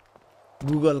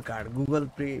Google card Google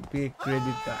pay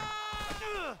credit card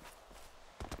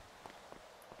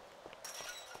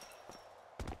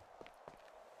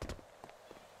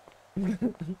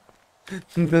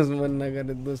दुश्मन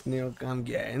नगरे दोस्ने हो काम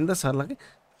किया है नि त सरलाई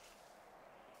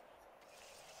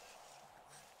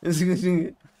के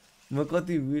म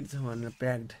कति विड छ भनेर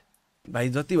प्याक्ड भाइ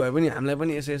जति भए पनि हामीलाई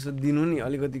पनि यसो यसो दिनु नि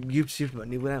अलिकति गिफ्ट सिफ्ट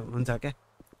भन्ने कुरा हुन्छ क्या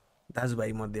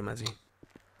दाजुभाइ मध्येमा चाहिँ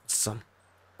सम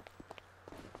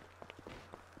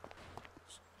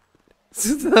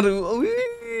सुधारु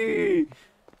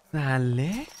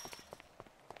साले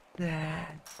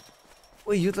ओ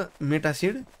यो त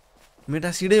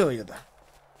मेटासिडै हो यो त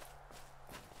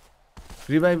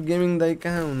रिभाइभ गेमिङ दाइ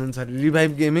कहाँ हुनुहुन्छ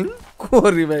रिभाइभ गेमिङ को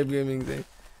रिभाइभ गेमिङ चाहिँ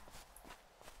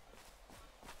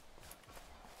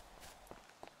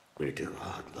बेटे को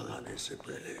हाथ लगाने से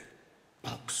पहले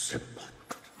पग से बात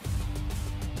कर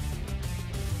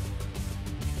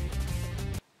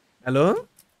हेलो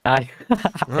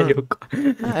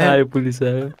आयो पुलिस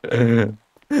आयो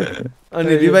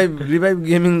अनि रिभाइभ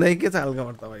गेमिङ दाइ के छ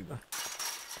हालखबर तपाईको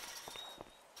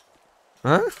ह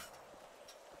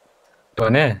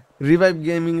भने रिभाइभ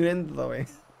गेमिङ रे नि तपाई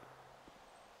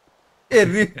ए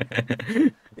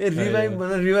रिभाइभ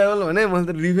भने रिभाइभल भने म त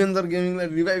रिभेन्जर गेमिङलाई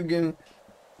रिभाइभ गेमिङ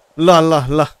ल ल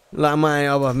ल ल म आएँ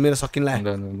अब मेरो सकिन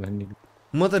लाग्यो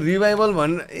म त रिभाइभल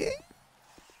भन्न ए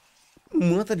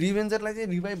म त रिभेन्जरलाई चाहिँ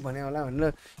रिभाइभ भने होला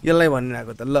भनेर यसलाई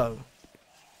भनिरहेको त ल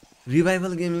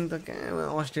रिभाइभल गेमिङ त कहाँ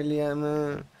अस्ट्रेलियामा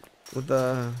उता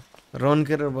रन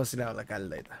गरेर बसिरहेको होला काली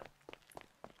दाइ त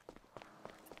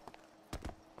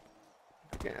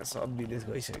कहाँ सब विदेश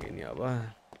गइसक्यो नि अब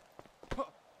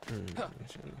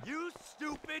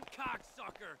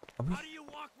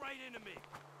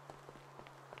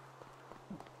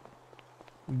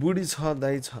बुढी छ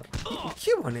दाइ छ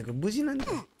के भनेको बुझिन नि त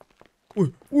उइ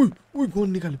उइ उइ गोन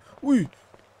निकाल्यो उइ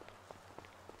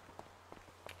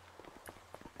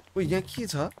उइ यहाँ के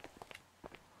छ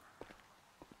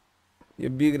यो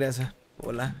बिग्रेछ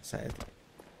होला सायद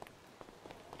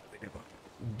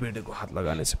बेटेको हात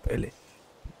लगाने से पहिले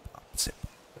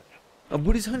अब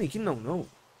बुढी छ नि किन नहुनु हौ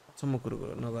सम्म कुरो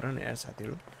नगर न यार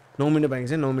साथीहरु 9 मिनेट बाँकी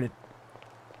छ 9 मिनेट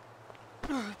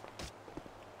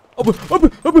अब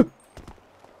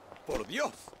Por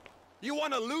Dios, You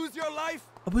want to lose your life?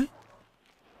 अबे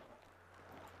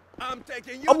I'm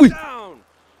taking you Abui. down.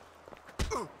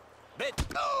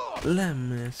 ला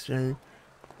मेस्टर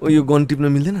ओ यो गन टिप्न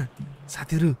मिल्दैन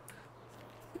साथीहरु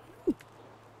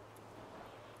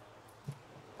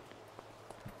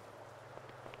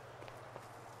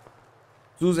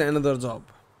choose another job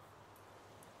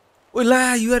ओ ला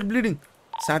you are bleeding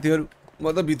साथीहरु म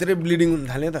त भित्रै ब्लिडिङ हुन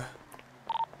थाले त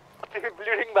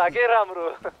ब्लिडिङ भागे राम्रो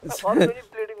अझै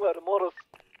ब्लिडिङ भएर मरोस्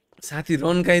साथी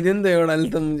रन्काइदियो नि त एउटाले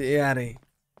त यारै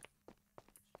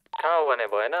कहाँ हो भने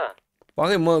भएन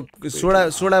पके म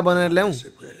सोडा बनाएर ल्याऊ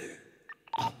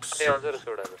ए हजुर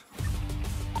सोडा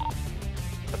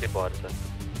कति पर्छ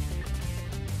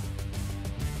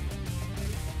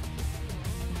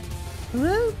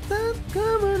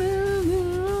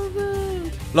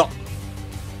ल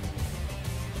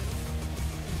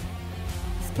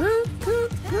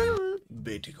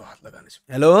बेटीको हात लगानेछु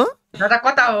हेलो दादा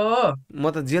कता हो म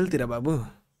त जेलतिर बाबु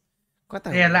कता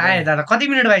ए ल आए दादा कति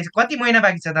मिनेट बाँकी छ कति महिना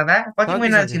बाँकी छ दादा कति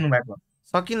महिना छिर्नु भएको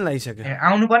सकिन लागिसक्यो ए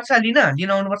आउनु पर्छ लिन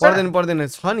आउनु पर्छ पर्दैन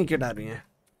छ नि केटाहरु यहाँ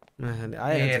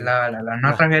ए ल ल ल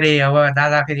नत्र फेरि अब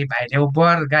दादा फेरि भाइले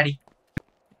ओभर गाडी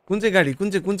कुन चाहिँ गाडी कुन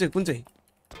चाहिँ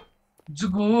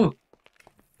जुगु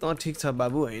त ठीक छ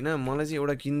बाबु हैन मलाई चाहिँ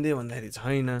एउटा किन्दे भन्दाखेरि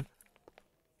छैन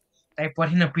ताइ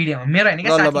पर्खिन पिडे मेरो हैन के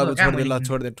ल साथी बाबु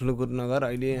छोड दे ठुलो कुरो नगर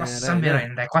अहिले कसम मेरो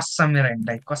हैन दाइ कसम मेरो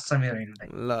हैन दाइ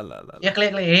ल एक्लै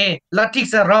ए ल ठीक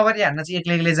छ रबरी हान्न चाहिँ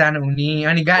एक्लै जानु हुने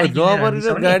अनि गाडी रबरी र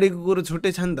गाडीको कुरो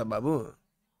छुट्टै छ नि त बाबु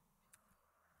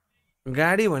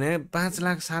गाडी भने 5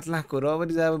 लाख 7 लाखको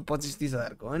रबरी जा 25-30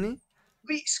 हजारको हो नि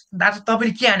दादा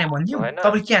तपाईले के हाने भन्दियौ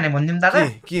दादा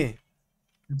के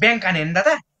बैंक हाने नि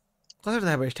दादा कसरी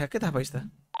थाहा पाइस ठ्याक्कै थाहा पाइस त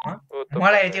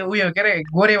मलाई त्यो उयो के रे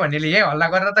गोरे भन्नेले यही हल्ला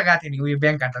गरेर त गएको थियो नि उयो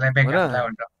बैंक हान्नलाई भनेर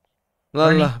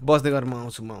ल बस्दै गर म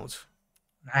आउँछु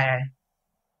आए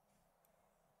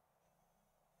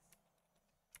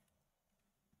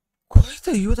खोइ त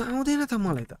यो त आउँदैन त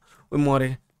मलाई त ओ मरे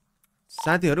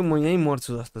साथीहरु म यही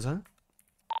मर्छु जस्तो छ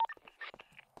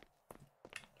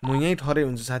म यही ठरे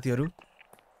हुन्छु साथीहरु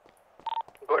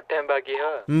गोटाइम बाकी ह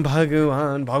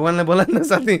भगवानलाई बोला न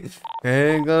साथी हे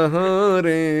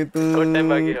गहरे तू गोटाइम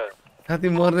बाकी ह साथी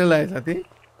मर्ने लाग्यो साथी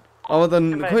अब त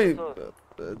खोइ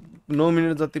 9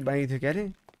 मिनेट जति बाँकी थियो क्यारे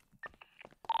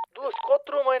दोस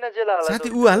कत्रो महिना जेल हाल्ला साथी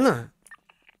उ हाल्न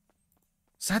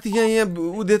साथी यहाँ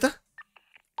उ दे त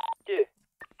के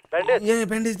ब्यान्डेज यहाँ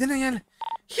ब्यान्डेज देन यहाँ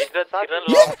भित्र छिर्न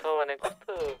लक छ भने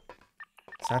कस्तो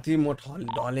साथी म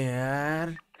ढले यार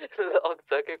लक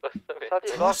छ के कस्तो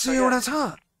साथी एउटा छ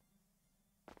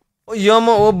ओ यम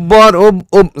ओभर ओ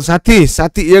साथी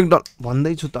 $1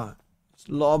 भन्दै छु त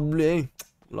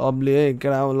लभली है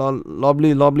केडा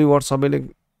लभली वर्ड सबैले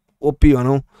ओपी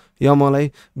भनौँ यमलाई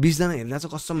 20 जना हेर्दा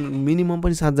चाहिँ कसम मिनिमम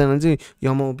पनि 7 जना चाहिँ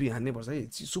यम ओपी हान्नै पर्छ है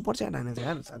सुपर च्याट हान्ने छ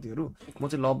यार साथीहरु म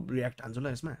चाहिँ लभ रियाक्ट हान्छु ल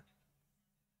यसमा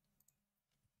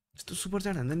यस्तो सुपर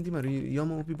च्याट हान्दा नि तिमीहरु यम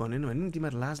ओपी भनेन भने नि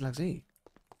तिमीहरु लाज लाग्छ है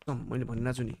मैले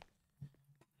भनिना छु नि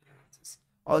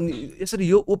अनि यसरी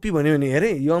यो ओपी भन्यो भने हेरे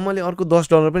यमले अर्को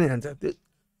 $10 पनि हान्छ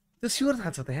त्यो स्योर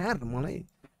थाहा छ त यार मलाई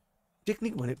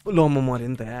टेक्निक भने ल म मरे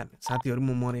नि त यार साथीहरु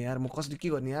म मरे यार म कसरी के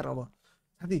गर्ने यार अब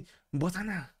साथी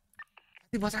बचाना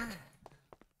साथी बचा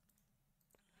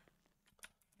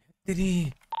तेरी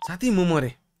साथी म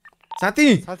मरे साथी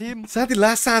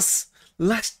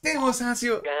लास्टै हो सास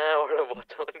यो कहाँबाट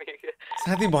बचाउने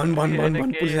साथी भन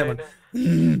पुलिसलाई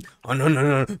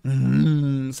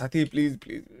भन साथी प्लिज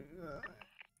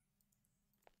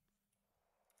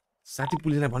साथी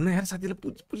पुलिसलाई भन्न यार साथीले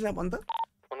पुलिसलाई भन त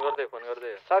फोन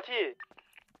गर्दै साथी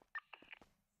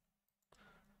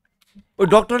ओ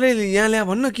डाक्टरले यहाँ ल्या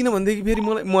भन्न किन भन्दै फेरि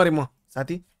मलाई मरे म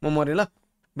साथी म मरे ल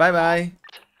बाइ बाइ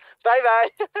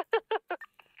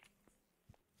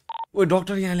ओ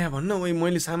डाक्टर यहाँ ल्या भन्न ओइ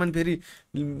मैले सामान फेरि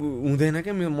हुँदैन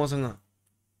के मसँग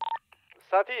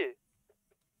साथी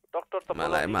डाक्टर त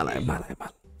मलाई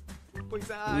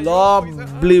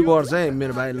लभली वर्ड्स है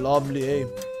मेरो भाइ लभली है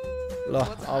ल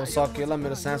अब सक्यो ल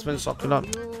मेरो सास पनि सक्यो ल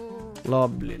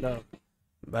लभली ल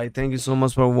भाइ thank you so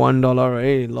much for $1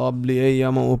 है लभली है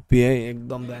यामा ओपी है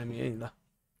एकदम दामी है ल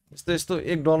यस्तो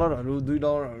 $1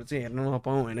 $2 चाहिँ हेर्न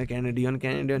नपाउँ होइन क्यानेडियन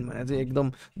भनेर चाहिँ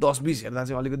एकदम 10-20 हेर्दा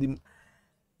चाहिँ अलिकति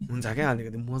हुन्छ क्या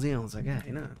अलिकति मजै आउँछ क्या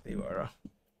होइन त्यही भएर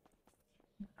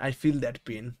I feel that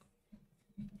pain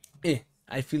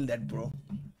I feel that bro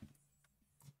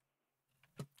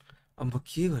अब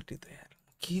के गर्ने त यार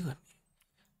के गर्ने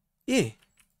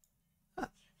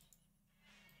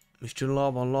मिस्टर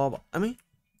लभ हामी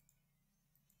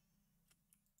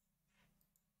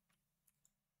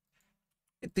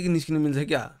यतिकै निस्किन मिल्छ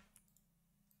क्या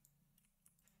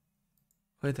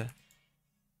खै त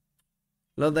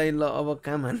ल दाइ ल अब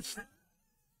काम हान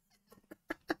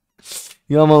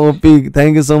Yama OP,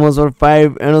 thank you so much for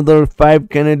another 5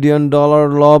 Canadian dollar.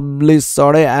 Lovely,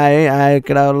 sorry, I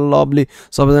केटा lovely.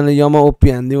 सबैजना Yama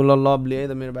OP हान्दिउँ ल lovely है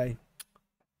त मेरो भाइ.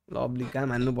 Lovely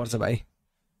काम हान्नु पर्छ भाइ.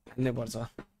 हान्नै पर्छ.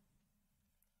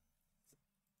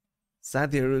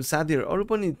 साथीहरु अरु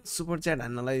पनि सुपर च्याट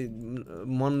हान्नलाई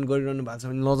मन गरिरहनु भएको छ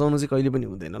भने लजाउनु चाहिँ कहिले पनि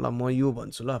हुँदैन ल. म यो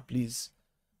भन्छु ल प्लिज.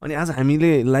 अनि आज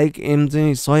हामीले लाइक एम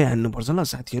चाहिँ 100 हान्नु पर्छ ल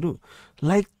साथीहरु.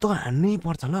 लाइक त हान्नै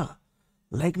पर्छ ल.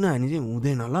 लाइक नहानी चाहिँ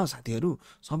हुँदैन ल साथीहरु.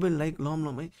 सबै लाइक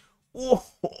लम है.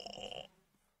 ओहो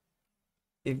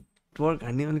एक ट्वर्क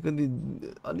हान्ने अलिकति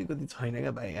छैन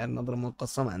क्या भाइ यार. नत्र म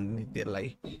कसम हान्दिने त्यसलाई.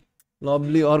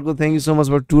 लभली अर्को thank you so much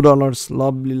for $2.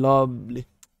 Lovely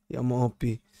या म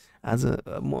ओपी. आज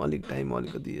म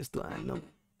अलिकति यस्तो हान्न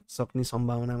सक्ने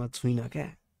सम्भावनामा छुइनँ क्या.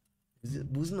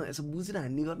 बुझ्न यसो बुझेर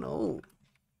हान्ने गर्न हो.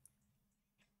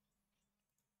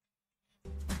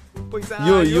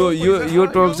 यो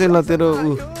टर्क चाहिँ ल तेरो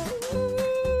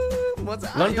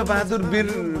लन्ठ बहादुर वीर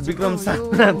विक्रम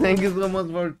सारा thank you so much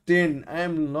for 10. I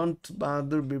am लन्ठ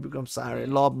Bahadur वीर विक्रम सारा.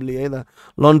 लभली है त.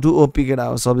 लन्ठु ओपी केटा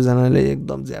हो. सबैजनाले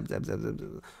एकदम ज्याप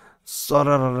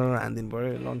सरर हान्दिनु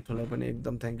पर्यो. लन्ठुलाई पनि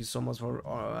एकदम thank you so much for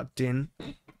 10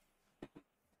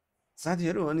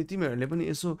 साथीहरु. अनि तिमीहरूले पनि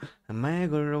यसो माया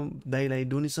गरेर दाइलाई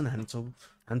डोनेसन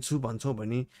हान्छु भन्छौ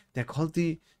भने त्यहाँ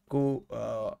खल्तीको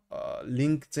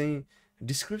लिङ्क चाहिँ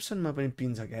डिस्क्रिप्सनमा पनि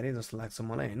पिन छ क्यारे जस्तो लाग्छ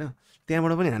मलाई हैन.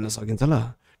 त्यहाँबाट पनि हान्न सकिन्छ ल.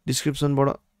 डिस्क्रिप्सनबाट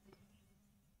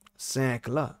स्याक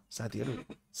ल साथीहरु.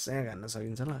 स्याक हान्न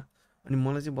सकिन्छ ल. अनि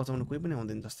मलाई चाहिँ बचाउन कोही पनि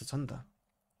आउँदैन जस्तो छ नि त.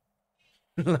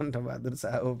 लन्ठ बहादुर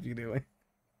शाह ओपी रे भाइ.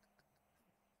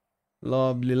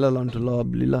 लभली ल लन्ठ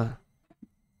लभली ल.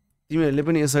 तिमीहरूले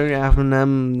पनि यसरी आफ्नो नाम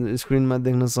स्क्रिनमा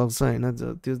देख्न सक्छ हैन.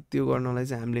 त्यो गर्नलाई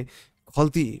चाहिँ हामीले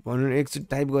खल्ती भनेर एकचोटि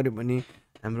टाइप गर्यो भने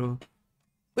हाम्रो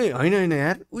ओइ हैन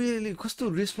यार उले कस्तो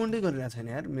रेस्पोन्डै गरिरहेको छैन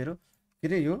यार मेरो. के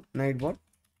रे यो नाइटबोर्डले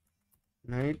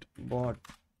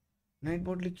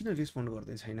किन रेस्पोन्ड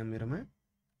गर्दै छैन मेरोमा.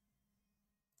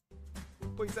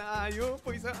 पैसा आयो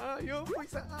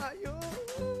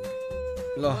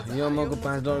ल यमको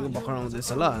 $5 को भर्खर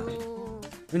आउँदैछ ल.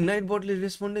 नाइटबोर्डले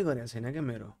रेस्पोन्डै गरेको छैन क्या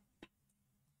मेरो.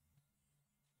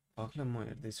 भक्ला म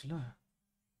हेर्दैछु ल.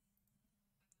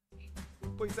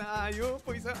 पैसा आयो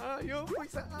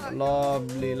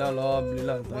लभली ल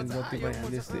जति पनि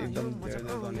हालिदिस् एकदम धेरै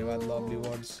धन्यवाद. Lovely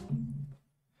words.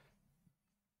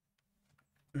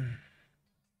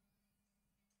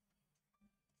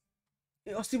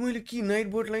 अस्ति मैले कि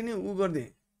नाइटबोर्डलाई नै उ गर्दे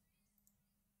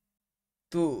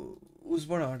त्यो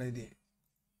उसबाट हटाइदिए.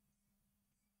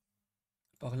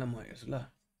 पक्ला म हेर्छु ल.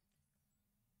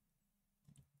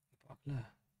 पक्ला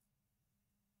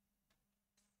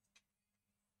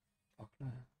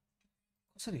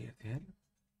कसरी हेर्थे यार.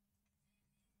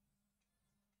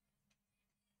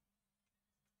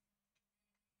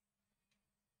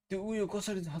 त्यो उयो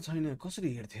कसरी छैन कसरी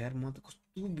हेर्थे यार. म त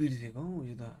कस्तो बिर्सेको हौ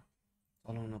यो त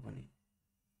चलाउन पनि.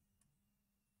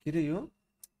 के रे यो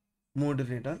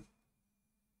मोडरेटर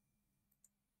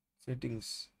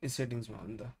सेटिङ्समा हो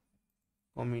नि त.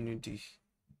 कम्युनिटी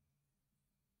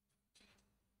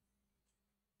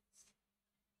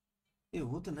ए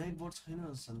हो त. नाइटबोर्ड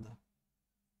छैन जस्तो नि त.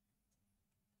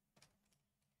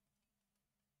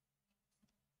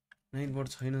 नाइटबोर्ड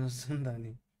छैन जस्तो नि त.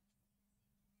 अनि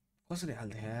कसरी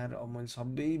हाल्थेँ यार. अब मैले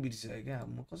सबै बिर्सिसकेँ क्या.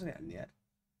 म कसरी हाल्ने यार.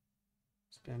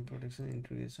 Spam protection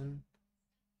integration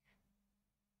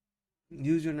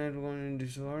use your network on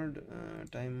Discord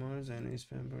timers and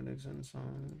spam protection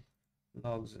song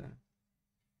logs.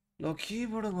 ल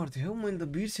केबाट गर्थ्यो हौ मैले त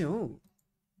बिर्सेँ हौ.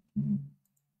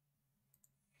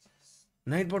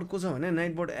 नाइटबोर्ड को छ भने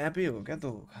नाइटबोर्ड एपै हो क्या त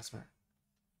खासमा.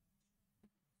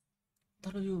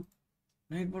 तर यो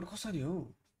नाइटबोर्ड कसरी हो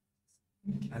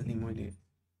हाल्ने मैले.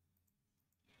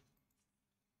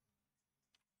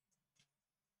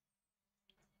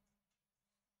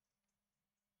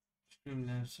 स्ट्रिम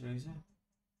ल्याब्स रहेछ.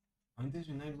 अनि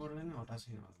त्यसपछि नाइटबोर्डलाई नै हटाएको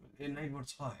छैन. ए नाइटबोर्ड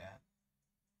छ यार.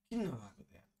 किन नभएको त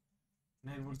यार.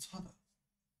 नाइटबोर्ड छ त.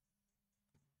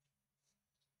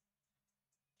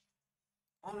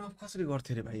 अन अफ कसरी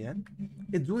गर्थ्यो रे भाइ यार.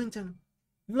 ए जोइन च्यानल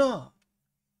ल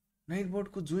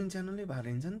नाइटबोर्डको जोइन च्यानलै भएर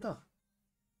हिँड्छ नि त.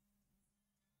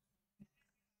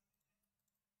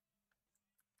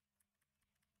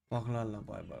 पक्ला ल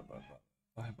भयो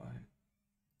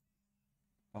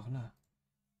पक्ला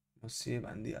म सेभ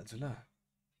हानिदिइहाल्छु ल.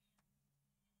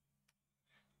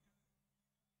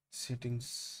 Settings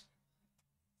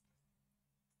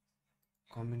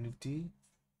community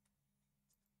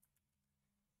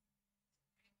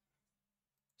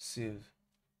save.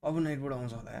 अब नाइटबोर्ड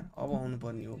आउँछ होला यार. अब आउनु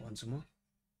पर्ने हो भन्छु म.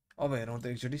 अब हेरौँ त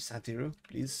एकचोटि साथीहरू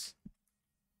प्लिज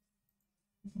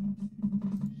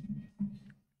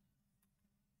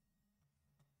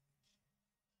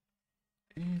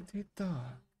ए त्यही त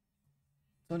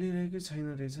चलिरहेकै छैन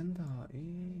रहेछ नि त ए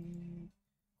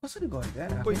कसरी गर्यो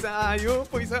यार पैसा आयो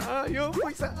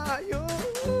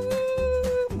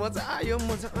मजा आयो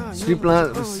श्रीपाद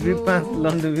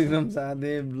लन्डु विक्रम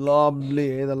सादेव लभली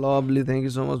है त lovely thank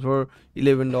you so much for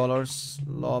 $11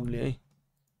 lovely है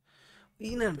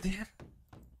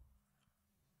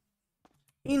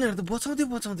यिनीहरू त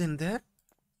बचाउँदैन त यार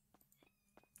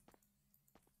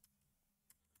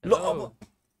ल अब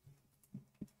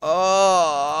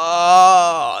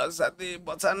साथी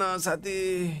बचान साथी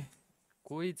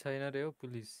कोही छैन रे हो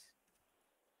पुलिस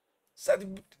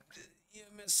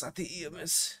साथी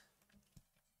इएमएस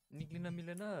निक्लिन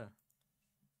मिलेन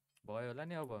भयो होला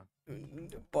नि अब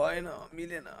भएन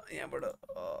मिलेन यहाँबाट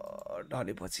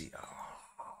ढलेपछि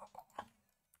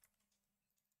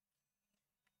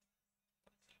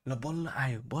ल बल्ल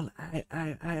आयो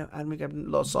आर्मी क्याप्टन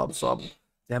ल सब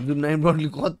झ्यापझुप नाइटबर्डले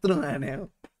कत्रो हाने हो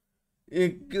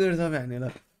एकैचोटि सबै हाने ल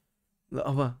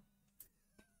अब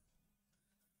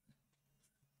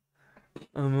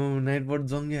नाइटबर्ड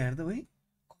जङ्गिया हेर त भाइ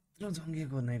कत्रो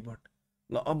जङ्गिएको नाइटबर्ड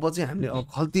ल अब चाहिँ हामीले अब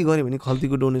खल्ती गऱ्यो भने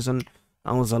खल्तीको डोनेसन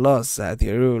आउँछ ल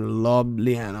साथीहरू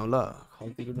लभली हानौ ल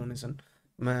खल्तीको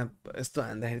डोनेसनमा यस्तो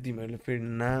हान्दाखेरि तिमीहरूले फेरि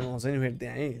नाम आउँछ नि फेरि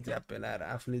त्यहाँ है झ्याप्पे लाएर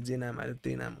आफूले जे नाम हाल्यो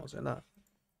त्यही नाम आउँछ ल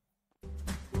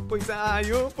पैसा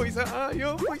आयो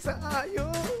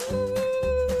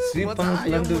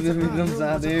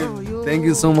thank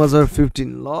you so much sir 15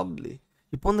 lovely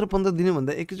यो 15 दिने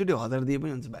भन्दा एकैचोटि 1000 दिए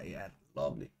पनि हुन्छ भाइ यार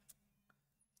लभली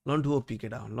लन्टु ओपी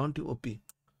केटा हो लन्टु ओपी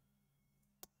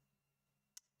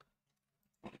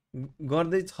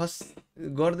गर्दै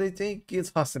चाहिँ के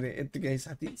छस् रे यतिकै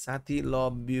साथी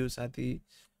लभ यु साथी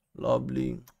लभली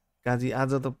काजी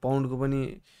आज त पाउन्ड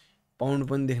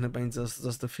पनि देख्न पाइन्छ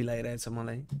जस्तो फिल आइरहेछ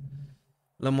मलाई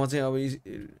ल म चाहिँ अब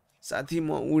साथी म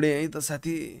उडे है त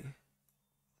साथी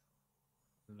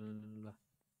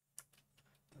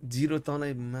जिरो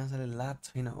तँलाई माछाले लाज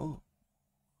छैन हो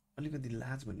अलिकति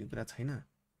लाज भन्ने कुरा छैन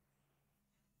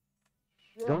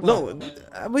ल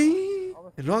अब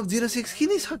रक 06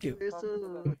 किन सक्यो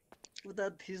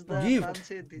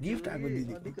गिफ्ट आएको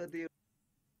दिदी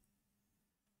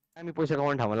हामी पैसा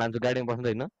कमाउने ठाउँमा लान्छु गाडीमा बस्नु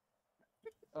होइन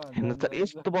हेर्नु सर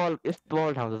यस्तो बल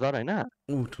ठाउँ छ सर होइन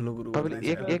ठुलो गुरु तपाईँले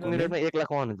एक मिनटमा 1 लाख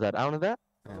कमाउनु सर आउनु त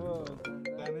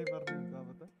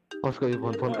कसको यो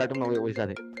फोन काटौँ न पैसा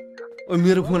थिए ओ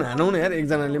मेरो फोन हानौ न यार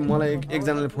एकजनाले मलाई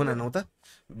एकजनाले फोन हानौ त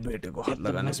बेटेको हात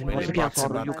लगाने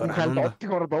खाना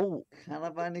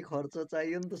पानी खर्च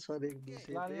चाहियो नि त सर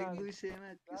 1-200 मा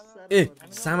ए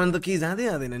सामान त के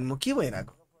जाँदैन नि म के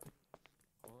भइराको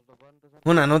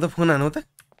फोन हानौ त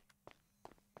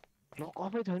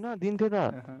कफै छैन दिन्थ्यो त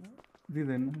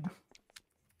दिदैन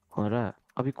हो र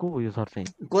अब को हो यो सर चाहिँ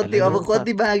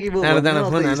कति बाँकी भयो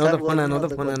फोन हानौ त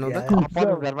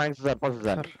 50,000 माग्छु सर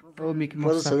 50,000 ओ मिक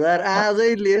 50,000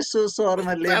 आजैले यसो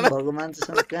शहरमा लेट भएको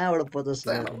मान्छेसँग कहाँबाट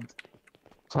 50,000 हुन्छ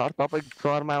सर तपाईँ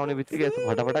शहरमा आउने बित्तिकै यसो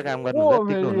फटाफटा काम गर्नुहुन्छ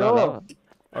टिक्नुहुन्छ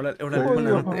होला एउटा फोन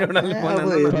खेल्न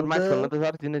त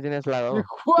सर चिने लाग्यो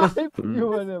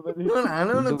फोन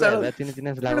हानौ न चाल चिने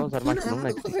लाग्यो सर मार्क्स खेल्नु न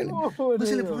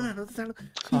कसैले फोन हानौ त चाल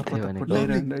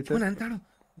फोन हान ताडो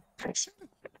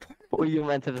ओ यो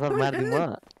मान्छे सर मार्दिम म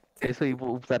यसो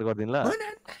उपचार गर्दिन ल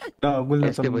अब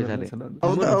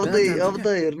त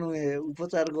हेर्नु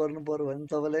उपचार गर्नु पर्यो भने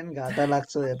तपाईलाई नि घाटा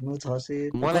लाग्छ हेर्नु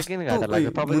 600 मलाई किन घाटा लाग्छ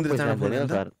तपाईले पैसा दिनु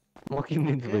सर म किन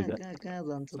दिन्छु पैसा कहाँ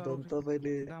जान्छ त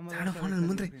तपाईले फोन हान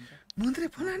मन्त्रे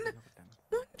फोन हान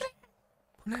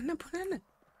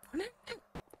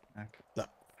ल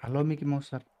हेलो मिकी माउस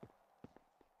सर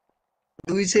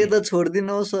 200 त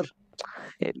छोड्दिनु हो सर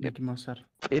मिकी माउस सर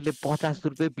यसले 50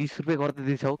 रुपैयाँ 20 रुपैयाँ गर्दै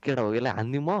दिन्छ हो केटा हो यसलाई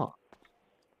हान्दी म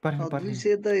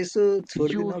 200 त यसो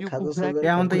छोड्दिनु खाजा सजा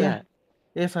यहाँ त यहाँ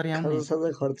ए सर यहाँ खाजा सजा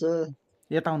खर्च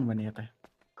यता आउनु भने यता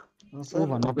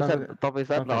तपाईँ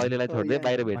सर अहिलेलाई छोड्दै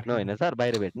बाहिर भेट्नु होइन सर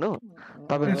बाहिर भेट्नु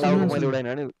तपाईँ टाउको मैले उडाइन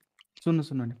भने सुन्नु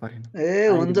नि परेन ए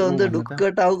हुन्छ ढुक्क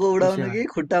टाउको उडाउनु कि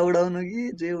खुट्टा उडाउनु कि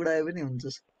जे उडाए पनि हुन्छ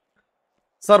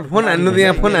सर फोन हान्नु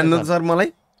यहाँ फोन हान्नु सर मलाई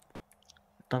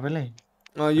तपाईलाई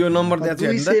यो नम्बर त्यहाँ छ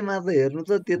 200 मा त हेर्नु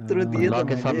त त्यत्रो दिए त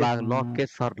लके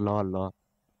सर ल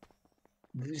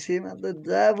 200 मा त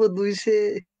जाब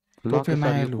 200 लके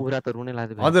मायालु पुरा त रुने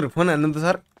लाग्यो हजुर फोन हान्नु त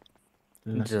सर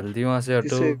जल्दी वहां से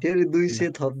हटो फेरि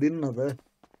 200 थप दिनु न त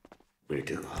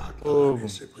बेटे का हाथ लगाने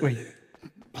से पहले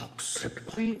पग से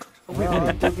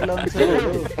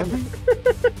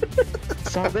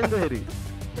साबेन हेरी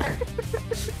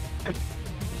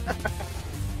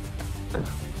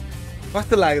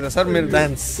कस्तो लाग्यो सर मेरो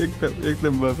डान्स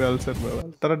एकदम बबाल सर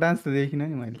बबाल तर डान्स त देखिन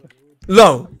नि मैले ल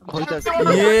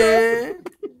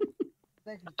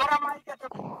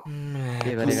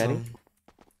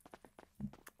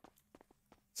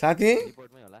साथी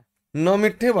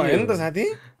नमिठे भयो नि त साथी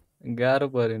गाह्रो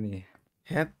पर्यो नि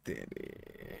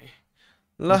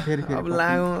ल अब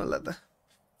लागौँ ल त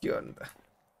के गर्नु त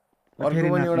अर्को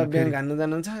पनि एउटा ब्याङ्क हान्नु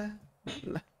जानु छ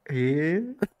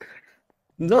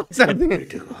ल साथी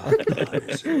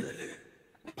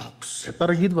तर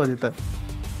गीत बज्यो त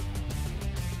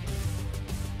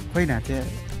खै नाचे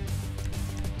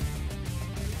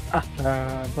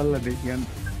बल्ल देखियो नि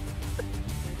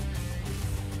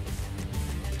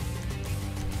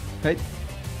है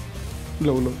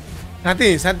लो साथी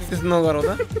त्यस्तो नगरौँ त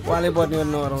वाले पर्ने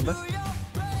नगरौँ त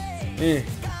ए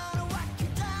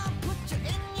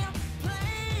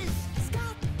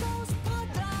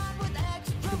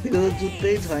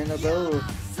जुत्तै छैन त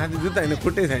साथी जुत्ता होइन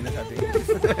खुट्टै छैन साथी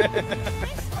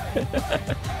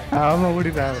हावामा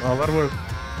उडिरहेको होभरबोर्ड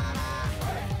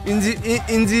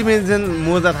इन्जिमेन्जन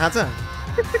मोजा थाहा छ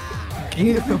के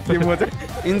मोजा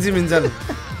इन्जिमेन्जन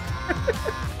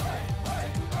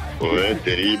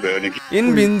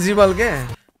इनभिन्जिबल क्या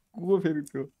को फेरि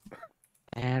त्यो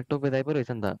टोपे दाइ पो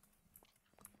रहेछ नि त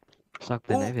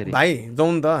सक्दैन है फेरि भाइ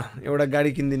जाउँ त एउटा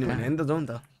गाडी किनिदिनु भने नि त जाउँ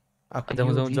त आउन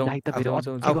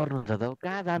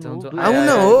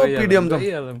हो पिडिएम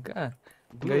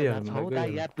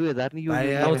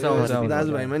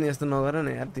दाजुभाइमा नि यस्तो नगर न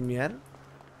यार तिमी यार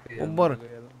ओभर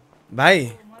भाइ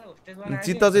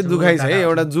चित्त चाहिँ दुखाइ छ है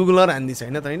एउटा जुगलर हान्दी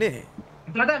छैन तैँले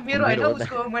मेरो हैन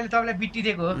उसको मैले तपाईलाई बिट्टी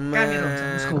दिएको हो कहाँ मेरो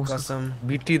हुन्छ उसको कसम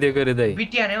बिट्टी दिएको रे दाइ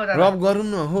बिट्टी हाने हो दादा रब गरौँ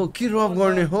न हो के रब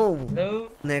गर्ने हो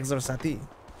नेक्स्ट साथी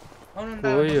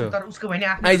तर उसको भने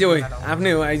आफ्नै आइज ओइ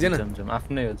आफ्नै हो आइज न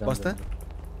आफ्नै हो बस्ता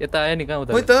यता आयो नि कहाँ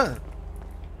उता खोइ त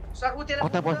सर उतेला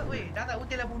ओइ दादा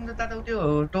उतेला पुग्नु त दादा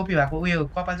त्यो टोपी भएको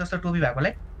उयो कपाल जस्तो टोपी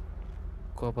भएकोलाई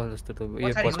कपाल जस्तो टोपी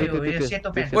यो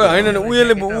सेतो प्यान्ट ओइ हैन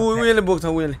उयले बोक्छ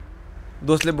उयले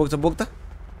दोस्ले बोक्छ बोक त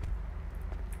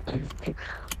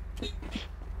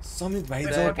समित भाइ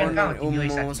चाहिँ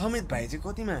पढ्ने समित भाइ चाहिँ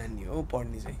कतिमा हान्ने हो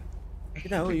पढ्ने चाहिँ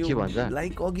किन हो यो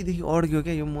लाइक अघिदेखि अड्क्यो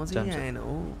क्या यो म चाहिँ आएन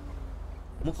हो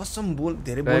म कसम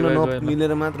धेरै बोल्न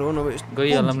नमिलेर मात्र हो नभए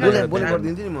बोल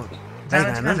गरिदिन्छु नि म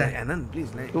अनि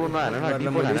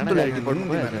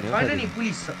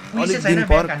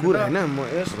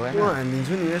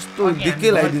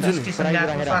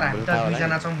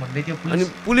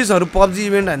पुलिसहरू पब्जी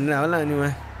इभेन्ट हान्ने होला अनि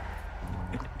उहाँ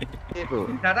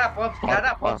दादा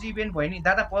पब्जी इभेन्ट भयो नि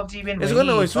दादा पब्जी इभेन्ट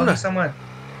भयो नि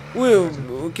उयो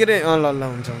के रे ल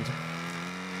हुन्छ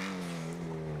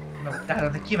दादा त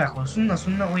के भएको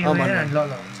सुन्न उयो ल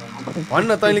हुन्छ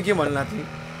भन्न तैँले के भन्ला थिए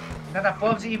दादा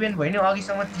पब्जी इभेन्ट भयो नि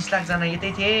अघिसम्म 30 लाख जना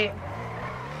यतै थिए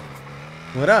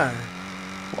हो र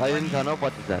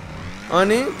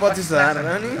अनि 25,000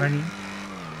 अनि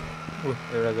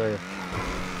एउटा गयो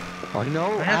हैन हौ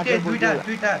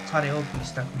दुईटा छ रे हो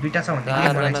पुलिस त दुईटा छ भन्दा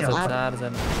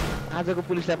आजको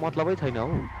पुलिसलाई मतलबै छैन हौ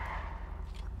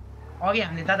अघि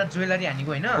हामीले दादा ज्वेलरी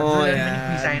हानेको हैन ज्वेलरी पनि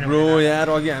पुलिस आएन ब्रो यार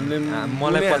अघि हामीले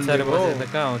मलाई पछाडि बसेर त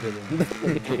कहाँ आउँथ्यो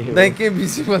दाइ के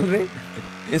भिजिबल रे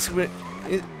यसको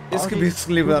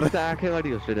भिस्कले भएर आँखेबाडी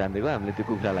होस्टेल हान्दिएको हामीले त्यो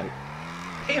कुखुरालाई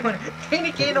केही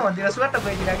नभन्दिन स्वाट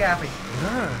गइदिन क्या आफै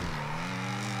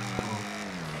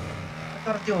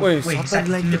तर त्यो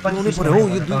लाइक पुराउनु पर्यो हो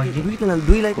यो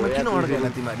दुई लाइकमा किन अड्केला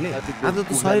तिमीहरूले आज त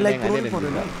 100 लाइक पुराउनु पर्यो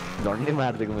नि झन्डै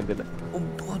मार्दिएको मैले त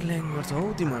ओभर ल्याङ गर्छ हौ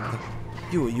तिमीहरू त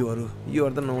योहरू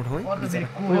त नउठाउ है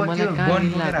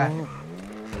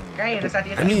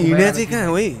हामी हिँड्या चाहिँ कहाँ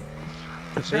हो है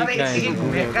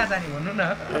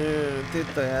त्यही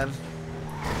त यार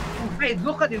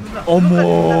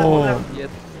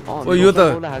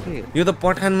यो त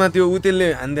पठानमा त्यो उतेलले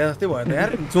हान्दिया जस्तै भयो त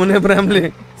यार चोने ब्रामले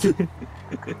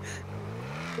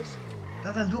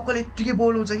दादा लोकल यतिकै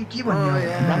बोलाउँछ कि के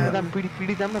भन्ने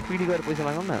पिडी जाम न पिडी गरेर पैसा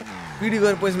मागौँ न पिडी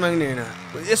गरेर पैसा माग्ने होइन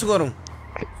यसो गरौँ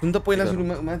सुन त पहिला सुरु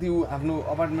माथि आफ्नो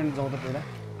अपार्टमेन्ट जाउँ त पहिला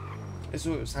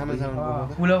यसो सामान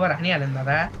पुलोभर हानिहाल्यो नि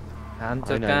दादा हान्छ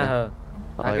कहाँ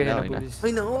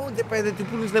होइन हो त्यो पाइदा त्यो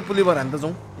पुलिसलाई पुलिभर हान्छ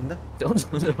जाउँ हिँड्दा जाउँ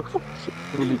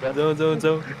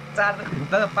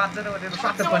दादा 5 जना गरेर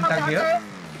सट्ट कन्ट्याक्ट दियो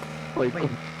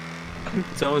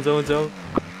जाउँ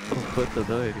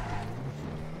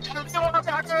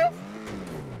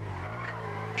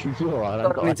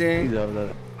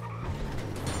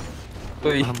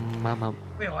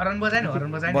हरन बजाएन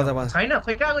छैन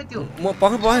खोइ कहाँ गयो त्यो म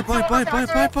पक्कै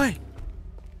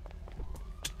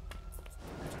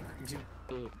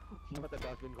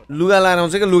लुगा लाएर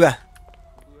आउँछ क्या लुगा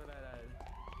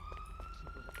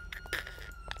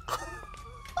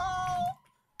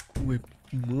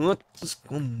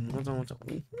मजा आउँछ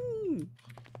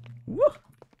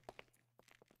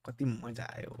कति मजा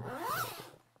आयो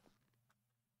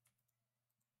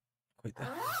खोइ त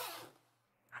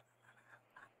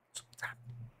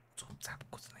चुपचाप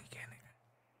कुछ नै कहने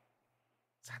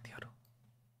साथीहरु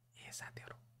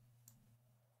साथीहरु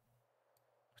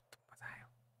मजा आयो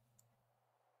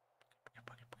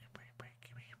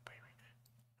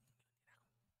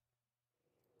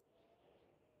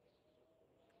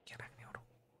के राख्ने अरु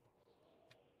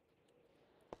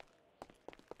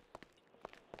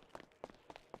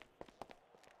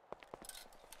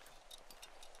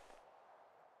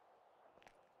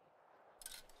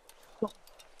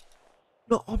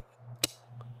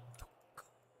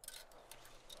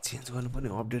चेन्ज गर्नुपर्ने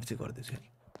अपडेट चाहिँ गर्दैछु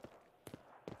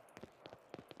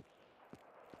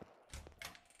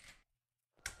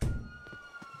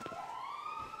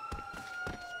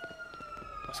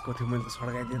कसको थियो मैले त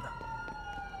सड्काइदिएँ त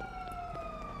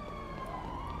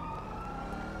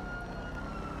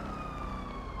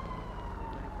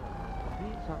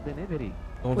सक्दैन है फेरि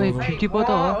ओए 50 पो त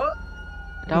हो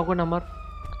टाउको नम्बर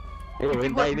ए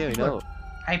होइन दाइने होइन हो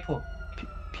आइफो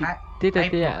त्यही त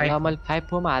त्यही मैले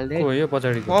 54 मा हाल्दै ओ यो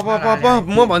पछाडीको म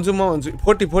भन्छु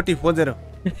 40 40 ल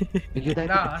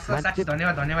साथी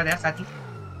धन्यवाद यार साथी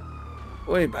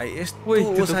ओए भाइ यस्तो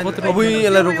अब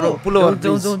यसलाई रोक पुलोवर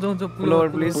पुलोवर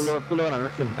प्लिज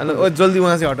हेलो ओ जल्दी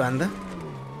वहाँ से हटो हान्दा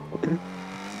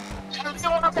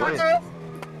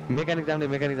मेकानिक जाम त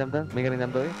मेकानिक जाम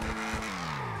त है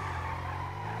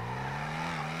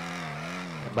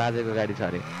बाजेको गाडी छ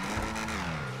अरे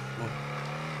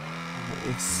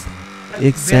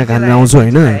एक स्याक हान्न आउँछु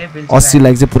हैन 80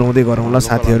 लाइक चाहिँ पुराउँदै गरौँ ल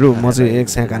साथीहरु म चाहिँ एक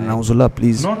स्याक हान्न आउँछु ल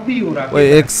प्लिज ओए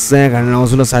एक स्याक हान्न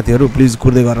आउँछु ल साथीहरु प्लिज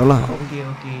कुर्दै गर ल ओके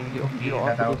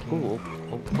दादा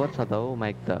बच्छ त हो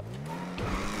माइक त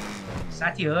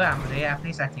साथी हो हाम्रो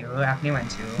आफ्नै साथी हो आफ्नै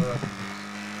मान्छे हो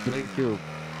त्यो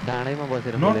डाँडैमा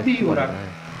बसेर ल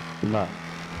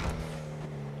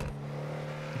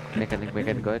मेकानिक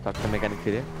गयो चक्क मेकानिक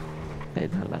फिरे ए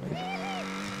धरला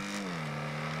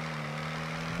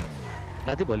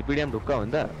साथी भोलि पिडिएम ढुक्का हो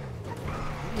नि त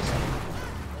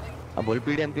अब भोलि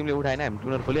पिडिएम तिमीले उठाएन हामी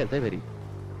ट्युनर खोलिहाल्छ है फेरि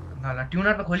ल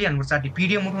ट्युनर त खोलिहाल्नु साथी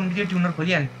पिडिएम उठाउनु दियो ट्युनर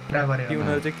खोलिहाल्नु कुरा गरेर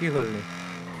ट्युनर चाहिँ के खोल्ने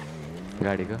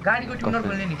गाडीको ट्युनर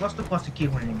खोल्ने नि कस्तो के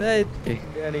खोल्ने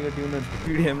गाडीको ट्युनर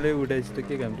पिडिएमले उठाइछ त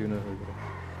के काम ट्युनर खोल्छ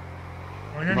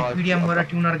हैन नि पिडिएम गरेर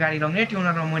ट्युनर गाडी लाउने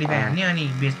ट्युनरमा मोडिफाई हान्ने अनि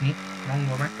बेच्ने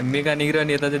महँगोमा मेकानिक र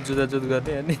नेता चाहिँ जुदाजुद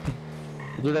गर्ने अनि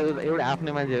जुदा एउटा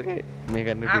आफ्नै मान्छे हो के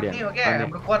मेकानिक पिडिएम आफ्नै हो के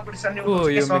हाम्रो कर्पोरेसनले ओ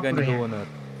यो मेकानिक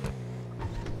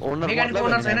मेकानिक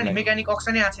ओनर छैन नि मेकानिक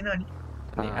अक्सनै आएको छैन अनि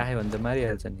आयो भने त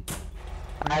मारिहाल्छ नि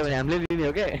आयो भने हामीले लिने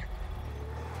हो के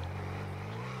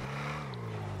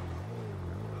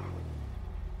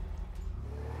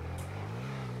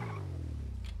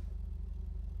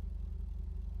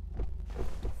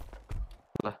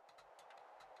ल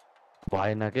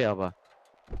भएन के अब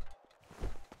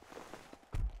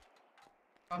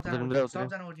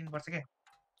सबजना उठिनुपर्छ के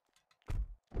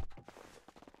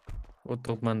ओ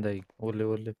तोपमान दाइ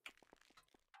ओले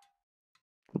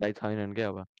दाइ छैनन् के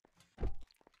अब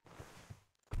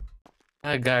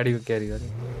गाडीको क्यारी गरे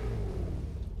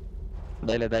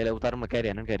दाइलाई उतारमा क्यारी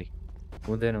हैन क्यारी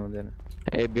हुँदैन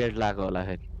ए बेड लाग्यो होला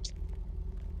फेरि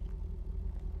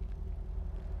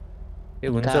ए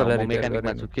हुन्छ होला मेकानिक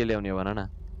मान्छे के ल्याउने भन न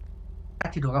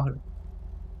साथी ढोका खोल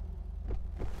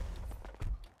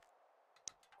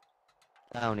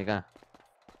कहाँ आउने कहाँ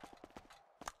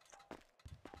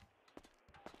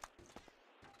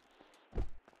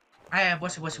आयो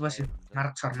बस्यो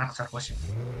मार्क सर बस्यो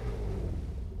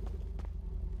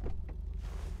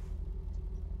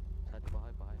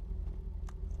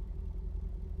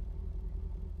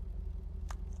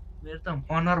मेरो त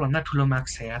अनर भन्दा ठुलो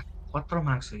मार्क्स छ यार कत्रो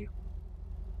मार्क्स हो यो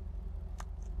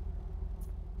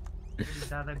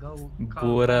दादा गाउ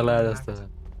बोराला जस्तो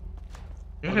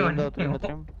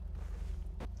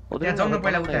त्यहाँ जाउँ न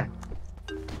पहिला उता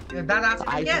दादा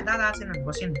आछेन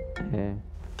बस्यो नि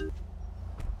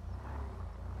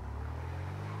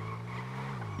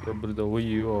Yo, brother, who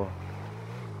you are?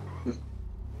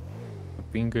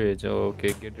 Pink age,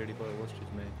 okay, get ready for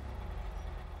hostage, man.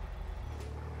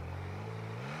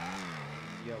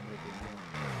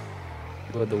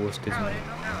 You are the hostage, man.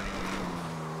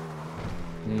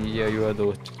 Yeah, you are the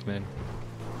hostage, man.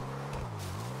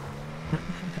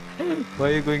 Why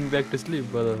are you going back to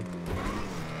sleep, brother?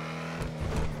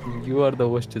 You are the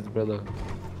hostage, brother.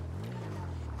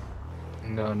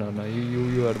 No,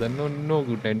 you are the no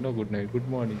good night, good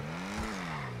morning.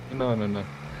 No. Oh, brother.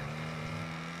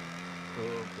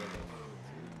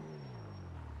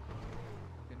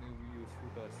 Can you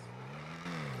shoot us?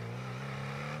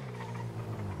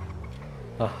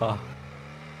 Haha.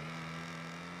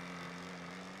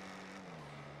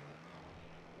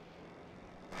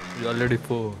 You already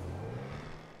full.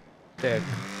 Tech.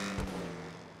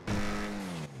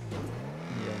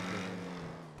 Yeah.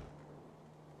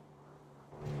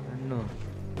 No.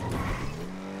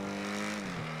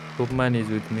 Topman is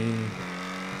with me.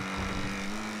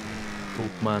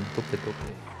 Topman, Tope.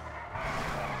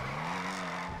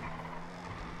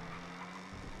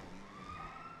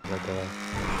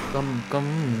 Come,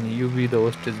 you be the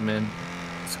hostage, man.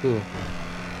 Let's go.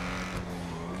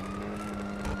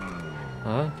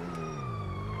 Huh?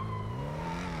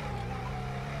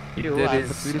 There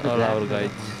is all our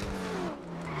guys.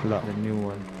 The new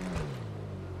one.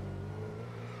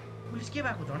 Police के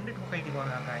भएको झन्डै ठोकाइदियो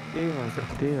गर्दा आए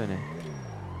त्यही भने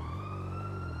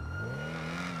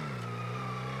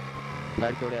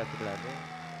गाडी चोडे आएको लाग्यो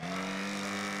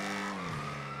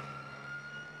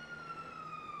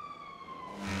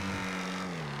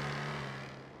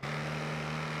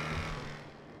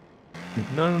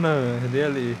No,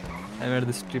 really. I'm at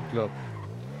the strip club.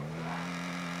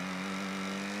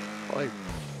 Oi.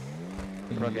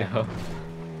 Yeah.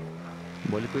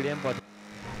 Boli PDM पर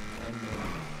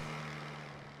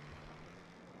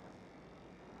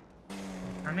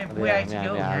हमें कोई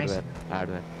आइसक्यो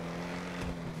हार्डवेयर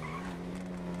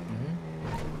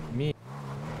मी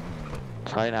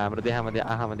छैन हाम्रो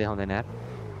आँखामा देखाउँदैन यार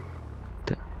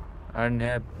I don't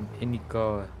have any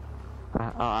car.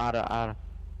 Are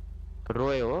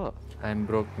रोए हो I'm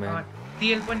broke, man.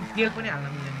 तेल पनि हाल्न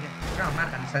मिल्दैन के पुरा मार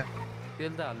खान्छ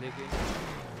तेल त हाल्दिकै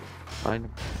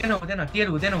हैन हुँदैन तेल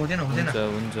हुँदैन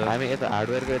हुन्छ हामी यता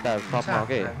हार्डवेयरको यता शपमा हो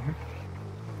के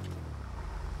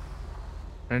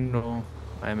No,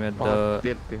 I'm at the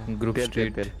group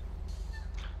street.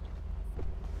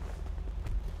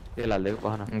 तेल हाल्दिएको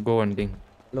कहन Go hunting.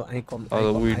 ल आई कम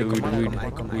weed.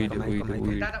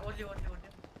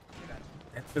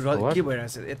 के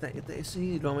भइरहेछ यता यसै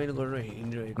रमाइलो गरेर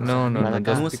हिँडिरहेको No,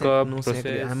 just pick up, process.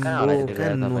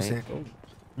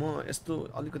 म यस्तो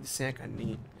अलिकति स्याक हान्ने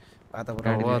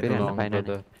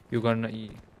वातावरण You gonna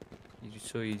eat. It's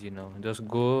so easy now. Just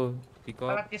go, pick up,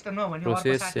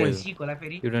 process, sell.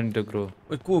 You don't need to grow.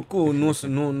 को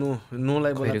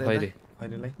नोलाई बोला खैरे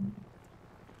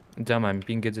जाम हामी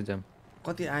पिङ्के चाहिँ जाम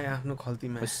कति आयो आफ्नो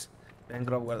खल्तीमा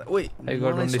ब्याङ्क्रप्ट गर्दा ओइ I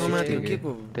got only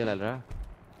 60 तेल हालेर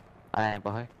आए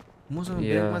पहे मसँग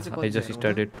ब्याङ्कमा चाहिँ I just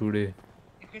started today.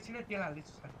 एकैछिनै तेल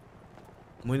हाल्दिछु सर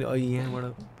मैले अहिले यहाँबाट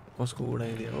कसको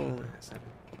उडाइदिए ओ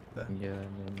Yeah,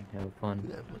 man, have fun.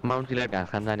 माउन्टीलाई घाँस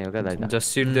खान जाने हो क्या दाइ Just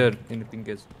sit there in the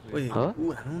pinkage. ओइ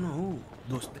उ हानु न हो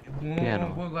दोस्त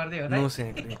गो गर्दै हो नो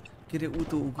स्याक के रे उ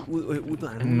त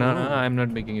हानु No, I'm not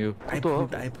making you.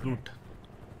 I fruit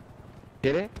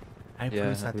के रे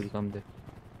Yeah, I will come there.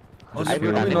 I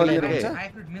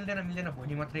fruit मिल्दैन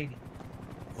भोलि मात्रै दि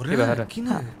किन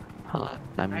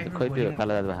हामी खै त्यो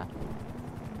काला दादा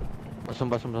बसम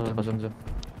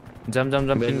जाम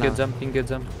पिङ्के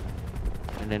जाम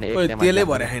ओइ तेलै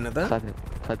भरे हैन त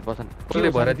 7% केले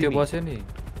भरे त्यो बस्यो नि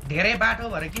धेरै बाटो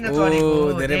भरे किन चढेको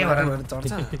धेरै बाटो भएर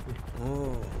चढ्छ हो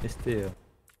यस्तै हो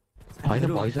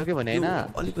हैन भइसक्यो भने हैन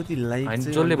अलिकति लाइक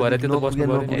चाहिँ जसले भरे त्यो त बस्नु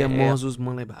पर्यो महसुस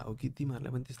मलाई भयो कि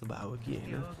तिमीहरुलाई पनि त्यस्तो भयो कि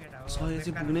हैन 100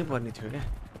 चाहिँ पुग्नै पर्ने थियो क्या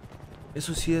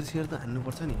यसो शेयर त हान्नु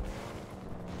पर्छ नि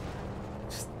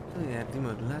यार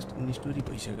तिमीहरु लास्ट स्टोरी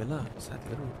भइसक्यो ल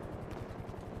साथीहरु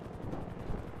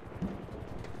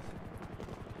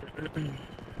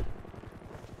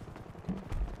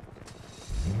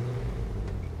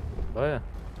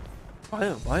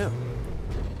भयो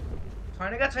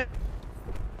छनेका छ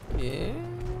ए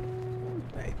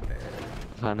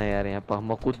खाना यार यहाँ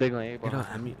म कुद्दै गएँ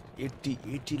हामी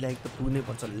 80 लाइक त पुग्नै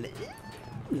पर्छ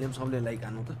लेम सबले लाइक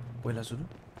हान्नु त पहिला सुरु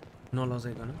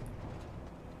नलजाइकन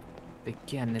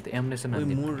के हान्ने त एम्नेसन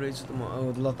हान्ने मोड रहेछ त म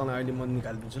ल तँलाई अहिले म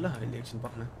निकालिदिन्छु ल अहिले एकछिन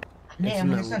पक्न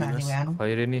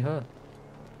खैरे नि हो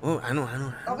हो हानु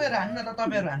तपाईहरु हान्न त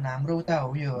तपाईहरु हान्न हाम्रो उता हो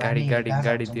यो गाडी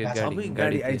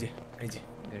आइजे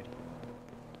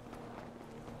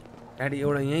गाडी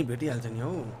एउटा यही भेटिहाल्छ नि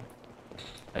हौ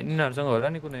यिनीहरुसँग होला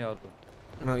नि कुनै अर्को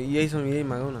यही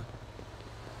मागौ न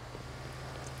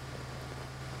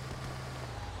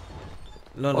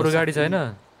ल अरु गाडी छैन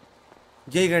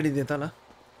यही गाडी दे त ल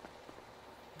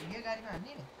यो गाडीमा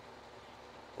हान्ने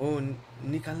ओ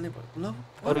निकाल्नै पर्छ ल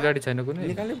अरु गाडी छैन कुनै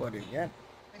निकाल्नै पर्यो यार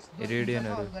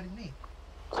रेडियनहरु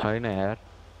छैन यार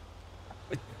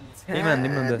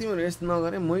तिमीहरु यस्तो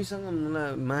नगरे मैसँग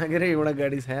मागेर एउटा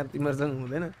गाडी छ यार तिमीहरुसँग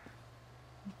हुँदैन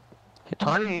छ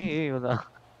नि यो त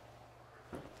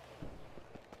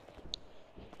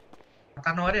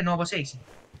हतार नगरे नबसे एकछिन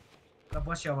ल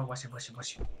बस्यो अब बस्यो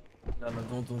ल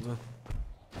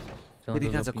जाउँ फेरि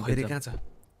कहाँ छ खैरे कहाँ छ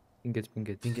पिङ्केज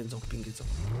पिङ्केज जाउँ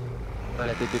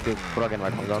तैँलाई त्यो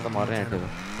प्रोग्रामबाट ठाउँ जाँदा मर्नै आँटेको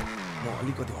म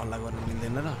अलिकति हल्ला गर्न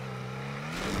मिल्दैन र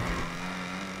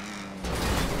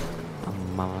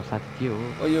मामा साथी के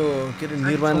हो यो के अरे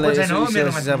निर्माणलाई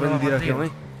इसेवा पनि दिइराख्यौँ है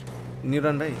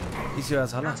निर्माण भाइ इसेवा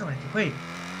छ ल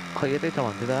खै यतै छ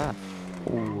भन्थ्यो त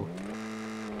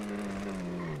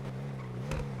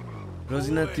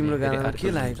रोजिना तिम्रो गानामा के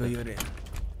लागेको यो रे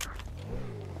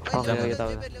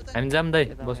हामी जाम दाइ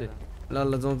बसे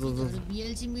ल जाउँ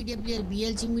बीएलसी मिडिया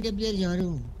प्लेयर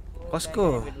झरौ कसको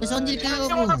सञ्जिल कहाँ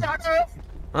गएको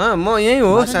म यही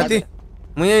हो साथी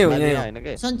म यही हो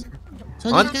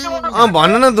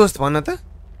भन्न न दोस्त भन्न त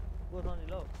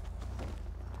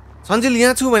सञ्जिल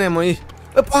यहाँ छु भने म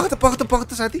पख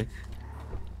त साथी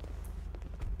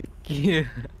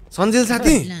सञ्जिल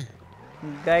साथी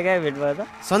गाई भेट भयो त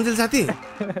सञ्जिल साथी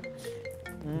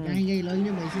गाई लैन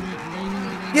भइसक्यो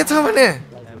के छ भने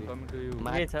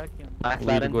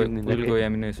We'll go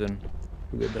ammunition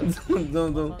together.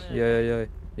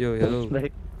 Yo, hello.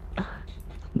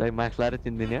 Like Max लारे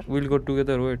चिन्दिने We'll go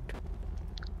together. Wait.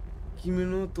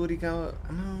 किमिनो तोरिका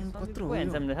कत्रो हो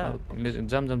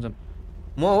जाम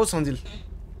म हो सञ्जिल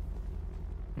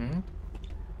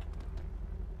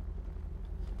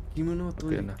किमिनो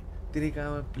तोरिका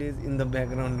प्लेज इन द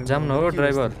ब्याकग्राउन्ड जाम न हो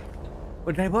ड्राइभर ओ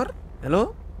ड्राइभर हेलो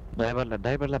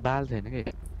ड्राइभरलाई बाल छैन के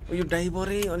यो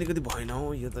ड्राइभरै अलिकति भएन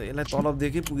हौ यो त यसलाई तलब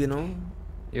दिएकै पुगेन हौ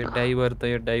यो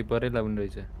ड्राइभरै लाउनु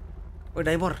रहेछ ओ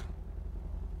ड्राइभर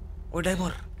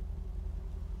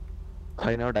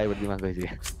छैन हौ ड्राइभर दिमाग गइसक्यो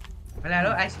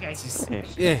हेलो आइसक्यो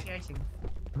ए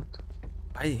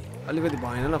भाइ अलिकति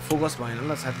भएन ल फोकस भएन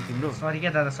ल साथी तिम्रो सरी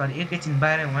क्या दादा सरी एकैछिन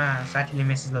बाहिर उहाँ साथीले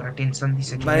मेसेज गरेर टेन्सन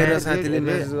दिइसक्यो बाहिर साथीले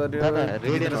मेसेज गर्यो दादा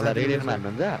रेडियन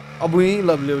मान्नुहुन्छ अब यही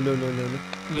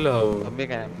ल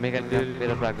मेकानिक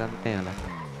मेरो प्रोग्राम त्यही होला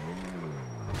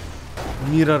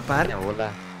मिरर पार होला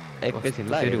एकैछिन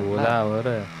ल होला हो र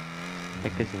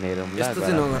एकैछिन हेरौँ ल यस्तो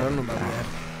चाहिँ नगर न बाबु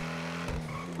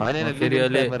यार हैन फेरि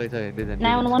अहिले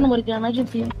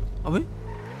अब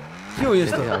के हो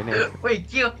यस्तो हैन ओइ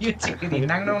के हो यो चिकनी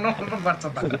नाङ्नो गर्छ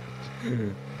त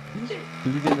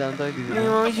लिजन जान्छ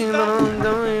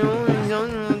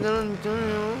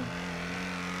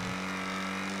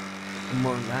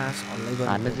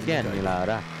हान्न चाहिँ के हान्ने होला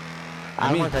र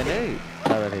आमा छैन है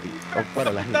दादा फेरि ओपर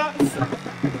होला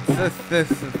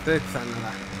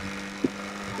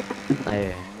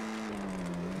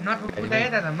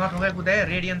कुदायो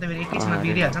रेडियन त फेरि एकैछिनमा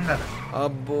बिग्रिहाल्छ नि दादा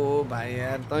अब्बो भाइ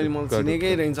यार तैँले मलाई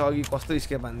चिनेकै रहन्छ अघि कस्तो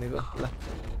स्केप हान्दिएको ल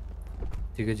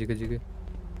ठिकै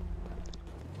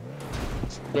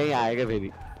त्यही आएको फेरि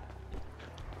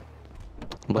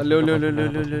ल्यो ल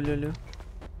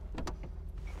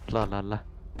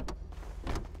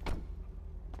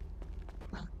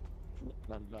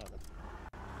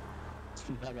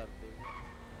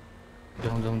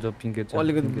जाउँ पिङ्के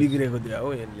अलिकति बिग्रेको थियो हौ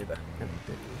यसले त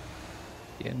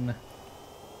हेर्न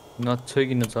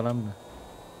नछोइकिन चलाम न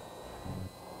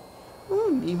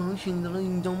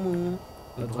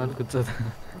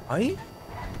है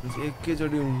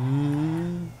एकैचोटि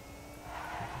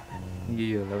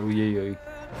यही होला यही हो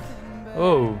ओ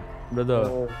ब्रदर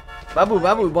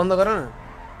बाबु बन्द गर न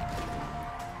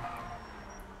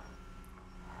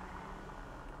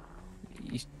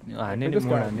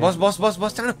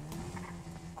बस चाँडो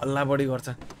हल्ला बढी गर्छ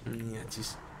यहाँ चिज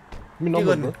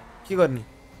के गर्ने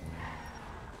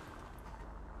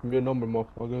मेरो नम्बर म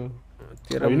अगर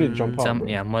जाम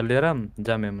यहाँ म लिएर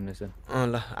जाम एमुनेसन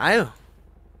ल आयो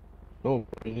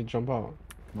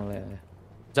मलाई आयो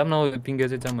जाम न पिङ्के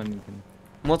चाहिँ जाम भन्ने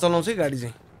म चलाउँछु है गाडी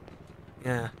चाहिँ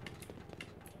यहाँ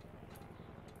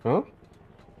Huh?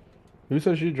 You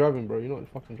said she's driving, bro. You're not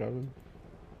fucking driving.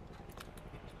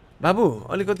 बाबु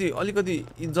अलिकति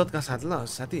इज्जतका साथ ल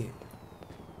साथी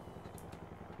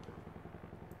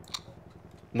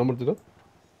नम्बर दिनु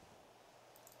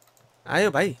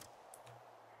आयो भाइ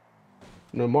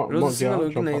रोज सिंगल हो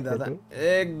कि नहीं दादा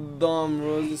एकदम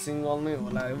रोज सिंगल नै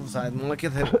होला सायद मलाई के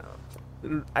थाहा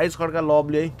आइस खड्का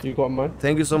लभली है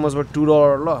thank you so much for $2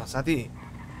 ल साथी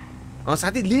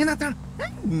साथी लिएन त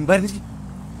बाहिर निस्कि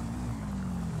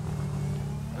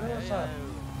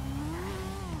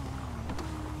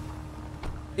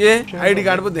ए आइडी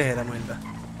कार्ड पो देखेर मैले त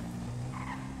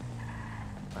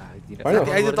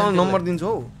साथी आइज त नम्बर दिन्छु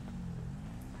हौ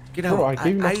केटा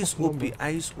आइस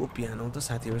ओपी हानौ त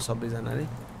साथीहरु सबैजनाले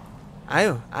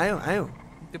आयो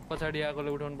त्यो पछाडी आकोले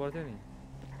उठाउनु पर्थ्यो नि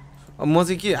अब म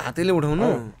चाहिँ के हातैले उठाउनु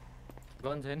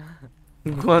गन छैन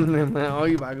गनमा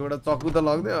अघि भएको एउटा चक्कु त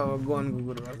लाग्दै अब गनको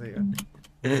कुरो गर्छ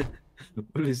यो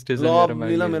पुलिस स्टेसन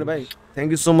ल मेरो भाइ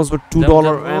thank you so much for $2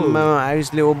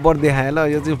 आइसले over देखायो ल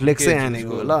यो चाहिँ फ्लेक्सै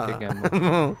हानेको ल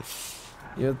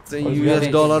यो चाहिँ US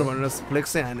डलर भनेर फ्लेक्स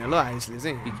चाहिँ हान्यो ल आइसले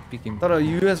चाहिँ तर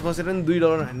US बसेर नि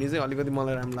 $2 हान्ने चाहिँ अलिकति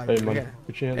मलाई राम्रो लाग्दैन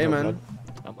क्या ए म्यान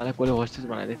मलाई कोले होस्टेज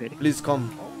बनाइदिए फेरि प्लिज कम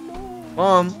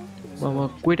म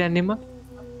क्विट हान्ने म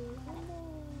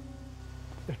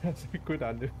क्विट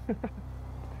हान्ने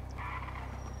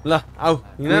ल आऊ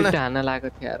हिँड न हान्न लागेको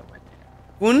थियो यार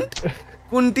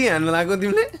कुन टी हान्न लाग्यो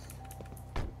तिमीले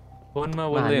फोनमा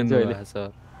बोल्दै हिँड्नु भएको छ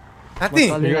साथी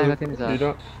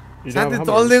साथी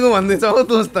चल्देको भन्दैछ हौ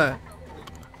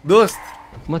दोस्त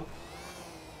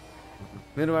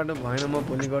मेरोबाट भएन म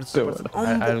भोलि गर्छु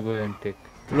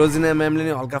रोजिना म्यामले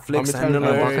नि हल्का फ्लेक्स हान्न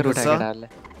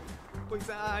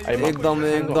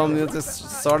एकदम यो चाहिँ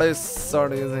सडे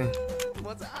यो चाहिँ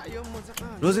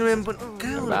रोजिना म्याम पनि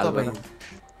कहाँ हो तपाईँ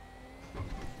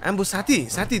आम्बो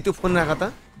साथी त्यो फोन राख त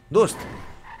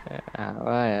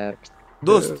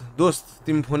दोस्त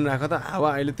तिमी फोन राख त हावा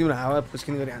अहिले तिम्रो हावा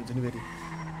पुस्किन गरी हान्छु नि फेरि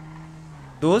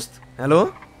दोस्त हेलो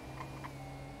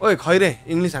ओइ खैरे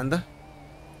इङ्ग्लिस हान त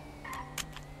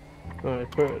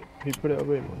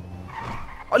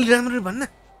अलि राम्ररी भन्न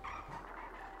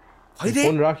खैरे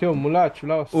फोन राख्यो मुला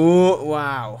चुला ओ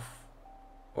wow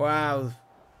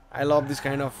I love this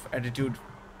kind of attitude.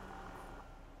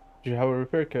 Do you have a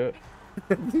repair kit?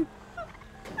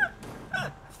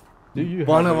 Do you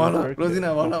Wanna, repair Rosina,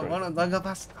 kit? wanna, don't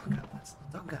pass.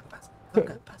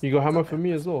 You got hammer for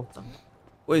me as well.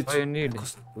 Wait, you need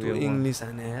English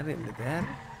and air in the bed.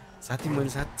 Sati मैले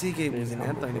साच्चै केही बुझिन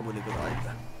यार तैँले बोलेको त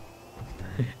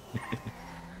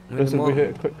Listen, we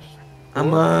hit quick.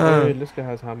 Hey, this guy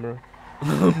has hammer.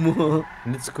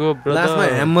 Let's go, brother. लास्टमा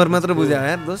hammer मात्र बुझ्या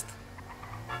यार दोस्त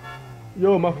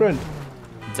Yo, my friend.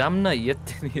 जाम्न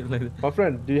यति नि My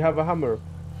friend, do you have a hammer?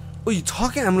 ओइ छ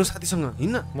के हाम्रो साथीसँग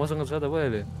हिँड्न मसँग छ त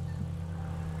भइहाल्यो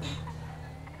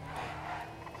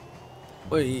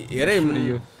ओइ हेरे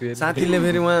साथीले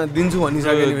फेरि उहाँ दिन्छु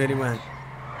भनिसक्यो नि फेरि उहाँ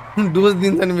डोज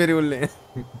दिन्छ नि फेरि उसले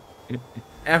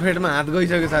एफेटमा हात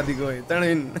गइसक्यो साथीको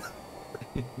त्यहाँदेखि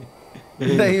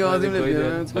यो अझैले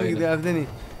गइदिएको थियो नि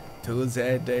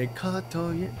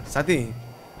साथी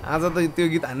आज त त्यो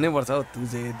गीत हान्नै पर्छ हौ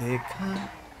तुझे देखा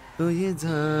तो ये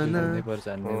जाना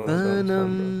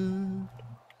सनम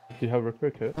Do you have a repair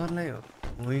kit? अरूलाई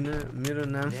होइन मेरो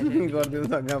नाम गरिदिनु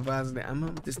जग्गा पासले आमा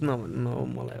त्यस्तो नभन्नु हौ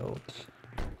मलाई हो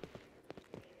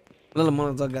ल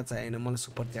मलाई जग्गा चाहिएन मलाई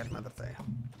सुपर च्याट मात्र चाहियो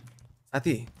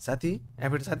साथी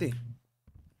एफेट साथी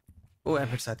ओ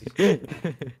एफेट साथी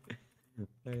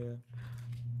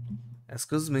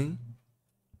एक्सक्युज मी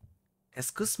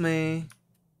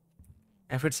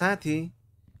एफेट साथी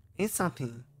ए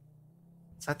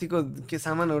साथीको के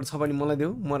सामानहरू छ भने मलाई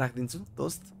देऊ म राखिदिन्छु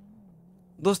दोस्त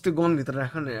त्यो गन भित्र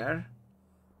राख न यार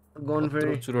गन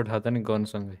फेरि चुरोट हात नि गन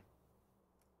सँगै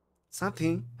साथी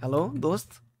हेलो दोस्त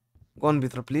गन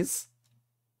भित्र प्लिज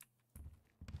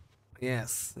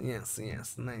यस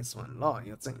नाइस वान ल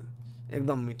यो चाहिँ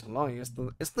एकदम मिठो ल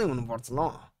यस्तै हुनुपर्छ ल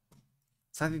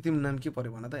साथी तिम्रो नाम के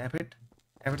पर्यो भन त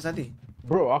एफेट साथी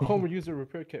Bro, I can't use a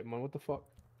repair kit, man. What the fuck?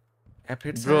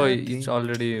 एफेट bro it's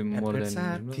already more than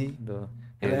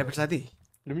एफेट साथी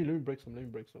Let me break some.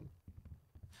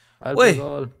 Oi,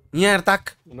 यहाँ ताक.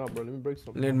 No, bro, let me break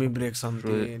some. Let me break some.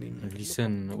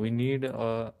 Listen, we need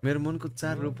a. मेरो मनको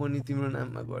 4 रोपनी तिम्रो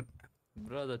नाममा God.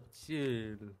 Brother,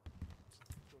 chill.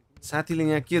 साथीले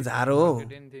यहाँ के झारो हो?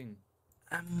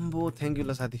 आम्बो थ्यांक यू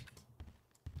ल साथी.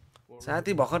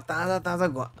 साथी भर्खर ताजा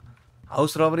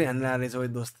हाउस रबरी हान्न आएछ ओइ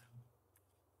दोस्त.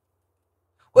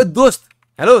 ओइ दोस्त,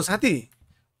 हेलो साथी.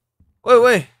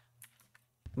 ओइ.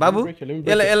 बाबु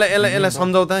एला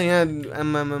सम्झाउ त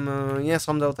यहाँ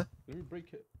सम्झाउ त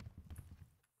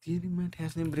तिमीमा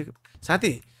ठ्यास्ने ब्रेक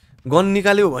साथी गन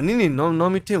निकाल्यो भन्नी नि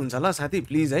नमिठे हुन्छ ल साथी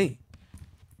प्लिज है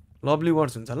लभली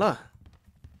वर्ड्स हुन्छ ल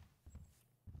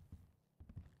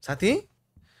साथी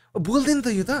बोल्दैन त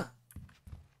यो त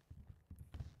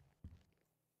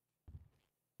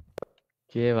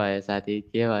के भयो साथी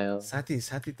के भयो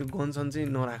साथी त्यो गन सन चाहिँ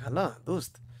नराख ल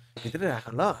दोस्त भित्रै राख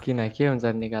ल किन के हुन्छ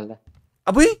निकाल्दा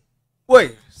अबुई ओइ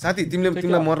साथी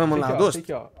तिमीलाई मर्न मन लाग्यो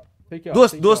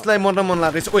दोस्तलाई मर्न मन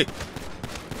लाग्दैछ ओइ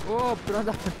ओ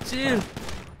ब्रदर चिल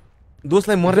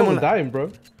दोस्तलाई मर्न मन लाग्यो bro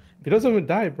he doesn't even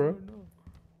die bro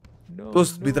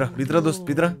दोस्त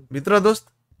भित्र दोस्त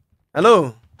हेलो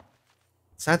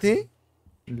साथी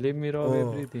leave me raw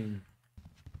everything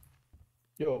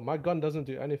yo my gun doesn't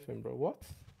do anything bro what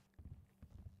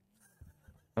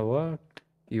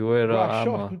you were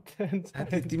armor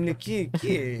साथी तिमीले के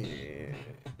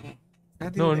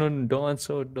No, don't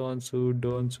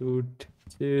shoot.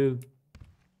 Chill.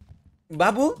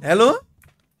 बाबु हेलो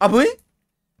अबुई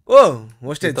ओ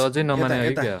होस्टेज त अझै नमाने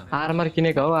है क्या आर्मर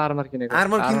किनेको हो आर्मर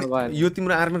किनेको यो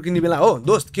तिम्रो आर्मर किन्ने बेला हो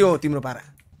दोस्त के हो तिम्रो पारा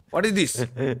What is this?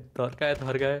 थर्काए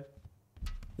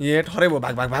ए ठरे भयो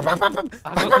भाग भाग भाग भाग भाग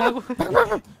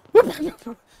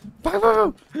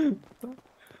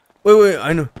ओइ ओइ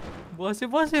हैन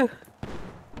बस्यो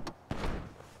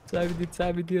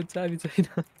चाबी दियो चाबी छैन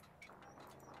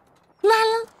ला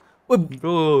ओइ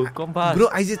ब्रो कम फास्ट ब्रो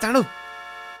आइज चाँडो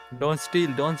डोन्ट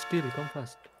स्टिल कम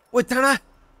फास्ट ओइ चाँडा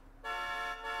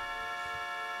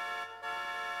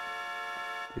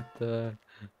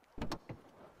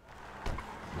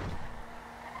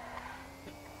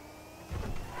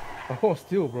I can't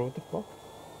steal, bro. What the fuck?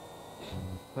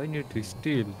 I need to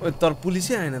steal. ओइ तर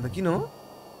पुलिसै आएन त किन हो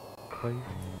खै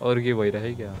अरु के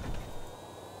भइरहेको क्या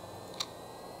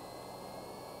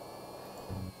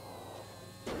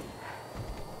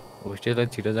होस्टेललाई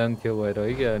छिटो जानु थियो भएर है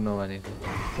क्या नमानेको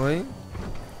है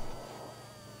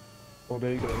Oh,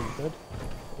 there you go.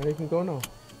 Now you can go now.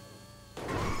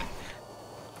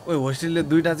 ओइ होस्टेलले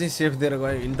दुईटा चाहिँ सेफ दिएर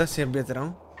गयो हिँड त सेफ बेचेर आऊ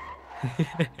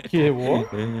के हो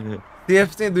सेफ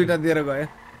चाहिँ दुईटा दिएर गयो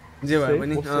जे भए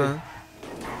पनि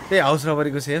त्यही हाउस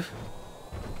रबरीको सेफ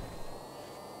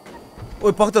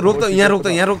ओइ पक्क रोक त यहाँ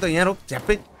रोक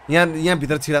झ्याप्पै यहाँ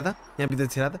भित्र छिरा त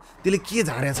त्यसले के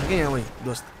झारेछ के यहाँ वही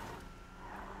दोस्त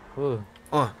हो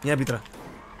यहाँ भित्र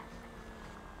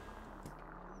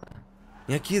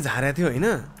यहाँ के झारेको थियो हैन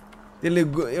त्यसले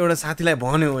एउटा साथीलाई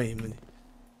भन्यो वही मैले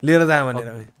लिएर जा भनेर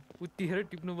उतिखेर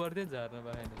टिप्नु पर्दैन झार्न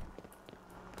भएन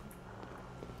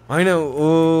हैन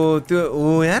ओ त्यो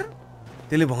ओ यार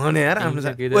त्यसले भन्यो यार आफ्नो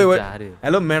ओइ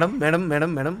हेलो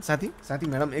म्याडम साथी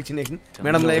म्याडम एकछिन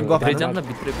म्याडमलाई एक गफ जाम न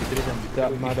भित्र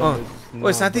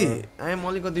ओइ साथी आइ म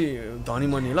अलिकति धनी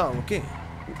मनी ल ओके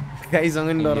गाईसँग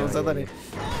नि डराउँछ त रे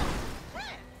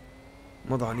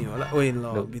म धनी होला ओइ ल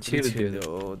भित्र छिर्दियो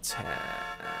छ्या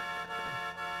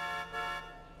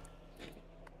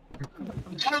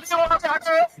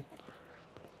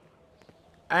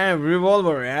I have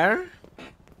revolver यार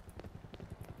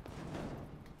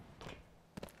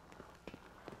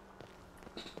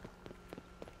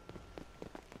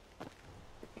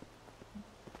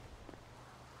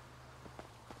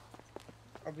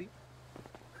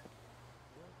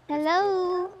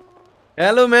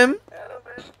हेलो म्याम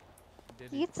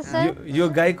यो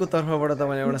गाईको तर्फबाट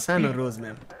तपाईलाई एउटा सानो रोज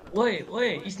म्याम ओइ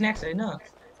स्न्याक्स हैन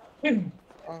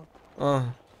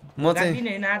म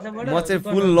चाहिँ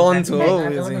फुल लन्च हो यो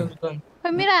चाहिँ खै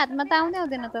मेरो हातमा त आउँदै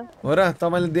आउँदैन त हो र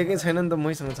तपाईले देखे छैन नि त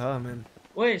मैसँग छ म्याम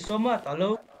ओइ सोमत हेलो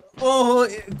ओहो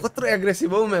कत्रो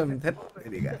एग्रेसिभ हो म्याम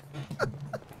थेरीका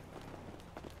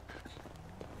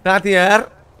साथी यार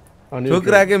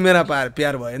छोकरा के मेरा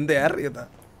प्यार भयो नि त यार यो त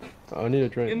अनि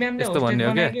यस्तो भन्ने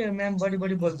हो के म्याम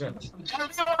बडी बोल्छ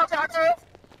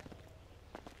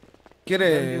के रे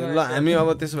ल हामी अब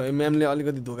त्यसो भए म्यामले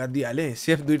अलिकति धोका दिइहाले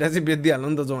सेफ दुईटा चाहिँ बेच्दिहाल्नु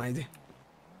नि त जाउँ आइज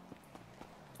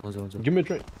हजुर गिभ मी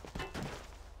ड्रिंक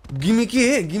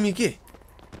गिमी के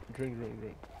ड्रिंक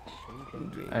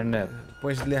एन्ड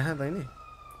पैसा ल्याहा त नि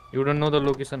you don't know the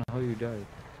location how you died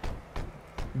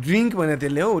drink भने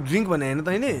त्यसले हो ड्रिंक भने हैन त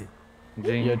हैन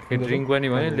ड्रिंक पनि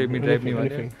भने लेट मी ड्राइभ नि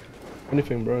भने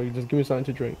anything bro you just give me something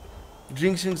to drink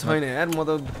drink सिंग छैन यार म त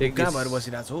कहाँ भएर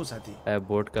बसिरहेको छु साथी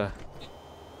बोडका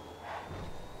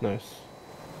नाइस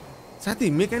साथी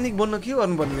मेकानिक बन्न के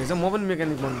गर्नु पर्ने रहेछ म पनि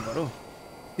मेकानिक बन्नु पर्यो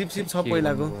सिप छ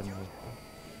पहिलाको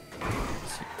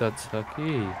सिप त छ कि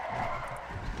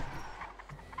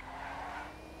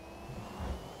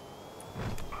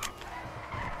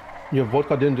your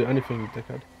vodka didn't do anything with that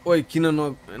card ओइ किन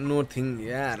नो थिङ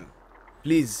यार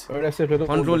प्लिज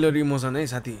कन्ट्रोल योर इमोसन है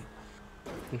साथी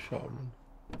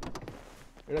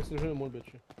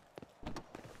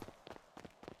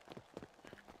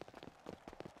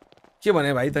के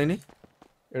भने भाइ तैँले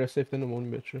एउटा सेफ देन मोन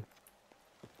बेच्छु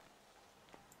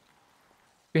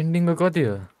पेन्डिङको कति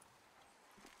हो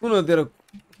कुन हो तेरो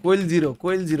कोइल 0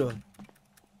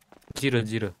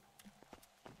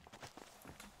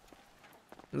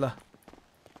 ल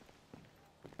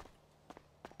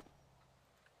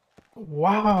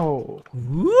wow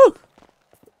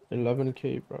 11k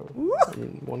bro I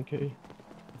mean 1k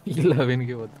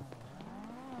 11k हो त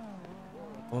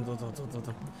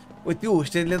ओइ त्यो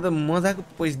होस्टेलले त मजाको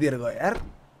पैसा दिएर गयो यार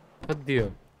कति दियो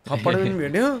थप्पड पनि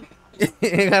भेट्यो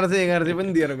 1100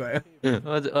 पनि दिएर गयो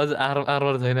अझ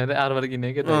आर्मर छैन रे आर्मर किने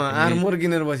के त आर्मर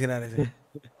किनेर बसिरहेको रहेछ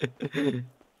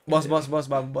बस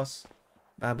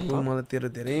बाबु मलाई तेरो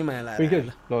धेरै माया लाग्यो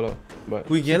ल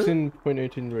क्विकेल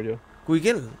 16.18 radio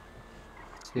क्विकेल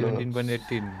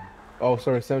 17.18 oh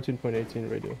sorry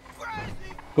 17.18 radio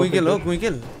क्विकेल हो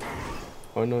क्विकेल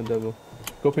oh no devil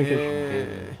go pink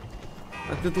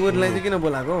त्यो तोरलाई चाहिँ किन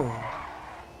बोलाको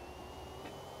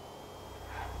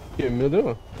के मिल्दैन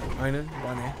हैन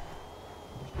भने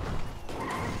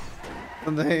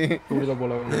Tobyलाई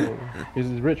बोलाउनु He's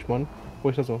rich man.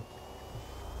 पैसा छ.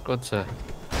 कति छ?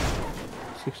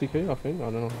 60k I think. I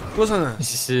don't know. कोसँग?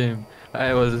 Same.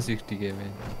 I was a 60k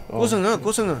man.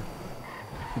 कोसँग?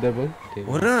 Devil.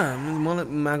 हो र मलाई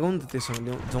मागौ नि त त्यससँग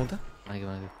जाउँ त.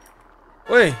 मागे.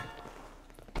 ओइ.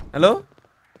 हेलो?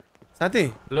 साथी?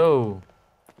 हेलो.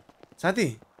 साथी?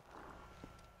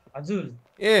 हजुर.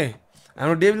 ए,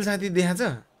 हाम्रो डेभिल साथी देखा छ?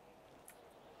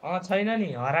 छैन नि,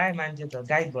 हराए मान्छे त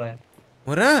गायब भयो.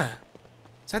 हो र?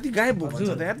 साथी गायब भयो भन्छ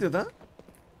त यार त्यो त.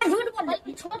 झुट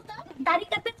भन्दै छोड त दारी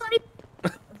काट्दै sorry.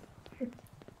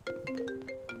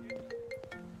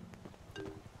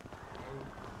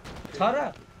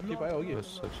 Tara.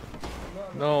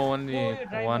 No, only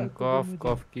one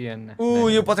cough key and. Ooh,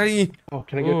 you patari. Oh,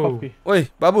 can I get coffee? Oi,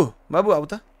 Babu, आऊ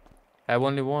त. I have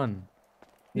only one.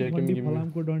 Yeah, give me.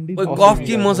 Oi, cough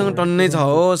key मसँग टन्नै छ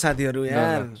हो साथीहरु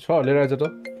यार. छ लिएर आइज त.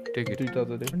 Take it.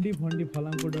 फन्डी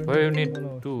फलामको डन्डी. Why you need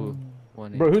two?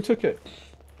 One. Bro, who took it?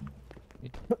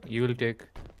 You will take.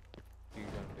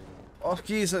 Cough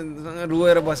key सँग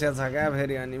रुएर बसेको छ क्या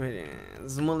फेरि अनि फेरि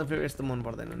मलाई फेरि यस्तो मन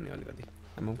पर्दैन नि अलिकति.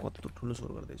 म कस्तो ठुलो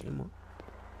स्वर गर्दै छु म.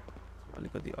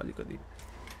 अलिकति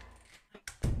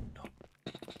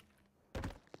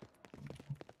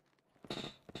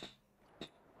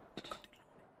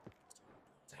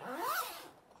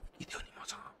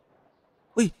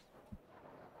ओइ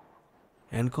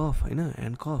ह्यान्डकफ हैन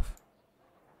ह्यान्डकफ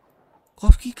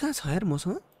कफ की कहाँ छ यार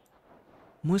मसँग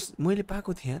मैले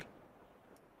पाएको थिएँ यार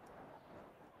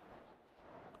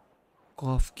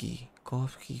कफ की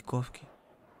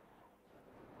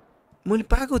मैले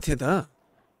पाएको थिएँ त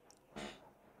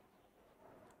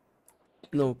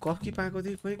नो कफ की पाएको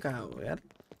थिएँ खोइ कहाँ हो यार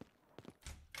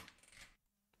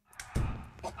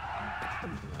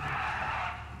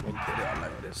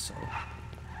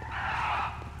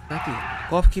साथी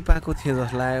कफ की पाएको थिएँ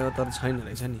जस्तो लाग्यो तर छैन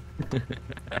रहेछ नि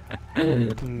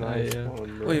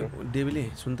ओइ डेभिले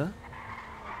सुन त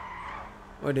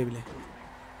ओइ डेभिले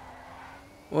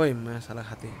ओइ मासाला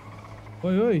खाते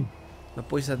ओइ ल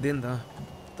पैसा दे नि त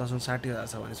तसँग 60,000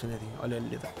 छ भने सुनेको थिएँ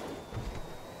अलिअलि त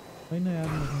हैन यार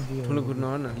मसँग दियो ठुलो कुर्न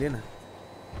न ले न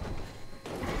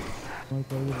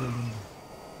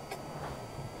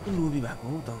लोभी भएको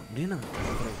हो त ले न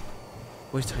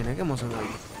पैसा छैन क्या मसँग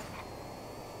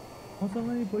मसँग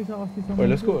नि पैसा अस्तिसम्म Wait,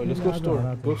 let's go store.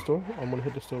 Go store. I'm gonna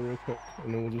hit the store real quick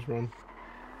and then we'll just run.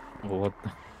 What?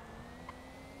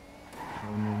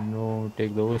 No,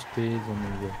 take those stays and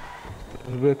then go.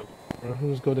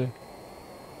 Let's go there.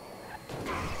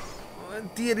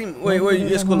 तेरी ओइ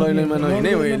यसको लैलैमा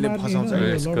नहिने ओइ यसले फसाउँछ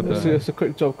It's a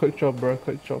quick job bro,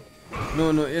 quick job. No,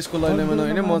 यसको लैलैमा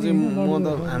नहिने म चाहिँ म त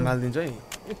हामहाल दिन्छु है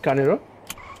कहाँनिर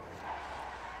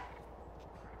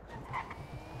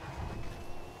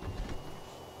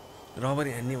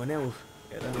रबरी हान्ने भने उफ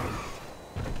हेर न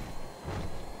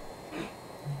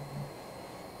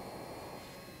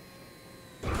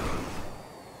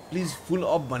प्लिज फुल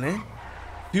अप भने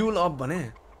फ्युल अप भने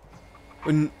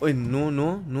ओइ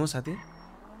नो साथी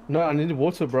No, I need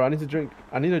water bro. I need to drink.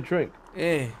 I need a drink.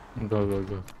 A go.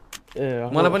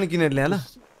 Yeah. मलाई पनि किनेर ल्याए ल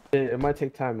Yeah, it might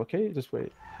take time, okay? Just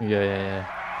wait. Yeah.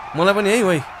 मलाई पनि है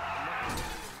ओइ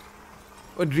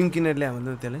ओ ड्रिंक किनेर ल्याए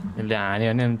भन्दा त्यसले यसले हाने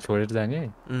अनि छोडेर जाने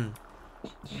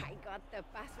I got the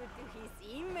password to his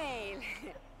email.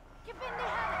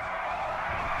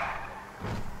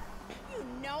 You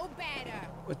know better.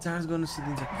 Oh charge गर्न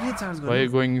सिदिन्छ के चार्ज गर्न Why are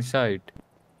you going inside?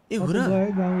 ए हो र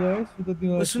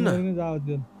गाउँ सुन न जाऊ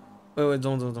दिनु ओइ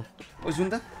जाऊ ओइ सुन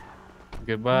त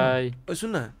Okay, bye. ओइ सुन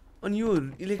न अनि यो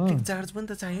इलेक्ट्रिक चार्ज पनि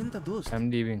त चाहियो नि त दोस्त I'm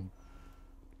leaving.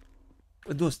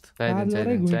 ओ दोस्त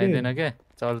चाहिँदैन के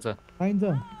चल्छ चाहिन्छ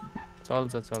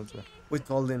ओइ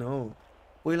चल्दैन हौ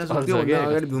पहिला त्यो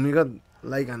अगाडि भूमिगत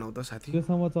लाइक हानौ त साथी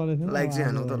त्यसमा चले थिएन लाइक चाहिँ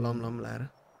हानौ त लम लाएर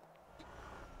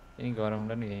यही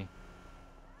गरौँला नि यही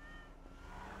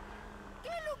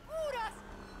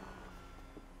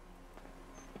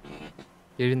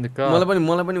Get in the car.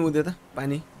 मलाई पनि उदे त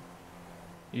पानी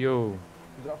Yo.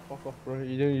 Fuck off, bro.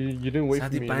 You didn't wait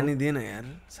साथी for me. पानी दिएन यार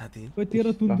साथी ओइ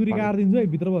तेरो तुन्तुरी गाड्दिन्छु है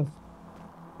भित्र बस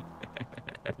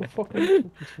What the fuck are you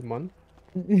talking to, man?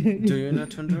 Do you know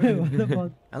Tunturi?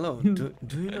 Hello, do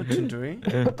you know Tunturi?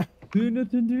 Do you know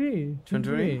Tunturi?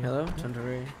 Tunturi? Hello,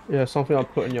 Tunturi? Yeah, something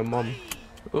I'll put in your mum.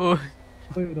 Oh.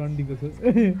 ओइ रन्डीको छ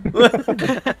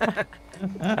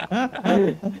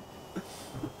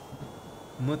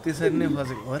म त्यसरी नै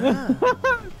फसेको हो र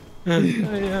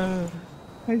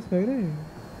खाइस खैरे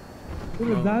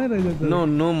तिम्रो जाने रहेछ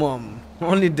No mom,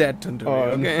 only dad Tunturi,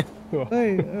 okay?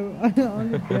 Hey,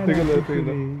 only dad. Take a look.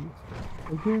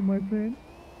 Okay, my friend.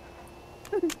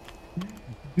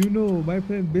 Do you know my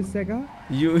friend Bissaka?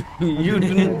 You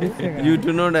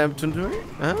do not have Tunturi?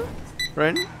 Huh?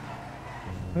 Friend?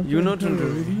 You know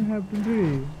Tunturi? You don't have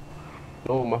Tunturi.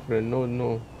 No, my friend, no.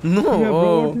 No. You have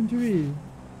Oh. Robert Tunturi.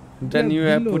 Then you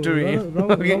have Puturi.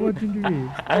 Okay. Robert Tunturi.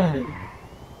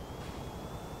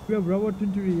 You have Robert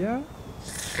Tunturi, yeah?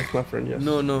 That's my friend, yes.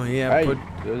 No, he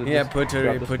have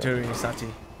Puturi, Sati.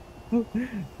 You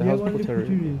have only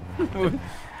Tunturi.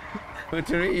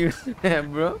 Puturi you have,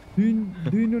 bro? Do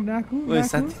you know Naku? Wait,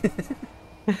 Sati.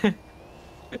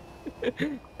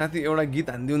 साथी एउटा गीत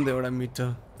हान्दिउ नि त एउटा मिठो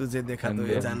तुझे देखा तो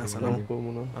ये जाना सनम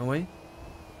भाइ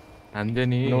हान्दियो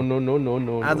नि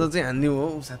नो आज चाहिँ हान्दिउ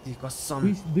हो साथी कसम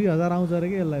 2000 आउँछ रे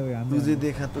के यसलाई हान्दिउ तुझे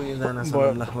देखा तो ये जाना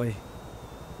सनम ल ओइ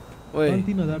ओइ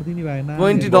 3000 दिने भए न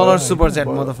 $20 सुपर च्याट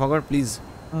मदरफकर प्लिज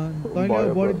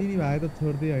तैले बढी दिने भए त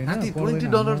छोड्दिए हैन साथी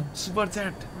 $20 सुपर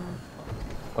च्याट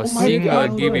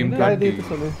गिभ हिम 20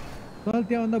 तल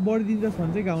त्यहाँ भन्दा बढी दिन्छ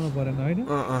भन्छ गाउनु परेन हैन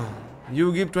You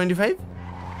give 25?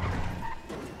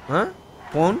 Huh?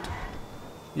 Pound?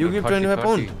 You give 25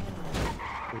 pound?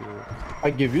 I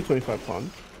give you 25 pound.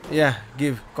 Yeah,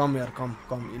 give. Come here, come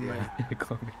in my.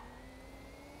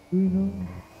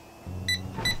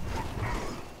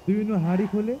 Do you know हाडी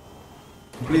खोले?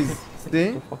 Please stay.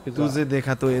 तुझे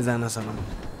देखा तो ये जाना सनम.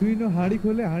 Do you know हाडी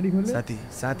खोले?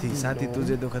 साथी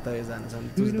तुझे देखा तो ये जाना सनम.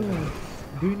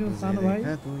 Do you know सानो भाइ?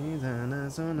 तो ये जाना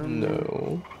सनम.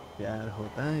 No. प्यार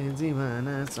होता है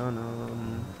जीवाना सनम.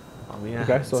 हम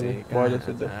यहाँ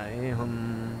से जाए हम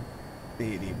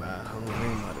तेरी बाहों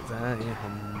में मर जाए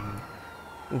हम.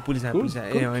 ओ पुलिस आए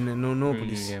ए हैन no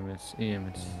police.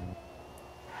 EMS.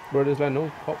 Bro, there's like no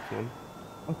cops, man.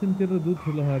 अस्ति तेरो दुध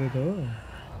ठुलो हरे त हो.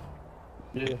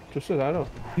 Yeah, just so I know.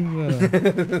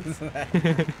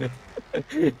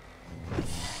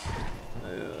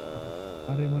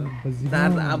 अरे मन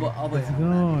बजिगान अब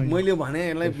मैले भने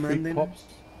यसलाई मान्दैन.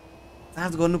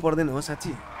 चार्ज गर्नु पर्दैन हो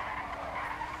साच्ची.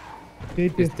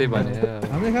 त्यस्तै भने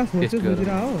हामीले खास सोचेर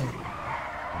बुझिरा हो.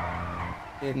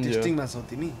 ए टेस्टिङमा छौ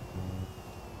तिमी.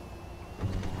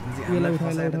 यसलाई उठा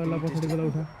पछाडिबाट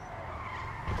उठा.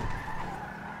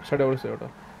 Shadow एउटा.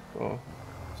 Oh.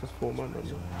 Just 4 man.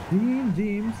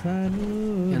 जिम सानो.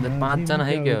 यहाँ त 5 जना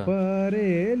है क्या?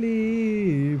 परेली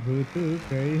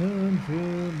भुतुकै हुन्छु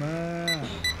मा.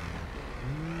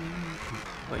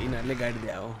 ओ यिनीहरुले गाइड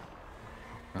दिया हो.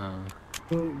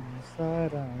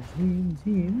 सारा झिम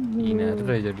यिनीहरु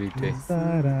रहेछ दुईटै.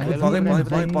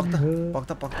 पक्ता.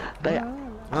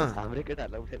 हाम्रो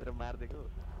केटाहरुलाई उठेर मार्देको.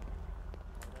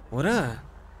 हो र?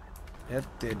 ए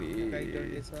तेरी.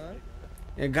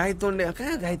 ए गाई तोड्ने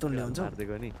कहाँ गाई तोड्ने हुन्छ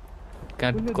मार्देको नि.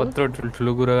 कत्रो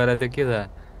ठुलो कुरा गरे त के था?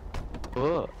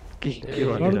 हो के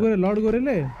लड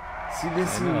गरेले सिधै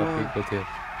को थियो.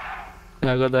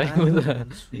 आगो त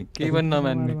के पनि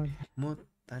नमान्ने. म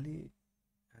ताली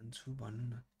हान्छु भन्नु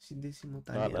न. सिधै म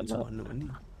ताली हान्छु भन्नु भन्नी.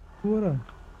 हो र?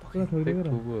 पुरा ठोक्दै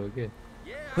र. हो के?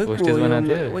 होस्टेज बनाएको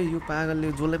थियो. ओइ यो पागलले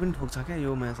जसलाई पनि ठोक्छ क्या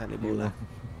यो माछाले बोला.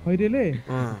 हैरेले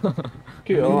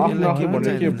के आफ्नो के भन्छ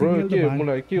के ब्रो के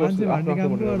मलाई के होस् आफ्नो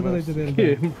काम गर्दै रहेछ तेरो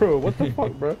के bro what the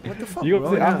fuck bro you go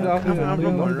say आफ्नो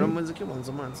भनेर म चाहिँ के भन्छ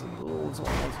मान्छे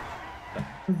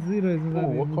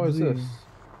what car is this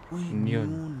neon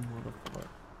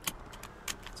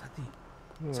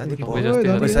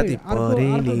साथी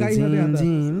परेली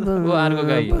जिम ओ अर्को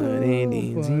गाई परेली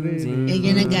जिम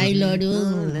एकजना गाई लड्यो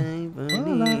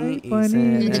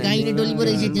यो त गाईले डोली पो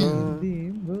रहेछ त्यो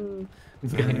I'm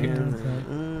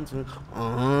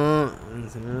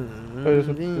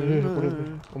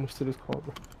still this car,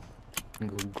 bro.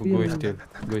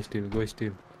 Go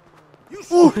still.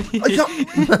 Oh, yeah.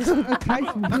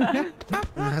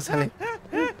 Masale.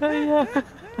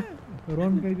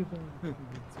 Run guy dito.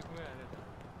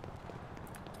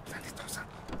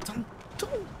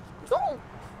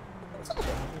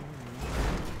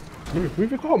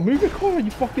 Move your car,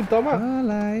 you fucking dumbass.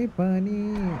 Alai pani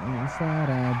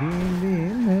sara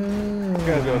din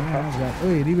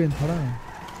oi riven thoda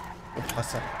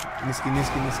फसा निस्की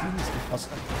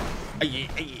फसा I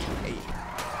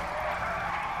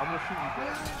I'm gonna shoot you, bro.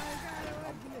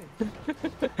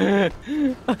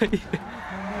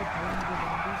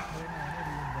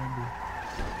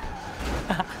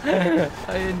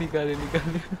 आए निकाले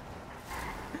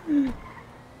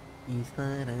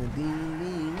इसारा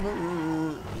दिलीमो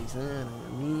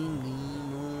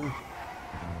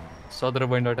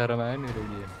 17.18 मा आयो नि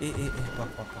radio ए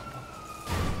पक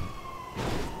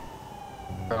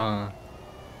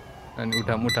अनि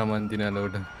उठा मन दिनाले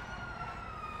उठा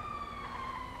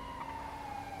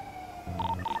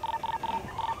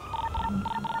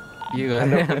ये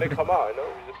गरे come out, I know.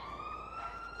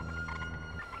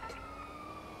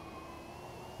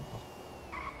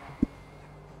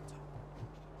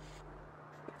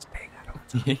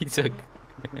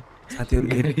 साथीहरु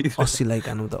 80 लाइक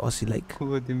हानु त 80 लाइक को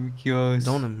तिमी के होस्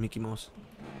जाऊ न मिकी माउस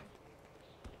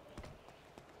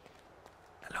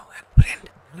हेलो फ्रेन्ड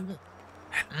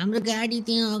हाम्रो गाडी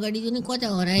त्यहाँ अगाडि पनि कता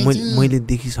हराएछ मैले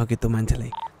देखिसके त्यो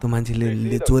मान्छेलाई त्यो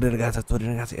मान्छेले चोरेर गएको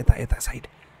छ यता यता साइड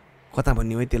कता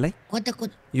भन्ने हो त्यसलाई कता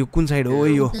यो कुन साइड हो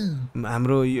यो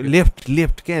हाम्रो यो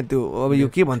लेफ्ट क्या त्यो अब यो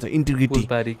के भन्छ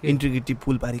इन्टिग्रिटी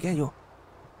पुल पारी क्या यो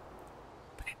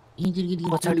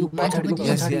पछाडी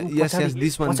यस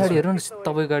दिस वन पछाडी हेर्नु न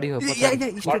तपाईको गाडी हो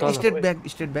स्टेट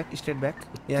ब्याक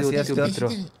यस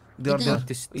देयर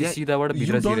सिधाबाट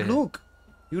भित्र छिरे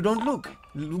You don't look.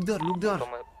 Look there.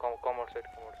 Come outside.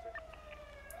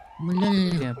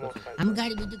 हम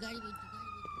गाडी भित्र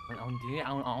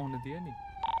आउनु दियो नि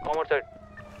Come outside.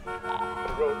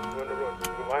 Road.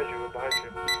 Behind you.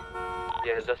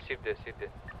 Yeah, just sit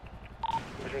there.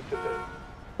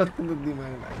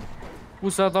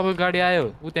 उसा तपाईको गाडी आयो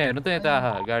उ त्यहाँ हेर्नु त यता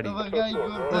गाडी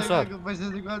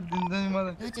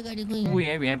उ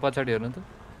यहाँ पछाडी हेर्नु त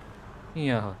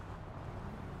यहाँ हो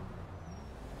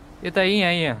यता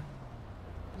यहाँ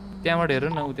त्यहाँबाट हेर्नु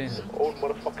न उ त्यहाँ Old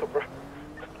motherfucker, bro.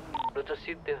 Just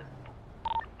sit there.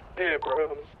 Yeah, bro.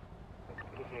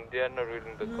 They are not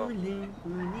willing to come.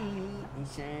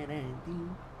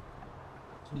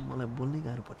 मलाई बोल्नै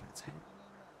गाह्रो परिरहेछ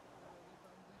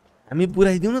हामी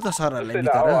पुराइदिउँ न त सरहरुलाई Say that,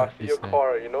 बिचारा I see your car,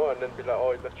 you know, and then be like,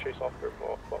 oh, let's chase after him.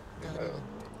 Oh, fuck.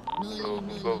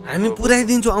 हामी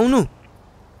पुराइदिन्छौ आउनु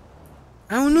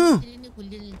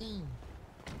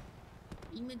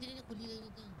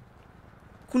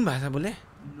कुन भाषा बोले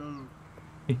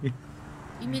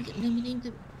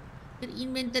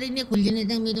इन्भेन्टरी नै खुल्दैन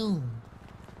त मेरो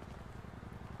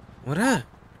हो र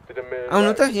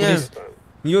आउनु त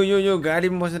यहाँ यो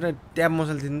गाडीमा बसेर ट्याब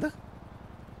मसल दिनु त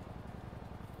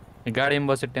गाडीमा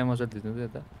बसेर ट्याब मसल दिनु त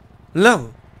यता ल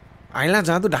आइला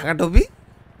जादु ढाका टोपी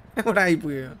एउटा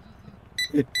आइपुग्यो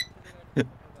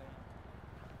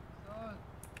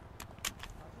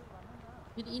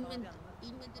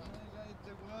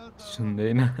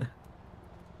सुन्दैन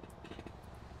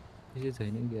यो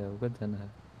छैन क्या हो कतिजना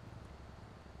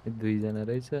दुईजना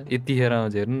रहेछ यतिखेर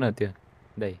आउँछ हेर्नु न त्यो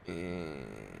दाइ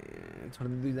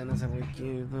छोड्दै दुईजना छ के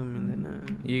त मिल्दैन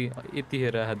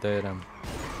यतिखेर दयराम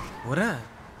हो र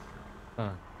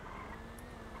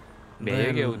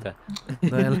भ्यायो क्या उता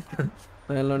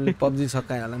दयालले पब्जी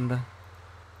सकाइहाल्यो नि त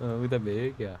उता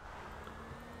भ्यायो क्या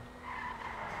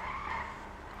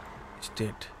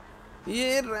state A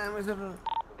Rameshwar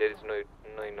There is no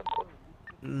enough.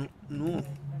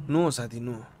 No, साथी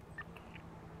no.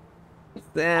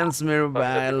 Thanks मेरो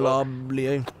भाइ lovely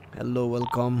है. Hello,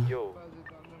 welcome. Yo.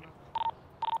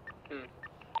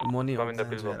 Money come in the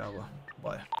bill.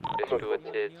 भयो. Just to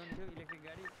check.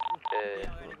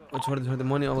 छोड्दै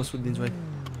मनी अब सुत्दिन्छु है.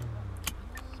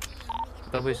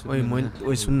 तपाई ओइ मैले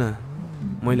ओइ सुन्न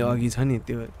मैले अघि छ नि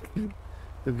त्यो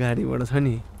गाडीबाट छ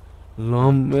नि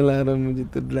लम मेलाएर मैले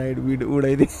त्यो लाइट बिट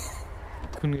उडाइदिए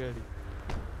कुन गाडी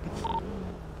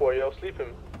Boy, y'all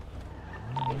sleeping?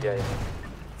 Yeah.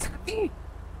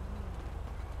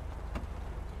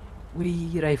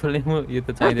 उही राइफलले म यो त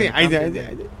चाहिदैन आइज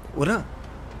हो र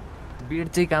बिट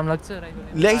चाहिँ काम लाग्छ राइफल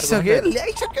ल्याइसक्यो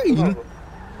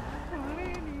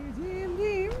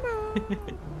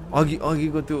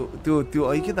अघिको त्यो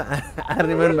अघि के त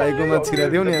आर्यमान भाइकोमा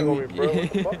छिरादियौ नि हामी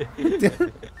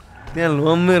त्यहाँ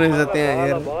लम्बे रहेछ त्यहाँ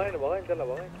हेर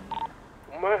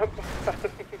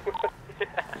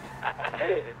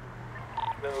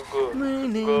No,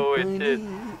 go with it.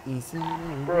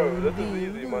 Bro, this is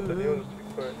easy, man. The neon is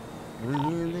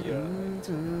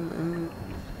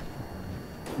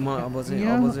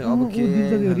अब के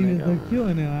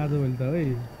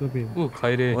उ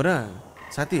खैरे हो र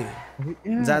साथी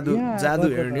जादु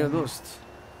हेर्ने दोस्त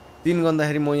 3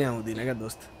 गन्दाखेरि म यहाँ हुँदिन क्या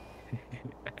दोस्त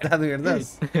जादु हेर्दस्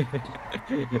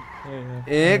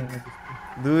 1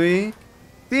 2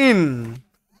 3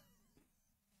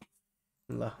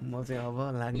 ल म चाहिँ अब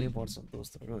लाग्नै पर्छ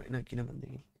दोस्तहरु हैन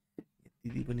किनभनेदेखि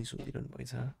दिदी पनि सुतिरहनु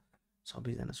भएछ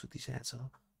सबैजना सुतिसकेको छ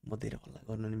म धेरै हल्ला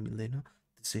गर्न नि मिल्दैन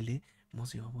त्यसैले म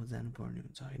चाहिँ अब जानुपर्ने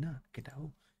हुन्छ हैन केटा हो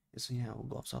यसो यहाँ अब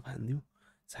गफसफ हान्दिउ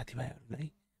साथीभाइहरुलाई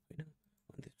हैन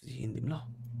अनि त्यसपछि हिँड्दिम ल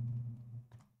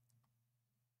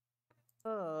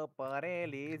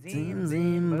परेली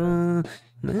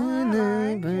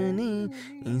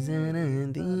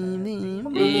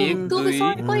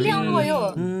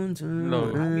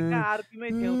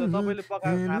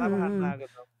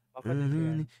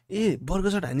ए बर्गर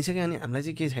सट हानिसक्यो अनि हामीलाई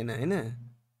चाहिँ के छैन हैन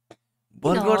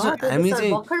बर्गर सट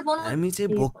हामी चाहिँ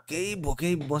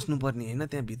भोकै बस्नु पर्ने हैन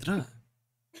त्यहाँ भित्र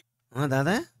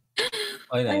दादा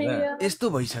होइन होइन यस्तो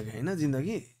भइसक्यो हैन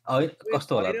जिन्दगी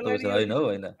कस्तो होला त होइन हो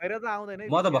होइन खैर त आउँदैन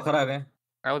म त भर्खर आएको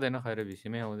आउँदैन खैर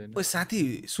भिसीमै आउँदैन ओइ साथी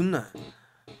सुन्न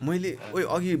मैले ओइ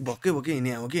अघि भक्कै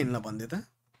हिँडे हो कि हिँड्न भन्दै त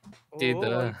त्यही त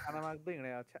खाना माग्दै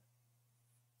हिँडे अच्छा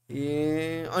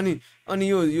ए अनि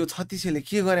यो 36ले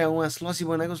के गरे उहाँ स्लसी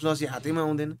बनाएको स्लसी हातैमा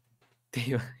आउँदैन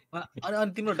त्यही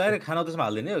अनि तिम्रो डाइरेक्ट खाना त्यसमा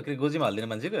हाल्दैन हो गोजीमा हाल्दैन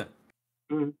मान्छेको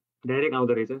डाइरेक्ट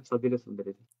आउँदो रहेछ सजिलो सुन्दो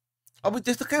रहेछ अब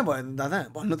त्यस्तो कहाँ भयो दादा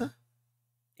भन्नु त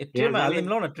ट्रेमा हाल्ने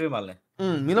मिलाउन ट्रेमा हाल्ने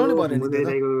मिलाउनै पर्यो नि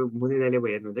मुने दाइले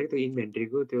हेर्नुहुन्छ कि त्यो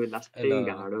इन्भेन्ट्रीको त्यो लास्टै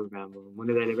गाडो काम हो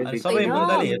मुने दाइले पनि सबै मुने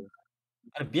दाइले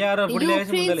अनि बिहा र बुढी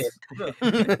ल्याएपछि मुने दाइले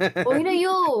होइन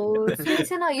यो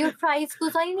सुनेन यो प्राइसको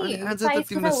चाहिँ नि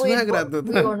प्राइसको चाहिँ वेट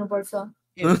गर्नुपर्छ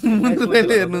मुन्द्रे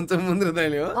हेर्नुहुन्छ मुन्द्रे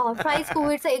दाइले हो प्राइसको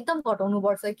वेट चाहिँ एकदम घटाउनु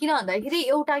पर्छ किन भन्दाखेरि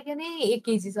एउटा के नै 1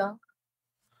 केजी छ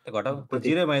घटाउ त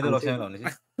जिरो माइदो रक्सामा भनेपछि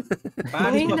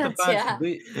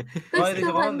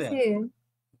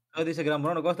 5 ग्राम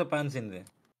बनाउन कस्तो 500 रे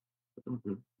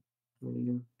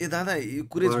ए दादा यो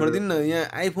कुरै छोड्दिनु न यहाँ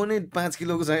आइफोनै 5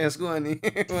 किलोको छ यसको अनि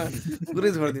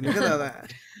कुरै छोड्दिनु के दादा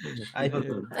आइफोन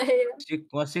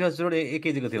सिकल चुरोट 1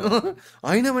 केजीको थियो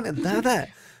हैन भने दादा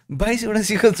 22 वटा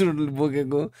सिकल चुरोट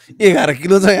बोकेको 11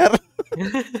 किलो छ यार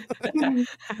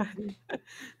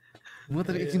म त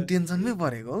एकछिन टेन्सनमै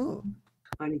परेको हो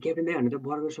अनि केपिन दाइ भन्नु त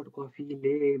बर्गर शट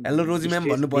कफीले हेलो रोजी म्याम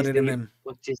भन्नु पर्यो रे म्याम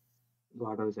 25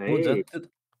 घटाउँछ है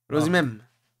रोजी म्याम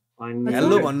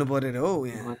हेलो भन्नु पर्यो रे हो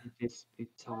यहाँ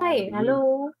हाय हेलो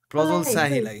प्रज्वल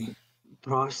शाहीलाई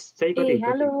फर्स्ट चाहिँ कति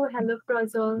हेलो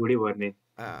प्रज्वल बुढी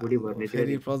भर्ने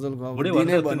फेरि प्रज्वलको अब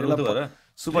दिनै भनेर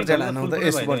सुपर च्याट हानु त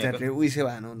ए सुपर च्याट रे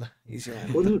उइसेवा हानु त इसेवा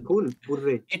फुल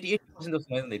पुरै 80% जस्तो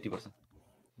भयो नि 80%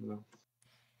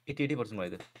 80% भयो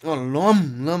त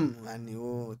लम हान्ने हो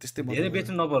त्यस्तै धेरै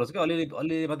बेच्नु नपरोस् के अलि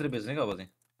मात्रै बेच्ने के अब चाहिँ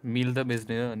मिल त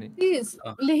बेच्ने हो अनि प्लिज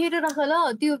लेखेर राख ल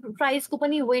त्यो प्राइसको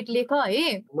पनि वेट लेख है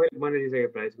मैले बनाइदिसके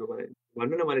प्राइसको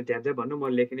भन्नु न मैले ट्याब चाहिँ भन्नु म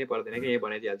लेख्नै पर्दैन के यही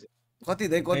बनाइदिहाल्छु कति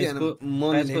दे कति हानु म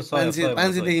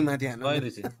 500 देखि माथि हानु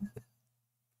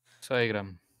 100 ग्राम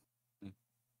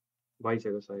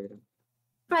भइसक्यो 100 ग्राम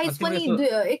प्राइस पनि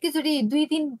एकैचोटी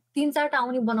 2-3-4 टा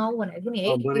आउने बनाऊ भनेको नि है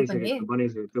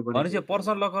भनेपछि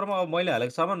पर्सनल लकरमा अब मैले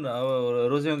हालेको सामान अब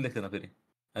रोजेमा लेख्दैन फेरि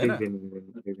हैन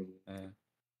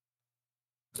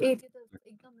ए त्यो त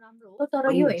एकदम राम्रो हो तर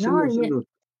यो हैन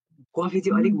कफी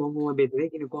चाहिँ अलिक महँगोमा बेच्दै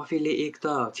किन कफीले एक त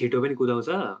छिटो पनि कुदाउँछ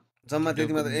जम्मा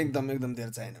त्यति मात्र एकदम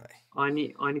धेरै चाहिएन भाइ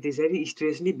अनि त्यसरी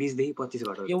स्ट्रेस नि 20 देखि 25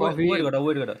 घटाउँछ वेट घटाउ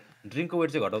ड्रिङ्कको वेट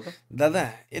चाहिँ घटाउ त दादा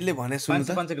यसले भने सुन्नु त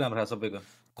 500 ग्राम राख सबैको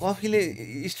कफीले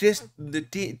स्ट्रेस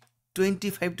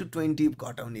 25 to 20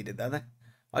 घटाउने रे दादा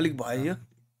अलिक भयो यो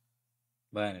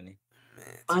भएन नि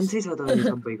 500 छ त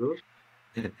सबैको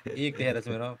एक देखेर छ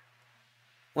मेरो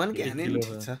 1 के हाने नि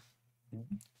ठीक छ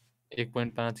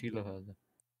 1.5 किलो छ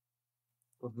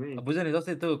बुझ्यो नि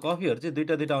जस्तै त्यो कफीहरु चाहिँ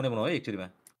दुईटा आउने बनाऊ है एक्चुअलीमा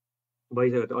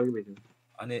भइसक्यो त अघि भइसक्यो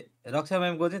अनि रक्षा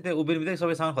म्यामको चाहिँ त्यो उभिने बित्तिकै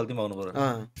सबै सामान खल्तीमा आउनु पर्यो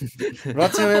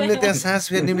रक्षा म्यामले त्यहाँ सास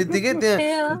फेर्ने बित्तिकै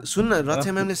त्यहाँ सुन्न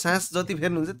रक्षा म्यामले सास जति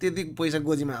फेर्नुहुन्छ त्यति पैसा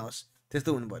गोजीमा आओस् त्यस्तो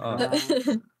हुनु पर्यो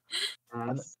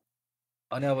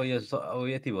अनि अब यो अब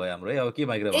यति भयो हाम्रो है अब के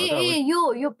माइग्रेट भयो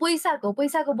त यो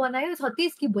पैसाको बनायो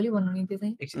 36 कि भोलि भन्नु नि त्यो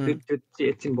चाहिँ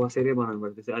एकछिन बसेरै बनाउनु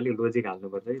पर्छ चाहिँ अलि लोजिक हाल्नु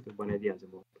पर्छ है त्यो बनाइदिहाल्छु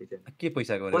म के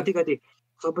पैसाको कति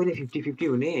सबैले 50-50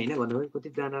 हुने हैन भन्नु कति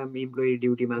जना इम्प्लोइ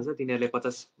ड्युटीमा छ तिनीहरुले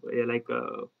 50 लाइक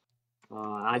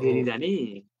आधी जाने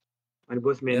अनि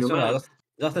बोस मेनुमा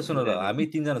जस्तै सुन ल हामी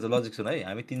 3 जना छ लजिक सुन है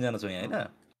हामी 3 जना छौं यहाँ हैन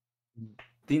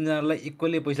 3 जनालाई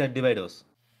इक्वली पैसा डिभाइड होस्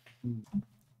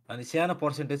अनि सानो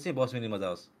पर्सेन्टेज चाहिँ बस मिनिमा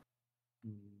जाओस्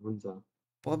हुन्छ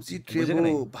पबजी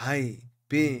ट्रेबो भाइ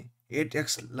पे 8x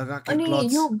लगा के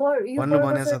क्लच भन्नु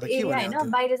भने छ त के भने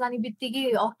हैन बाहिर जाने बित्तिकै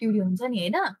अक्टिभिटी हुन्छ नि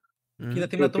हैन किन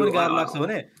तिमीलाई पनि गाह्रो लाग्छ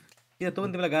भने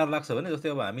तिमीलाई गाह्रो लाग्छ भने जस्तै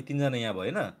अब हामी 3 जना यहाँ भयो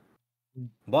हैन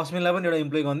बस मिनलाई पनि एउटा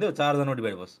इम्प्लोइ गर्दियो 4 जना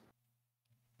डिभाइड होस्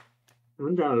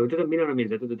हुन्छ त्यो त मिलाउन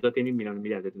मिल्छ त्यो जति नै मिलाउन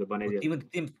मिलिहाल्छ त्यो बनाइदियो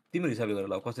तिम्रो हिसाबले गरेर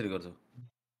ल कसरी गर्छौ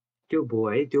त्यो भयो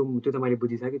है त्यो त मैले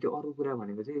बुझिसके त्यो अरु कुरा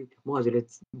भनेको चाहिँ म हजुरले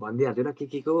भन्दिहाल्छु ल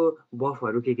के को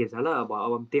बफहरु के छ ल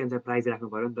अब त्यही अनुसार प्राइस राख्नु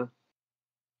पर्यो नि त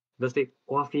जस्तै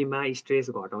कफीमा स्ट्रेस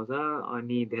घटाउँछ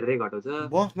अनि धेरै घटाउँछ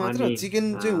बफ मात्र चिकन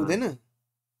चाहिँ हुँदैन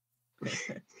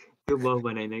त्यो बफ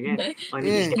बनाइन के अनि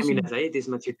स्टामिना छ है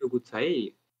त्यसमा छिट्टो कुद्छ है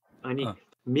अनि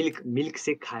मिल्क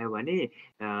शेक खायो भने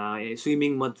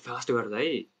स्विमिङ मत फास्ट गर्छ है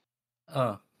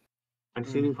अनि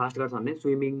स्विमिङ फास्ट गर्छ भने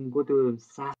स्विमिङको त्यो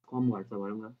सास कम घट्छ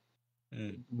भनौँ न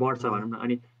बढ्छ भनौँ न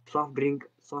अनि सफ्ट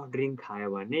ड्रिङ्क खायो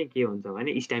भने के हुन्छ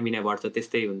भने स्टामिना बढ्छ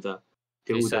त्यस्तै हुन्छ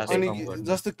त्यो अनि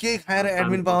जस्तो के खाएर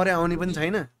एडमिन पावरै आउने पनि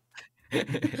छैन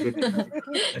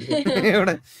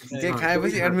एउटा के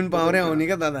खाएपछि एडमिन पावरै आउने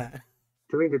क्या दादा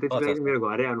त्यसको लागि मेरो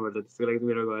घरै आउनुपर्छ त्यसको लागि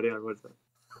मेरो घरै आउनुपर्छ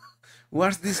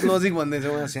व्हाट्स दिस लजिक भन्दैछ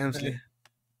उहाँ स्याम्सले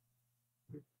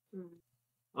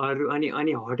अरु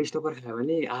अनि हट स्टपर खायो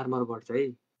भने आर्मर बढ्छ है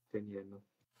त्यनी हेर्नु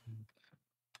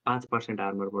 5%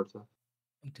 आर्मर बढ्छ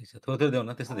ठीक छ थोरै देऊ न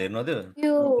त्यस्तो धेरै नदेऊ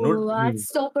यो हट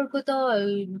स्टपरको त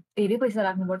धेरै पैसा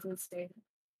राख्नुपर्छ जस्तै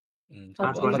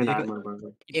 5% आर्मर बढ्छ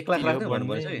 1 लाख राख्नु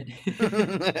भन्नुपर्छ है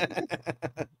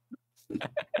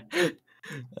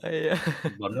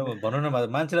भन्नु न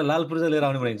मान्छेलाई लाल पूर्जा लिएर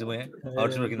आउनु पर्छ म यहाँ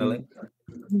हटस्टर किन्नलाई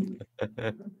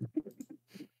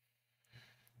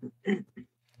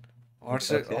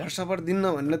हटस्टर दिन्न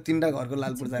भनेर 3टा घरको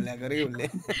लाल पूर्जा ल्याएको रे उसले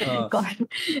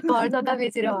घर जता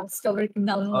बेचेर हटस्टर किन्न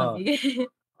आउनु भन्ने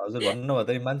हजुर भन्नु न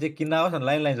भदै मान्छे किन्न आओस् न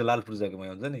लाइन लाइन लाल पूर्जाको म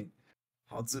हुन्छ नि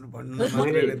हजुर भन्नु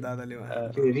मात्रै रे दादाले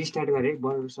त्यो रिस्टार्ट गरे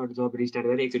बर्गर सर्ट जब रिस्टार्ट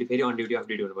गरे एकचोटी फेरि अन ड्युटी अफ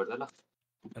ड्युटी हुनुपर्छ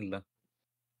ल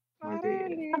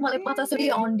मलाई 50 चोटि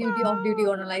अन ड्युटी अफ ड्युटी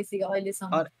गर्न लागिसक्यो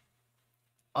अहिलेसम्म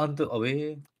अन्त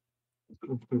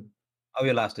अब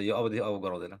यो लास्ट हो यो अब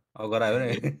गराउँदैन अब गरायो भने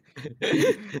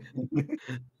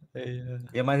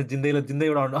यो मान्छे जिन्दै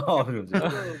एउटा अफ हुन्छ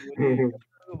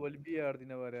भोलि बिहे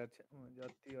गर्दिन भरे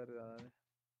जति गरेर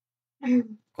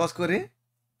कसको रे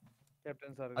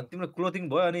क्याप्टेन सर तिम्रो क्लोथिङ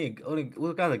भयो अनि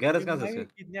उ कहाँ छ ग्यारेज कहाँ छ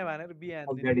किन्ने भनेर बिहे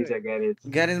गाडी छ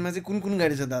ग्यारेजमा चाहिँ कुन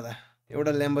गाडी छ दादा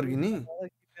एउटा ल्याम्बोर्गिनी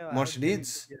मर्सिडिज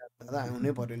दादा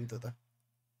आउनै पर्यो नि त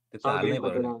त्यो हाल्नै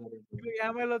पर्यो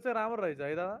एमएलओ चाहिँ राम्रो रहेछ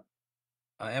है दादा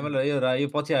एमएलओ यो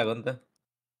पछि आएको नि त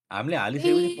हामीले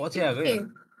हालिसकेपछि पछि आएको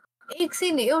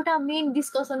एकछिन एउटा मेन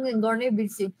डिस्कसन गर्ने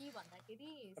बिर्स्यो के भन्दाखेरि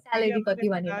स्यालेरी कति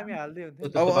भनेर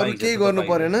अब अरु केही गर्नु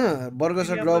परेन बर्गर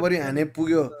सर्ट रबरी हाने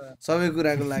पुग्यो सबै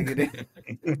कुराको लागि रे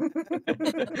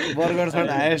बर्गर सर्ट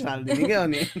हाइएस्ट हाल्दिने के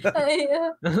अनि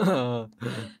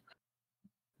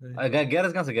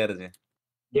ग्यारेज कहाँ छ ग्यारेज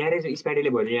ग्यारेज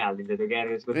स्पाइडीले भोलि हाल्दिन्छ त्यो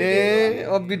ग्यारेजको ए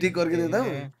अब्बी ठीक गरिदिए त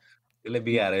त्यसले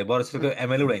बिगाएर बर्सको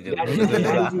एमएलए उडाइन्छ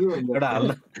एउटा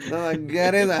हाल्न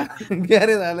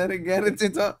ग्यारेज हालेर ग्यारेज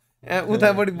चाहिँ छ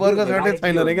उतापट्टि बर्गर सर्टै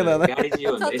छैन रे के दादा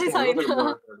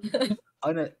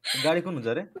हैन गाडी कुन हुन्छ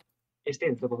रे यस्तै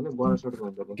हुन्छ भन्ने बर्गर सर्टको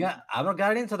हुन्छ हाम्रो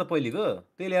गाडी नि छ त पहिलेको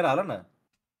त्यही लिएर हाल न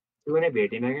त्यो नै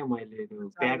भेटिन के मैले त्यो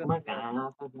प्याकमा कहाँ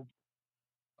छ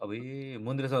अब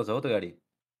मन्दिरसँग छ हो त गाडी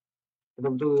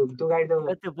त्यो गाडी त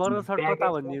त्यो बर्गर सर्ट कता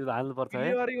भन्ने हाल्नु पर्छ है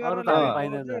अरु त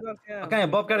पाइदैन कहाँ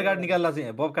बबकाट गाडी निकाल्ला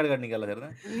चाहिँ बबकाट गाडी निकाल्ला हेर्न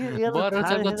बर्गर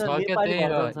सर्ट छ के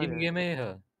त्यही इन गेमै हो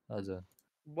हजुर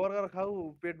बर्गर खाऊ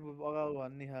पेट अगाउ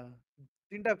भन्ने हा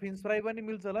 3टा फिन्च फ्राई पनि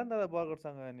मिल्छ होला नि दादा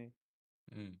बर्गरसँग अनि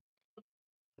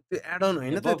त्यो एड अन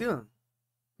हैन त त्यो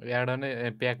एड अन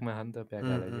प्याकमा हो नि त प्याक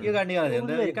हालेको यो गाडी निकाल्दा हेर्न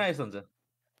यो कहाँ यस्तो हुन्छ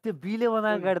त्यो बिले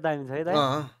बनाएको गाडी दामी छ है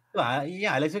दाइ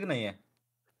यहाँ हालेछ कि न यहाँ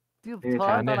त्यो छ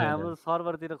तर हाम्रो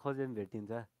सर्भरतिर खोजे पनि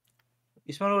भेटिन्छ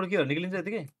स्मार्टबाट के हो निक्लिन्छ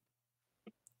यतिकै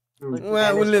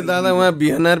उसले दादा उहाँ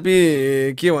भिएनआरपी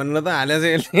के भन्नु त हालेछ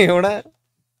यसले एउटा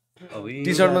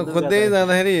टी सर्टमा खोज्दै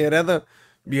जाँदाखेरि हेरे त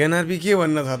भिएनआरपी के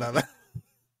भन्न छ दादा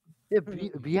ए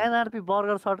भिएनआरपी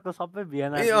बर्गर सर्टको सबै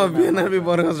भिएनआरपी भिएनआरपी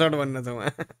बर्गर सर्ट भन्न छ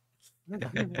उहाँ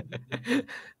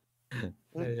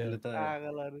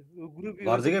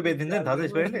घर जग्गा बेचिदिन्छ नि थाहा छ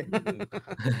स्पाइडले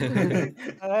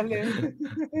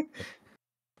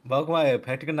बाउकोमा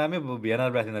फ्याक्ट्रीको नामै भिएनआर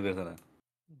राखिदिन बेर्सन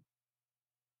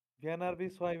भिएनआरपी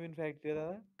सोयाबिन फ्याक्ट्री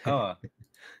दादा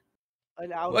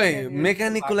ओइ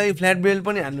मेकानिकको लागि फ्ल्याट बेल्ट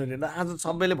पनि हान्नु रे आज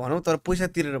सबैले भनौँ तर पैसा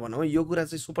तिरेर भनौँ यो कुरा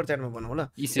चाहिँ सुपर च्याटमा भनौँ ल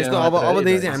यस्तो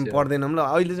अबदेखि चाहिँ हामी पढ्दैनौँ ल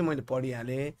अहिले चाहिँ मैले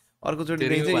पढिहालेँ अर्कोचोटि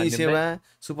चाहिँ इसेवा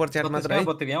सुपर च्याट मात्र है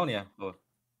पत्रिका आउ नि यहाँ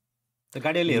त्यो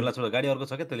गाडीले हेर्ला छोड गाडी अर्को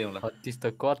छ के त्यो ल्याउला त्यस्तो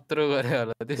कत्रो गरे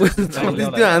होला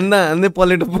त्यो हान्दै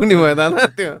पलेटो पुग्ने भयो दादा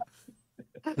त्यो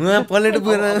उहाँ पलेटो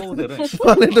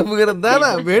पुगेर दादा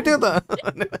भेट्यो त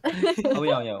अब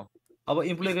यहाँ अब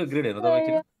इम्प्लोइको ग्रेड हेर्नु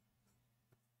तपाईँ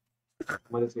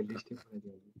एकछिन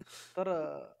तर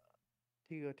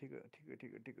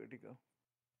ठिक हो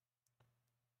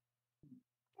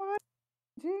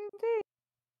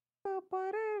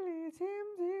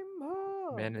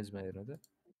म्यानेजमा हेर्नु त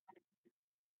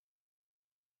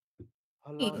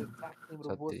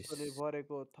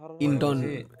इन्टर्न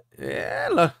ए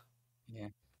ल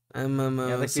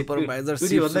supervisor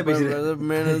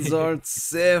manager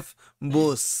safe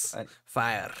Bose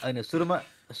fire हैन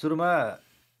सुरुमा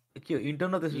के हो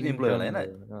इन्टर्न त्यसपछि इम्प्लोइ होला हैन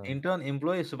इन्टर्न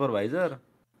इम्प्लोइ सुपरभाइजर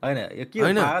हैन यो के हो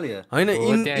थाहा लियो हैन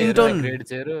इन्टर्न ग्रेड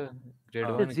 0 ग्रेड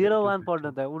 01 पढ्न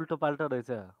त उल्टो पाल्टो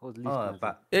रहेछ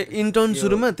ए इन्टर्न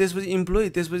सुरुमा त्यसपछि इम्प्लोइ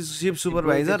त्यसपछि शिफ्ट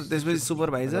सुपरभाइजर त्यसपछि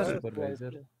सुपरभाइजर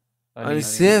अनि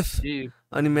सेफ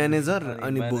अनि म्यानेजर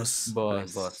अनि बोस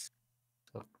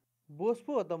बोस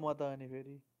पो हो त म त अनि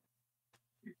फेरि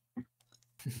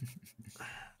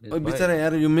ओ बिचरा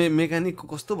यार यो मेकानिक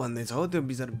कस्तो भन्दैछ हो त्यो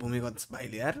बिचरा भूमिगत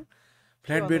भाइले यार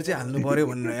फ्ल्याट बेड चाहिँ हाल्नु पर्यो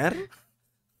भनेर यार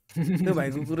त्यो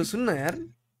भाइको कुरो सुन्न यार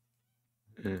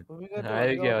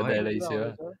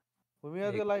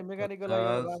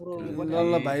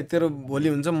ल भाइ तेरो भोलि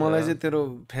हुन्छ मलाई चाहिँ तेरो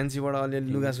फ्यान्सीबाट अलिअलि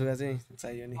लुगा सुगा चाहिँ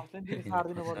चाहियो नि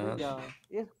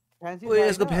ओ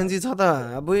यसको फ्यान्सी छ त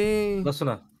अब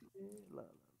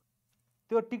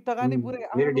त्यो टिकटक आनी पुरै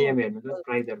मेरो डीएम हेर्नु त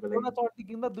प्राइजहरुको लागि एउटा चट्टी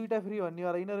किन्दा दुईटा फ्री भन्ने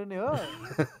वाला यिनीहरु नै हो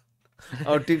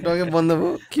अब टिकटकै बन्द भयो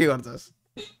के गर्छस्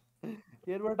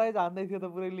एडभर्टाइज हान्दै थियो त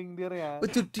पुरै लिंक दिएर यहाँ ओ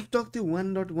त्यो टिकटक त्यो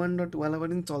 1.1 वाला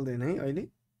पनि चल्दैन है अहिले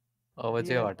अब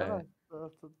चाहिँ हटायो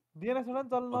डीएनएस बाट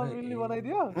चल्न नमिल्ने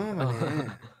बनाइदियो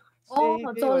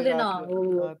चल्दैन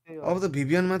अब त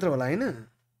भिपिएन मात्र होला हैन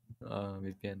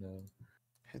भिपिएन हो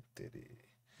हेतेरी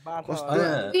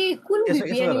कुन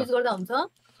भिपिएन युज गर्दा हुन्छ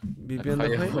भिपिएन त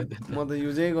खै म त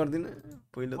युजै गर्दिन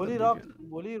पहिलो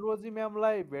भोलि रोजी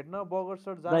म्यामलाई भेट्न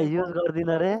बगरसट जान युज गर्दिन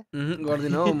रे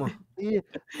गर्दिन हो म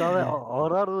तपाई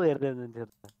हरर हेर्दै हुनुहुन्थ्यो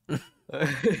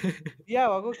बिहा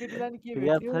भएको केटीलाई नि के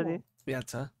भेट्यो याद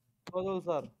छ प्रज्वल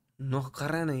सर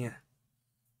नखरा न यहाँ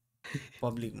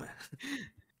पब्लिकमा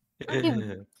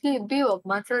के बिहा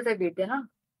मान्छेलाई चाहिँ भेट्दैन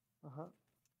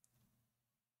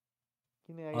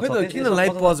किन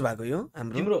लाइभ पज भएको यो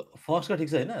हाम्रो तिम्रो फर्स्टको ठीक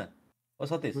छ हैन ओ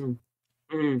सतीश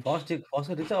फर्स्ट ठिक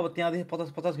छ अब त्यहाँदेखि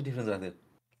 50 को डिफरेन्स राख्दियो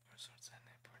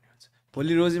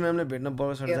भोलि रोजी म्यामले भेट्न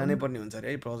बगरसट जानै पर्ने हुन्छ रे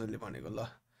है प्रज्वलले भनेको ल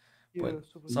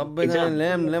सबैजना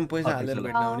ल्याम पैसा हालेर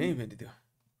भेट्न आउने है फेरि त्यो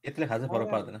यतिले खासै फरक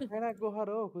पर्दैन हैन गोहर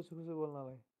हो खुसी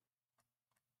बोल्नलाई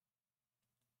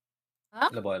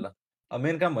ल भयो ल अब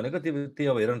मेन काम भनेको त्यो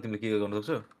अब हेर न तिमीले के गर्न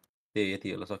सक्छौ त्यही यति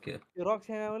होला सकियो यो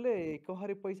रक्स्यामाले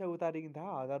कोहरी पैसा उतारिकिन था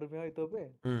 1000 रुपैयाँ है तोपे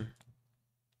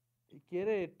के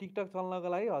रे टिकटक चल्नको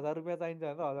लागि 1000 रुपैयाँ चाहिन्छ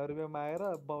भनेर 1000 रुपैयाँ मागेर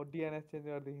डीएनएस चेन्ज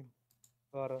गर्दिन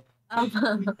गर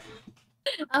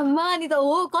अम्मा नि त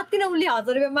हो कति न उले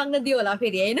 1000 रुपैयाँ माग्न दियो होला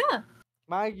फेरि हैन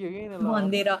माग्यो किन ल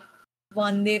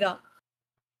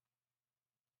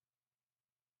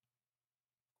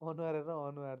भन्देर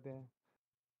अनुहार त्यहाँ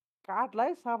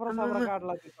काटलाई साप्रा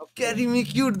काटलाई क्यारी मी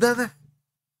क्यूट दादा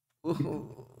ओहो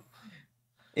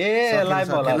ए लाइभ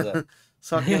होला आज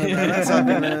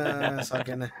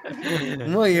सकेन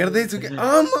म हेर्दै छु के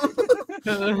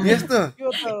यस्तो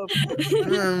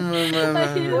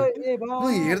म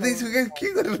हेर्दै छु के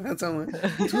गरिरहेको छ म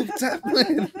चुपचाप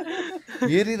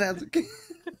हेरिरहेको छु के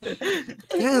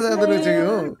कहाँ जाँदो रहेछ यो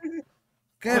हो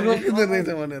कहाँ रोकिँदो रहेछ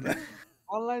भनेर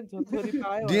अनलाइन छोरी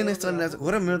पायो डीएनएस चलिरहेको छ हो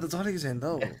र मेरो त चलेको छैन त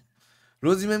हौ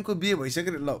रोजी म्यामको बिहे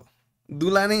भइसक्यो ल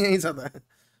दुला नै यहीँ छ त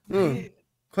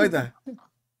खोइ त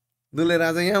दुले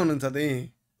राजा यहाँ हुनुहुन्छ त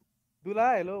दुला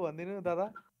हेलो भन्दिनु दादा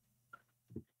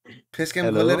फेस क्याम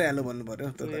खोलेर हेलो भन्नु पर्यो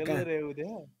त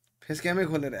फेस क्यामै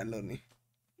खोलेर हेलो नि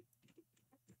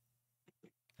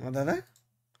दादा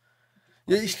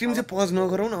यो स्ट्रिम चाहिँ पज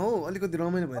नगरौ न हो अलिकति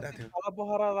रमाइलो भइरहेको थियो तल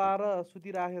पहरा लाएर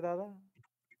सुतिराखे दादा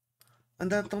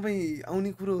अन्त तपाईँ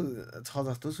आउने कुरो छ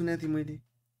जस्तो सुनेको थिएँ मैले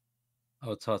अब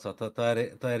छ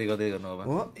तयारी गर्दै गर्नु अब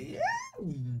हो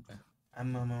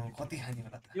आम्मामा कति खाने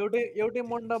होला त एउटै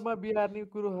मण्डपमा बिहार्ने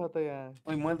कुरो हो त यहाँ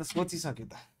ओइ मैले त सोचिसकेँ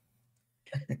त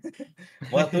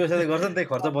त्यो साथै गर्छ नि त्यही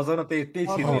खर्च बचाउन त्यही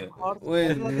छिर्यो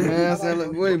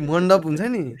ओइ मण्डप हुन्छ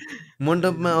नि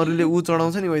मण्डपमा अरूले ऊ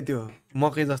चढाउँछ नि ओइ त्यो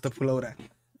मकै जस्तो फुलौरा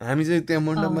हामी चाहिँ त्यहाँ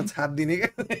मण्डपमा छाप दिने क्या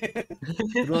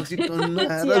रक्सी टन्न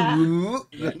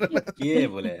के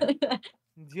बोले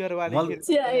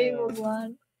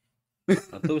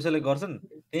त्यो उसले गर्छन्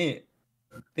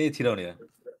त्यही छिराउने हो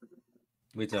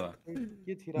बिचमा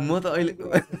म त अहिले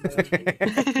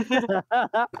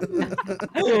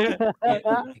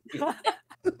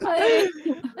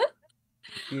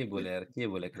के बोले यार के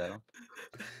बोले कुरा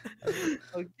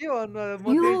के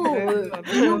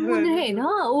भन्नु हैन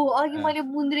ऊ अघि मैले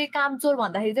मुन्द्रे कामचोर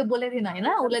भन्दाखेरि चाहिँ बोलेको थिएन हैन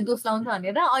उसलाई दोष लाउँछ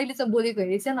भनेर अहिले चाहिँ बोलेको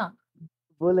हेरेछ न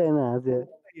बोलेन हजुर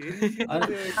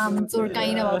कामचोर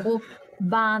काइन भएको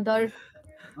बाँदर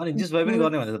अनि जिस भाइ पनि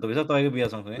गर्ने भन्दैछ तपाईँ तपाईँको बिहा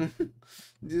सँगसँगै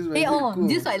ए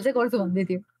जिस भाइले चाहिँ गर्छु भन्दै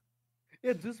थियो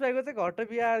ए जुस भाइको चाहिँ घट्ट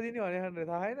बिहा दिने भने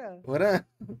थाहा छैन हो र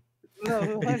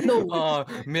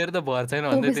मेरो त भर छैन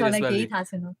भन्दै थियो यसपालि केही थाहा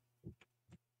छैन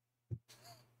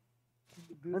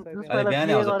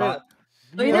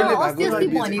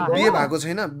बिहे भएको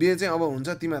छैन बिहे चाहिँ अब हुन्छ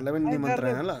तिमीहरूलाई पनि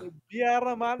निमन्त्रणा ल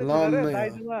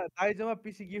दाइजोमा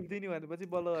पिसी गिफ्ट दिने भनेपछि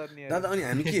बल्ल गर्ने दादा अनि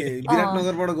हामी के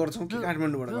विराटनगरबाट गर्छौँ कि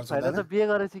काठमाडौँबाट गर्छौँ दादा बिहे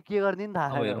गरेपछि के गर्ने थाहा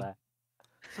छैन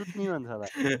सुत्ने भन्छ होला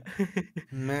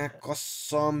मा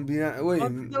कसम ओइ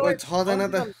 6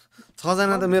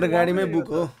 जना त मेरो गाडीमै बुक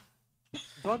हो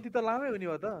जन्ती त लामै हुने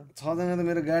भयो त 6 जना त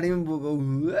मेरो गाडीमा बोको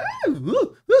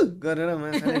गरेर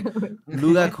माछाले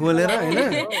लुगा खोलेर हैन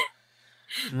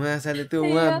माछाले त्यो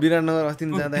उहाँ विराटनगर अस्ति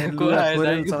जाँदाखेरि लुगा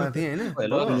खोलेर चलाएको थिएँ हैन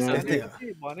त्यस्तै हो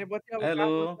भनेपछि अब हेलो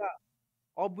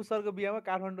अब्बु सरको बिहामा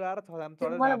काठमाडौँ आएर 6 जना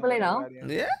चढेर मलाई बोलाइन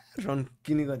ए रन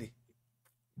किनी गरी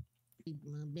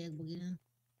ब्याग बोकेर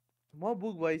म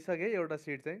बुक भइसके एउटा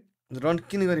सिट चाहिँ रन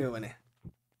किनी गरी हो भने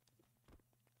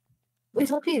ओइ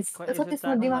सतीश म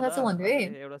दिमागमा छु भन्छु है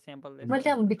एउटा स्याम्पल मैले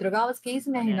त्यहाँ भित्रको आवाज केही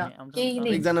सुनेन केही नै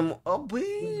एकजना अबै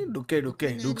ढुक्कै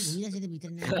ढुक्स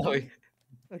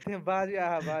त्यहाँ बाजे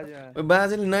बाजे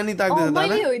बाजेले नानी ताक्दैछ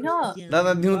मैले होइन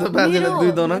दादा दिउँ त बाजेले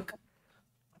 2 दनक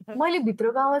मैले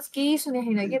भित्रको आवाज केही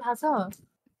सुनेको छैन के थाहा छ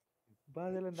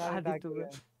बाजेले नानी ताक्दै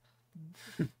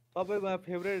तपाईको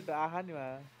फेभरेट आहा नि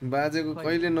बाजेको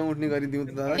कहिले नउठ्ने गरी दिउँ त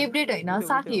दादा फेभरेट हैन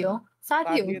साथी हो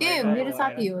के मेरो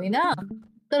साथी हो हैन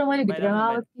तर मैले भित्रको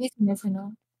आवाज केही सुनेको छैन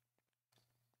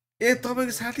ए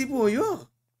तपाईको साथी पो हो यो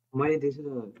मैले त्यसो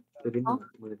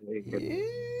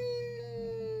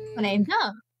हैन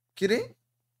के रे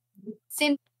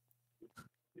सेन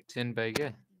पाइ के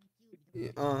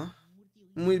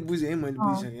मैले बुझेँ मैले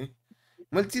बुझिसकेँ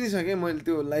मैले चिनिसकेँ मैले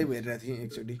त्यो लाइभ हेरिरहेको थिएँ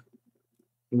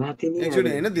एकचोटि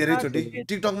हैन धेरैचोटि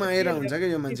टिकटकमा आएर हुन्छ क्या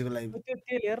यो मान्छेको लाइभ त्यो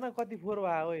तेल हेर्न कति फोर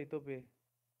भयो ओइ तोपे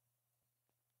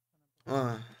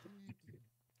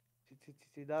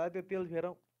दादा त्यो तेल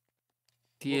फेरौँ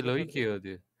तेल हो के हो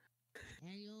त्यो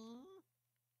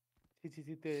ए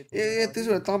त्यसो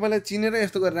भए तपाईँलाई चिनेर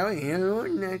यस्तो गरेर हेलो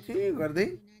नाची गर्दै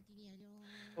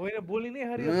होइन बोली नै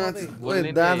हरियो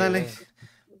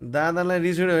दादालाई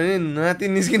रिस उठ्यो भने नाति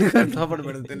निस्किने गरी थपड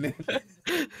भेट्छ त्यसले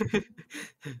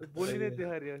बोली नै त्यो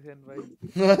हरियो सेन भाइ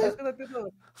त्यसको त त्यो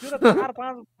त 4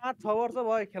 5 6 वर्ष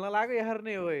भयो खेल्न लाग्यो यहाँ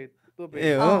नै हो तोपे ए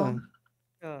हो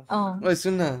ओइ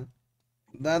सुन्न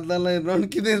दादालाई रन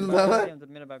किने दादा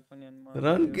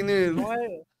रन किने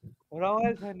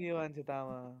रमाइलो छ नि यो मान्छे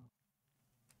तामा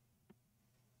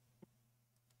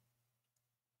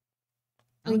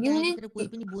युनिक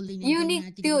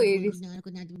त्यो हेरिस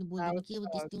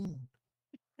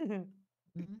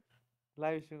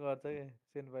लाइभ स्ट्रिम गर्छ के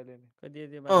सेन भाइले नि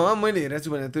मैले हेरेको छु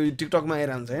भने त्यो टिकटकमा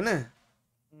आएर हुन्छ हैन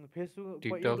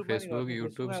फेसबुक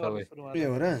युट्युब सबै ए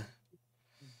हो र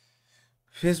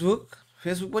फेसबुक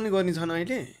पनि गर्ने छन्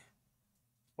अहिले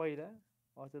पहिला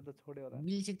अझ त छोड्यो होला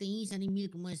मिल्क त यही सानी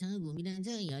मिल्क मसँग घुमिरहन्छ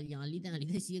हल्लिँदा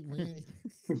सिक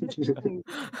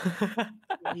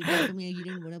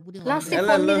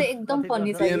एकदम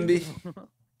फनी छ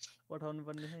पठाउनु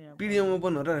पर्ने छ यहाँ पीडीएम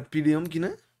ओपन हो र पीडीएम किन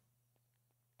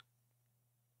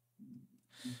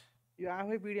यो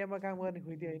आफै पीडीएममा काम गर्ने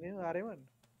खुइदी हैन आरेमन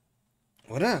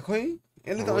हो र खोइ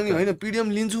यसले त अनि हैन पीडीएम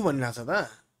लिन्छु भनिरहेछ त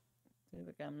त्यो त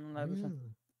काम नलाग्छ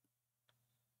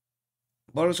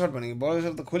बडो सर्ट भनेको बडो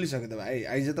सर्ट त खोलिसक्यो त भाइ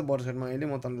आइज त बडो सर्टमा अहिले म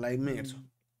त लाइभमै हेर्छु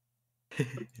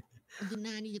त्यो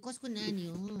नानी कसको नानी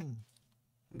हो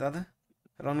दादा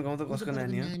रन गाउँ त कसको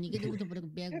नानी हो नानी के त उता परेको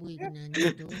ब्याग बोकेको नानी हो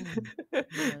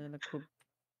खुब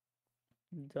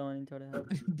जवानी छोडे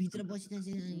भित्र बसिरहेछ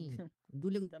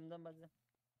डुलेको दमदम बज्छ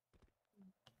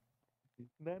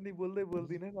नानी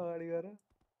बोल्दैन अगाडि गएर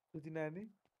सुची नानी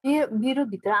मेरो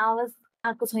भित्र आवाज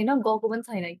आएको छैन गएको पनि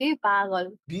छैन के पागल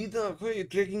बी त खोइ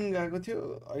ट्रेकिङ गएको थियो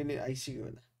अहिले आइसक्यो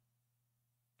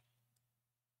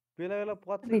बेला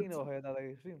पत्थरी किन भयो दादा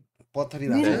स्ट्रिम पत्थरी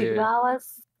मेरो भित्र आवाज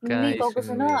नि गएको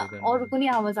छैन अरू पनि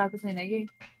आवाज आएको छैन के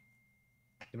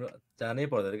तिम्रो जानै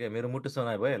पर्दैन के मेरो मुटु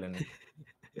सनाइ भइहाल्यो नि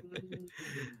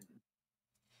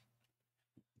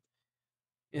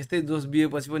यस्तै जोस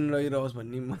बिएपछि पनि रहिरहोस्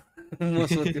भन्ने म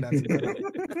सोचिरहेको छु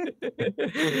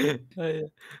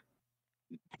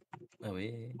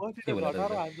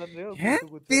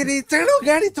तेरी चाँडो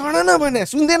गाडी चढ न भने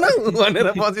सुन्दैन भनेर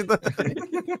पछि त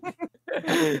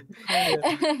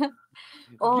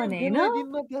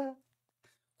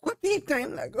कति टाइम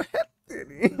लाग्यो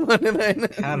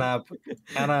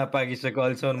खाना पाकिसक्यो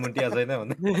अहिलेसम्म मुन्टिया छैन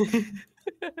भन्दै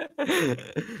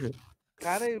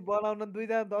खानै बनाउन 2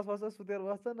 जना 10 वर्ष सुतेर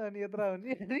बस्छन् अनि यत्रा हो नि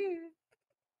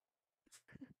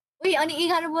ओइ अनि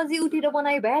 11 बजे उठेर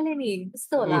बनाइ भ्याले नि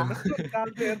त्यस्तो होला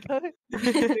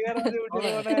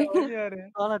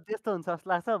त्यस्तो हुन्छ जस्तो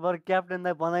लाग्छ बरु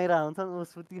क्याप्टेनलाई बनाइरहेको हुन्छ ऊ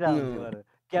सुतिरहेको हुन्छ बरु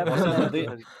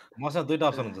मसँग दुईटा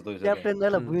अप्सन हुन्छ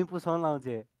क्याप्टेनलाई भुइँ पुछाउन आउँछ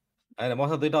हैन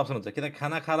मसँग दुईटा अप्सन हुन्छ कि त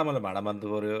खाना खाएर मैले भाडा बान्नु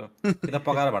पर्यो कि त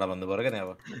पकाएर भाडा बान्नु पर्यो क्या नि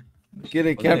अब के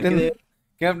रे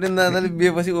क्याप्टेन दादाले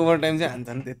बिएपछि ओभर टाइम चाहिँ हान्छ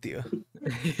नि त्यति हो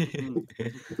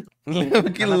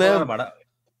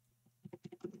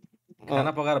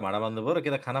खाना पकाएर भाडा बान्नु पर्यो कि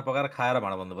त खाना पकाएर खाएर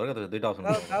भाडा बान्नु पर्यो क्या दुईटा अप्सन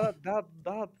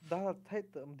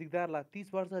दिगदार लाग्छ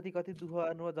 30 वर्ष जति कति दुःख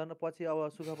अनुभव जन पछि अब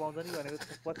सुख पाउँछ नि भनेको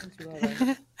पछि सुख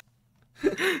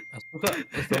सुख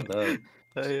यस्तो हो नि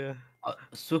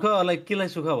त सुखलाई केलाई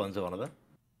सुख भन्छ भन त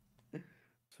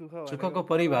सुखको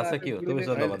परिभाषा के हो त्यो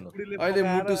विषयमा भन्नु अहिले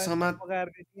मुटु समात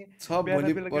छ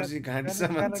भोलि पर्सि घाँटी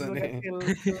समात्छ नि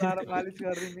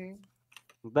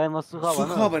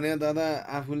सुख भने दादा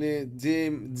आफूले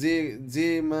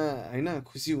जेमा हैन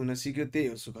खुसी हुन सिक्यो त्यही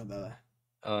हो सुख दादा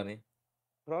अनि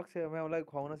रक्स मलाई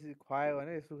खुवायो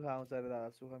भने सुख आउँछ अरे दादा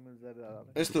सुख मिल्छ अरे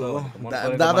दादा यस्तो हो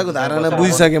दादाको धारणा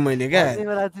बुझिसके मैले क्या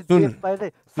सुन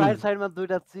साइड साइडमा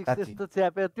दुईटा चिक्स यस्तो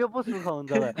च्यापे त्यो पो सुख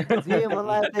हुन्छ जे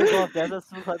मलाई त्यही गफ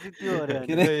सुख चाहिँ त्यो हो रे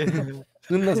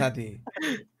सुन न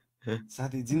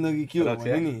साथी जिन्दगी के हो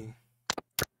भने नि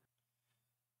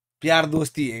प्यार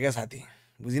दोस्ती है क्या साथी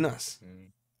बुझिनस्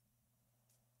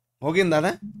हो कि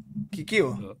दादा के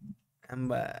हो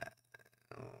आम्बा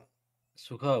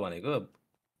सुख भनेको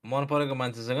मन परेको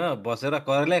मान्छेसँग बसेर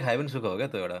करेलै खाए पनि सुख हो क्या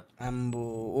त्यो एउटा आम्बो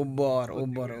ओबर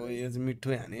हो यो चाहिँ मिठो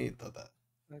हाने त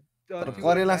तर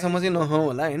करेलासम्म चाहिँ नखाऊ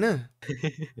होला हैन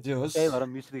जे होस् त्यही भएर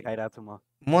मिश्री खाइरहेको छु म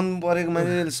मन परेको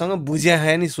मान्छेसँग भुजिया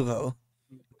खाए नि सुख हो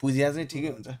भुजिया चाहिँ ठिकै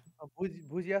हुन्छ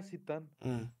भुजिया शीतन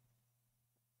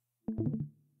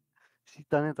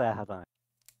शीतनै चाहिएको त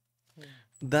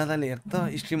दादाले हेर त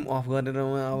स्ट्रिम अफ गरेर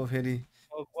अब फेरि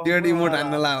त्यो रिमोट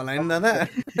हान्न ला होला नि दादा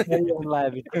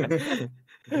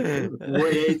म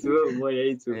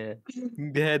यही छु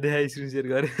देखा स्क्रिन सेयर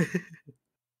गरे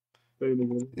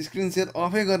स्क्रिन सेयर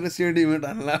अफै गरेर सेयर रिमोट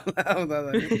हान्न ला होला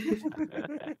दादा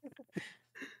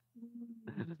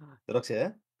रक्ष्या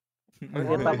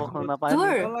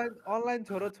अनलाइन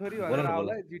छोरो छोरी भनेर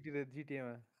आउला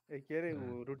जिटिएमा के अरे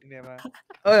रुटिनेमा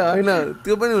होइन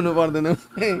त्यो पनि हुनु पर्दैन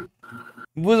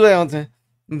बुझ भए आउँछ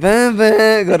बे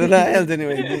गरेर आइहाल्छ नि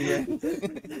भाइ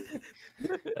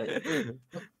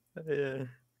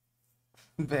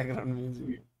ब्याकग्राउन्ड म्युजिक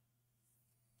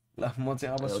ल म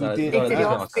चाहिँ अब सुते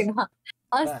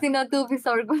अस्ति न टोपी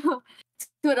सरको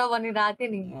छोरा भनिरहेको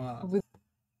थिएँ नि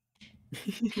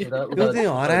त्यो चाहिँ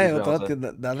हरायो त त्यो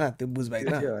दादा त्यो बुझ भाइ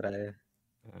त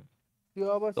त्यो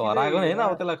अब हराएको नि हैन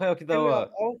अब त्यसलाई खै कि त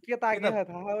अब के ताके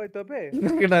थाहा हो टोपे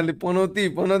केटाले पनौती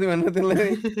भनेर त्यसलाई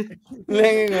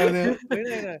ल्याङे गर्दियो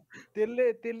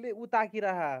त्यसले उ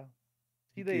ताकिरहा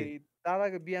सिधै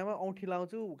दादाको बिहामा औँठी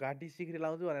लाउँछु घाँटी सिक्री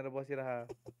लाउँछु भनेर बसिरहा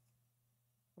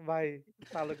भाइ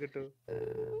सालो केटो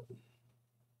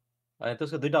अनि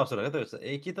त्यसको दुईटा अप्सन हो क्या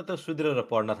त्यो कि त त्यो सुध्रेर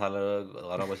पढ्न थालेर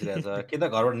घरमा बसिरहेछ कि त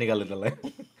घरबाट निकाल्यो त्यसलाई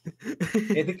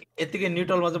यतिकै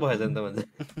न्युट्रलमा चाहिँ भएछ नि त मान्छे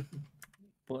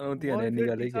पनौती भनेर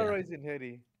निकाले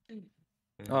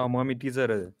मम्मी टिचर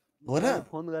हो र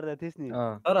फोन गरेर थिइस् नि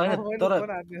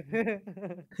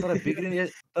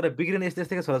तर बिग्रिने यस्तै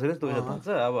यस्तै छोराछोरी त थाहा छ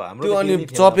अब हाम्रो त्यो अनि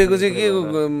चपेको चाहिँ के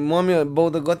मम्मी बाउ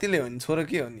त गतिले हो नि छोरो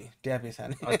के हो नि ट्यापे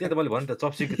साने त्यही त मैले भने त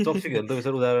चपसिक हेर्नु त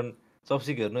सर उदाहरण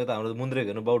चपसिक हेर्नु यता हाम्रो मुन्द्रे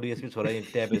हेर्नु बाउ डिएसपी छोरा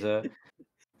ट्यापे छ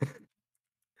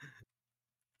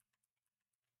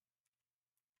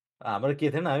हाम्रो के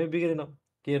थिएन हामी बिग्रेनौँ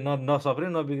के नसप्रे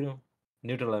नबिग्रियौँ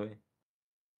न्युट्रल हामी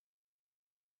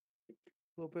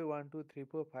टोपे 1 2 3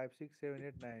 4 5 6 7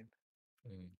 8 9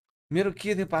 मेरो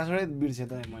के थियो पासवर्डै बिर्से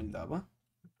त मैले त अब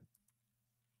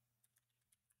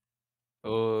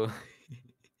ओ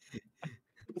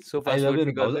so password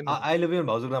I love you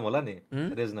भाउजूको नाम होला नि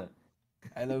रेजना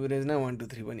आई लभ यु रेजना 1 2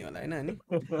 3 पनि होला हैन अनि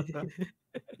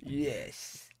यस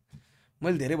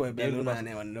मैले धेरै भयो बेलुन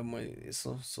हाने भनेर म यसो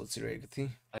सोचिरहेको थिएँ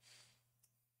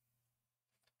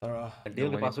तर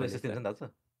डेलको पासवर्ड यस्तै हुन्छ नि थाहा छ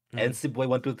एनसी बोय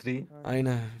 1 2 3 हैन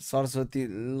सरस्वती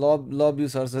लभ यु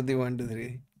सरस्वती 1 2 3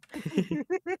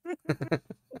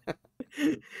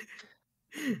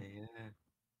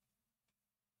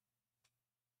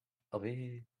 अबे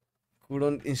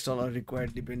couldn't install or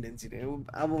required dependency रे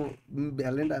अब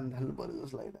भ्यालेन्ट हान्न थाल्नु पर्यो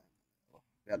जस्तो लाग्दा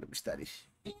यार बिस्तारै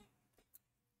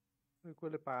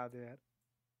कोले पादे यार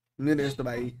मेरो यस्तो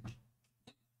भाइ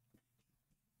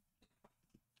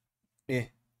ए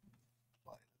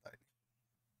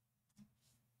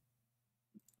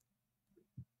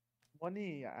मनी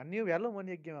हान्यो भ्यालो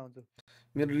मनी एक गेम आउँछ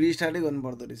मेरो रिस्टार्टै गर्नु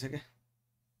पर्दो रहेछ के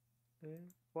ए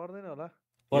पर्दैन होला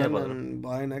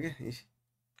भएन के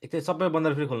एकचोटि सबै बन्द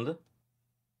फेरि खोल्नु त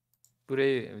पुरै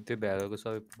त्यो भ्यालोको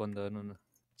सबै बन्द गर्नु न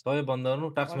सबै बन्द गर्नु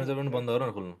टास्क म्यानेजर पनि बन्द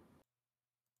गरेर खोल्नु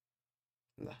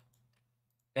ल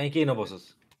कहीँ केही नबसोस्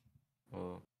हो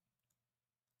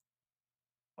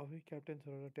अबे क्याप्टेन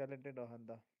छोरा ट्यालेन्टेड हो नि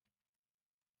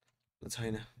त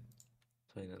छैन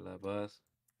ल बस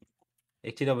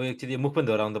एकचोटि मुख पनि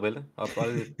धोएर आउनु त पहिला अब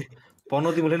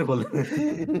पनौती मुखले नै खोल्नु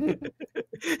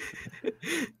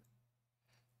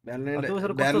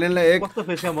भ्यालेन्टलाई एक कस्तो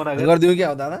फेसमा बनाएको गरिदिउँ क्या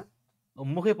हो दादा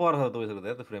मुखै पर्छ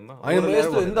तपाईँको त फ्रेममा होइन म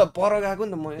यस्तो नि त पर गएको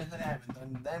नि त म यसरी आयो भने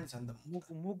त दामी छ नि त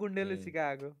मुकुण्डेले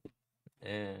सिकाएको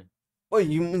ए ओइ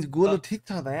यो गोलो ठिक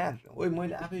छ त यार ओइ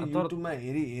मैले आफै युट्युबमा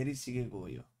हेरी सिकेको हो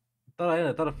यो तर हैन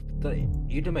तर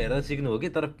युट्युबमा हेरेर सिक्नु हो कि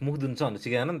तर मुख दुन्छ भनेर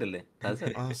सिकाएन नि त्यसले थाहा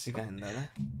छ सिकाएन दादा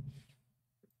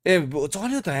ए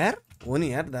चल्यो त यार हो नि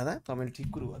यार दादा तपाईले ठिक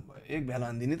कुरो भन्नुभयो एक भ्यालो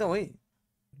हान्दिने त होइ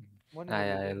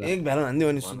एक भ्यालो हान्दियो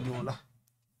भने सुन्नु होला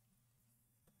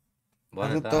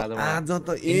आज त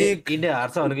एक इन्डिया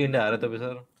हार्छ भनेको इन्डिया हारे तपाईँ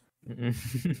सर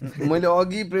मैले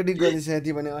अघि प्रेडिक्ट गरिसकेको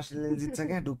थिएँ भने अस्ट्रेलिया जित्छ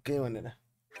क्या ढुक्कै भनेर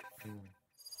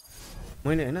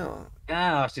मैले हैन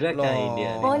कहाँ अस्ट्रेलिया कहाँ इन्डिया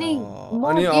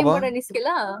अनि अब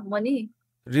निस्केला मनी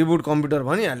रिबुट कम्प्युटर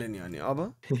भनिहाल्यो नि अनि अब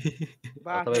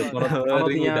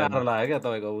पनौती यहाँ आएर लाग्यो क्या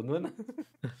तपाईँको बुझ्नु भएन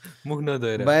मुख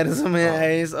नधोएर बाहिर समय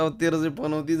आएस अब तेरो चाहिँ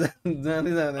पनौती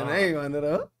जाँदै जाँदैन है भनेर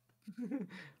हो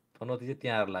पनौती चाहिँ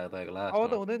त्यहाँ आएर लाग्यो तपाईँको लास्ट अब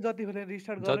त हुँदैन जति खोले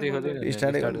रिस्टार्ट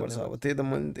रिस्टार्टै गर्नुपर्छ अब त्यही त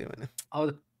मैले त्यही भने अब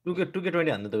 2K20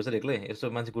 हान्नु त सर एक्लै यसो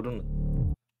मान्छे कुटुन् न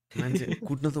मान्छे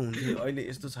कुट्न त हुन्थ्यो अहिले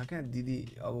यस्तो छ क्या दिदी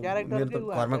अब मेरो त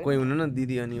घरमा कोही हुनु न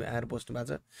दिदी अनि आएर बस्नु भएको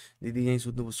छ दिदी यहीँ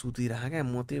सुतिरह क्या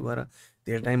म त्यही भएर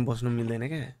धेरै टाइम बस्नु मिल्दैन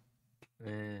क्या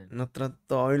नत्र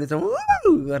त अहिले त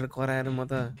गरेर कराएर म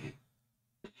त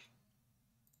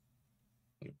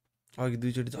अघि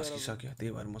दुईचोटि झस्किसक्यो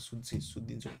त्यही भएर म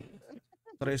सुत्दिन्छु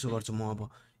तर यसो गर्छु म अब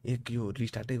एक यो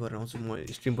रिस्टार्टै गरेर आउँछु म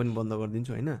स्ट्रिम पनि बन्द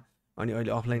गरिदिन्छु होइन अनि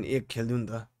अहिले अफलाइन एक खेलिदिउँ नि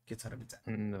त के छ र विचार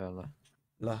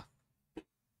ल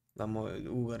म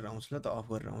ऊ गरेर आउँछु ल त अफ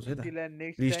गरेर आउँछु है त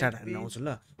रिस्टार्ट हान्न आउँछु ल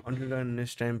until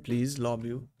next time please love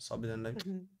you सबैजनालाई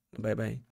बाई बाई